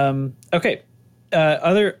 Okay.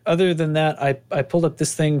 Other than that, I pulled up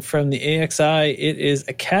this thing from the AXI. It is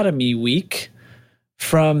Academy Week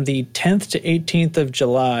from the 10th to 18th of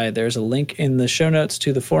July. There's a link in the show notes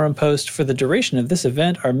to the forum post. For the duration of this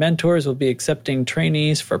event, our mentors will be accepting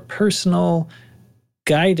trainees for personal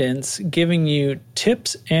guidance giving you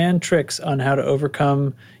tips and tricks on how to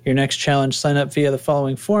overcome your next challenge. Sign up via the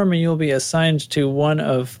following form and you'll be assigned to one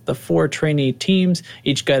of the 4 trainee teams,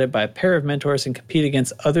 each guided by a pair of mentors, and compete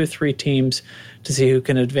against other 3 teams to see who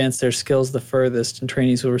can advance their skills the furthest. And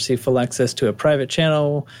trainees will receive full access to a private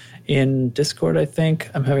channel in Discord, I think.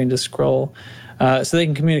 I'm having to scroll. So they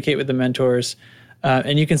can communicate with the mentors.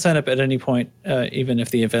 And you can sign up at any point, even if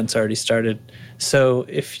the event's already started. So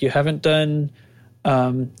if you haven't done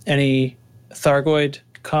any Thargoid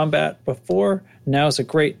combat before, now's a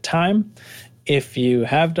great time. If you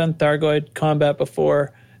have done Thargoid combat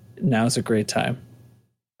before, now's a great time.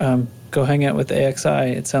 Go hang out with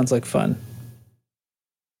AXI. It sounds like fun.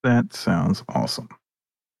 That sounds awesome.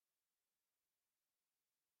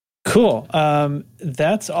 Cool.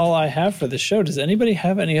 That's all I have for the show. Does anybody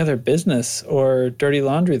have any other business or dirty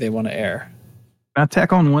laundry they want to air? Can I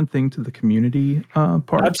tack on one thing to the community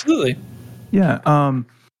part? Absolutely. Yeah. I'm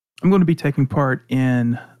going to be taking part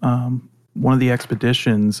in one of the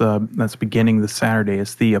expeditions that's beginning this Saturday.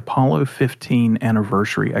 It's the Apollo 15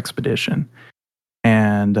 Anniversary Expedition.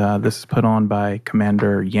 And this is put on by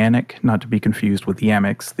Commander Yannick, not to be confused with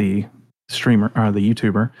Yamix, the streamer or the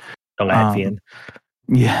YouTuber. The Latvian.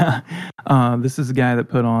 Yeah. This is a guy that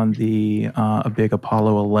put on a big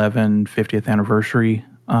Apollo 11 50th anniversary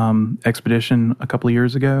expedition a couple of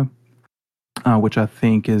years ago, which I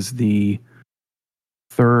think is the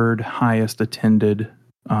 3rd highest attended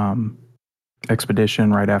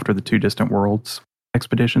expedition right after the Two Distant Worlds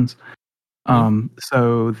expeditions.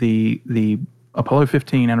 So the Apollo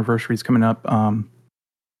 15 anniversary is coming up,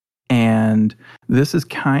 and this has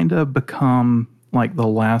kind of become like the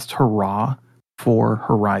last hurrah for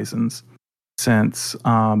Horizons, since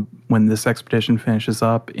when this expedition finishes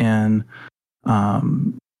up in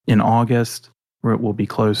August, where it will be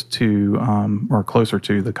close to or closer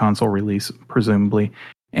to the console release, presumably,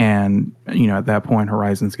 and at that point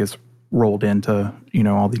Horizons gets rolled into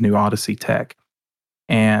all the new Odyssey tech,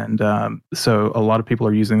 and so a lot of people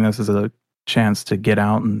are using this as a chance to get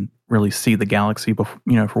out and really see the galaxy,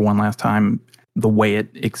 for one last time, the way it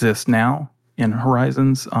exists now in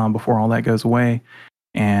Horizons, before all that goes away.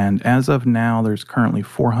 And as of now, there's currently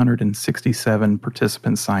 467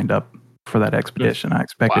 participants signed up for that expedition. I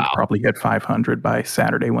expect it to probably hit 500 by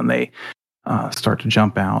Saturday when they start to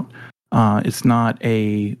jump out. It's not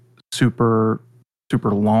a super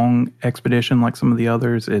long expedition like some of the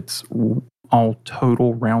others. It's all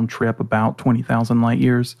total round trip about 20,000 light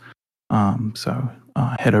years. So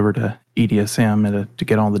head over to EDSM to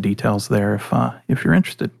get all the details there if you're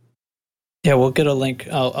interested. Yeah, we'll get a link.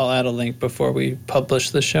 I'll add a link before we publish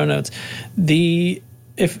the show notes. Correct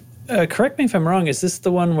me if I'm wrong, is this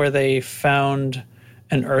the one where they found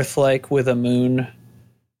an Earth-like with a moon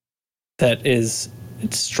that is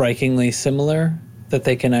strikingly similar that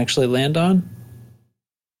they can actually land on?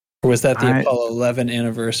 Or was that the Apollo 11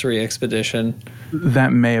 anniversary expedition?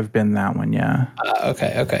 That may have been that one, yeah.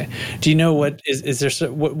 Okay. Do you know what's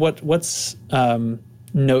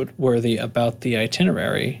noteworthy about the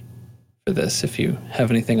itinerary for this, if you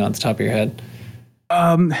have anything on the top of your head?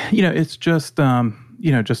 It's just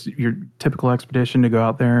just your typical expedition to go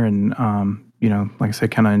out there and like I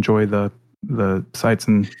said, kind of enjoy the sights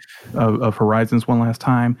of Horizons one last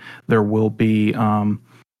time. There will be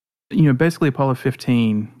basically Apollo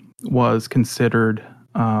 15 was considered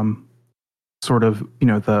sort of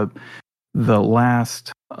the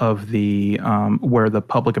last of the where the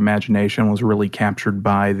public imagination was really captured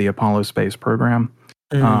by the Apollo space program.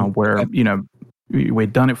 Where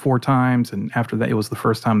we'd done it 4 times, and after that, it was the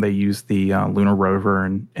first time they used the lunar rover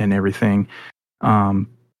and everything. And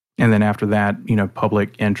then after that,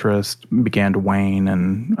 public interest began to wane,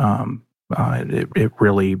 and it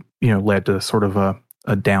really led to sort of a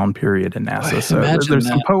down period in NASA. So there's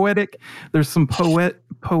some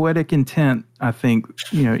poetic intent, I think.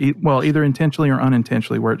 Either intentionally or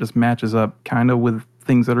unintentionally, where it just matches up kind of with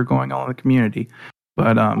things that are going on in the community.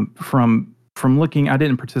 But from looking, I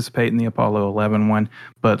didn't participate in the Apollo 11 one,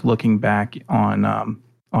 but looking back on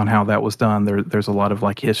how that was done, there's a lot of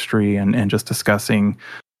like history and just discussing,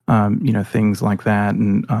 things like that,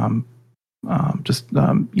 and kind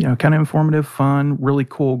of informative, fun, really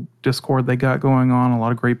cool Discord they got going on. A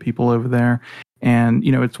lot of great people over there, and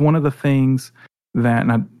it's one of the things that,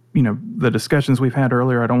 and the discussions we've had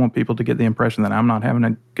earlier. I don't want people to get the impression that I'm not having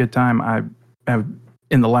a good time. I have,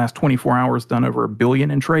 in the last 24 hours, done over $1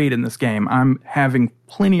 billion in trade in this game. I'm having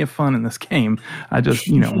plenty of fun in this game. I just,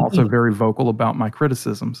 I'm also very vocal about my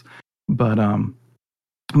criticisms. But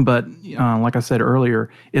like I said earlier,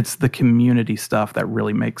 it's the community stuff that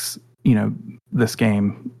really makes, this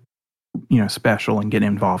game, special, and get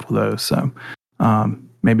involved with those. So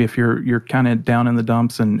maybe if you're kind of down in the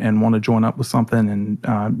dumps and want to join up with something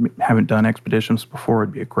and haven't done expeditions before,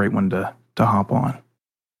 it'd be a great one to hop on.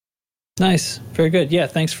 Nice. Very good. Yeah,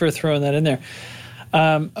 thanks for throwing that in there.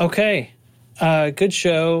 Okay. Good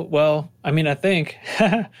show. Well, I mean, I think.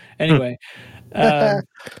 Anyway,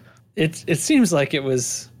 it seems like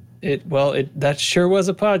that sure was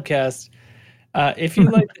a podcast. If you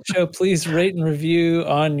like the show, please rate and review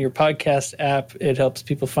on your podcast app. It helps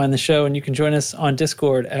people find the show, and you can join us on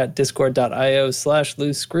Discord at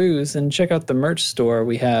discord.io/loosescrews and check out the merch store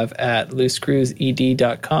we have at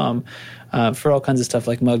loosescrewsed.com for all kinds of stuff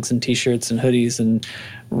like mugs and t-shirts and hoodies and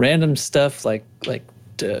random stuff like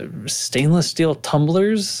stainless steel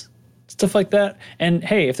tumblers, stuff like that. And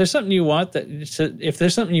hey, if there's something you want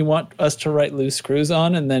us to write Loose Screws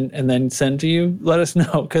on and then send to you, let us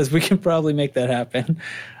know, because we can probably make that happen.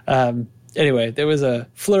 Anyway, there was a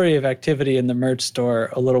flurry of activity in the merch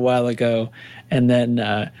store a little while ago, and then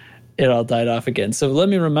it all died off again. So let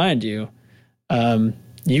me remind you,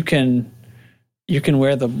 you can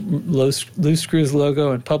wear the Loose Screws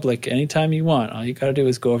logo in public anytime you want. All you got to do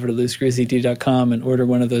is go over to loosescrewsed.com and order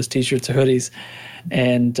one of those t-shirts or hoodies,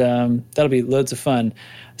 and that'll be loads of fun.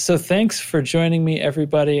 So thanks for joining me,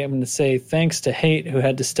 everybody. I'm going to say thanks to Hate, who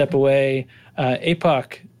had to step away.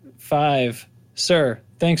 APOC5, sir,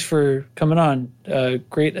 thanks for coming on.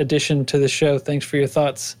 Great addition to the show. Thanks for your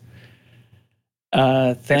thoughts.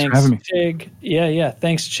 Thanks for having me. Chig. Yeah.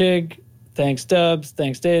 Thanks, Chig. Thanks, Dubs.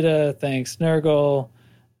 Thanks, Data. Thanks, Nurgle.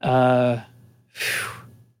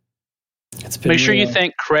 Make sure you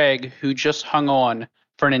thank Craig, who just hung on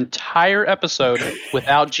for an entire episode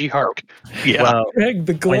without G-Hark. Yeah. Well, Craig,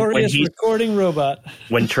 the glorious recording robot.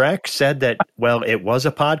 When Trek said that, well, it was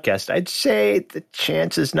a podcast, I'd say the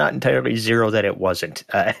chance is not entirely zero that it wasn't.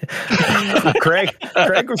 Craig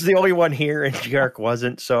was the only one here, and G-Hark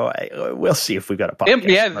wasn't, so we'll see if we've got a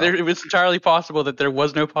podcast. It was entirely possible that there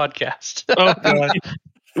was no podcast. Oh, God.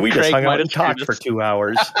 We just hung out and talked for 2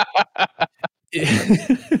 hours.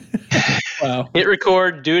 Wow. Hit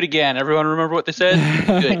record, do it again. Everyone remember what they said?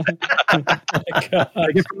 Good. Take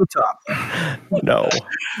it from the top. No,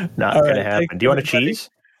 not going to happen. Do you want a cheese?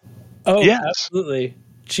 Oh, yes. Absolutely.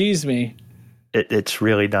 Cheese me. It's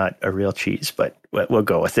really not a real cheese, but we'll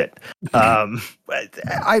go with it.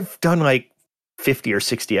 I've done like 50 or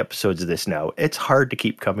 60 episodes of this now. It's hard to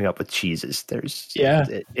keep coming up with cheeses.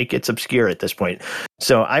 It gets obscure at this point.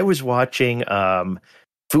 So I was watching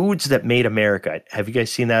Foods That Made America. Have you guys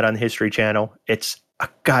seen that on the History Channel? It's a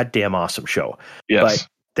goddamn awesome show. Yes.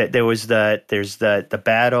 But there's the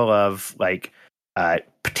battle of like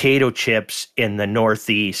potato chips in the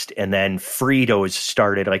Northeast, and then Fritos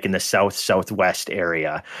started like in the Southwest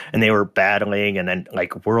area, and they were battling, and then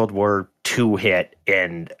like World War II hit,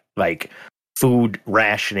 and like food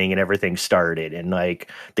rationing and everything started. And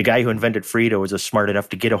like the guy who invented Fritos was smart enough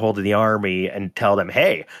to get a hold of the army and tell them,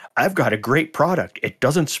 hey, I've got a great product. It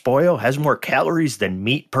doesn't spoil, has more calories than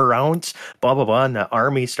meat per ounce, blah, blah, blah. And the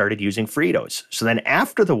army started using Fritos. So then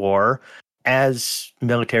after the war, as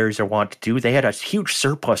militaries are wont to do, they had a huge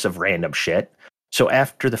surplus of random shit. So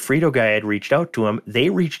after the Frito guy had reached out to him, they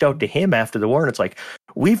reached out to him after the war, and it's like,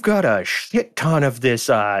 we've got a shit ton of this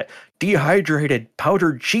dehydrated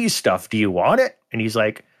powdered cheese stuff. Do you want it? And he's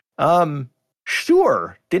like,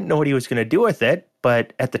 sure. Didn't know what he was going to do with it.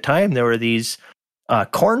 But at the time, there were these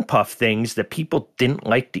corn puff things that people didn't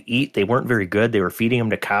like to eat. They weren't very good. They were feeding them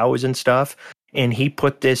to cows and stuff. And he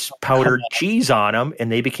put this powdered cheese on them,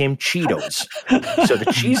 and they became Cheetos. So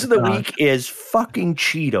the cheese of the week is fucking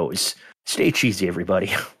Cheetos. Stay cheesy,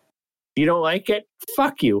 everybody. You don't like it?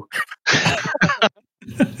 Fuck you.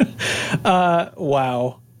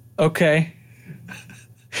 Wow. Okay.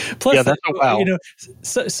 Plus, that's a wow.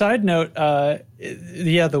 Side note,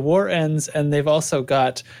 the war ends, and they've also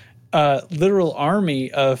got a literal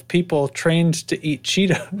army of people trained to eat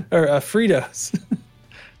Cheetos or Fritos.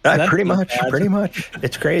 Pretty much.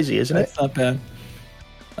 It's crazy, isn't it? That's not bad.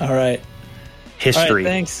 All right. History. All right,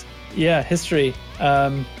 thanks. Yeah, history.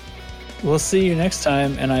 We'll see you next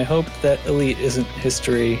time, and I hope that Elite isn't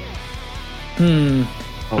history.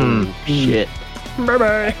 Shit.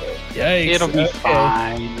 Bye-bye. Yikes. It'll be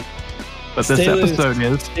fine. But this episode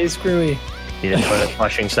is... Stay screwy. You didn't put a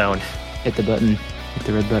flushing sound. Hit the button. Hit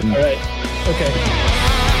the red button. All right. Okay.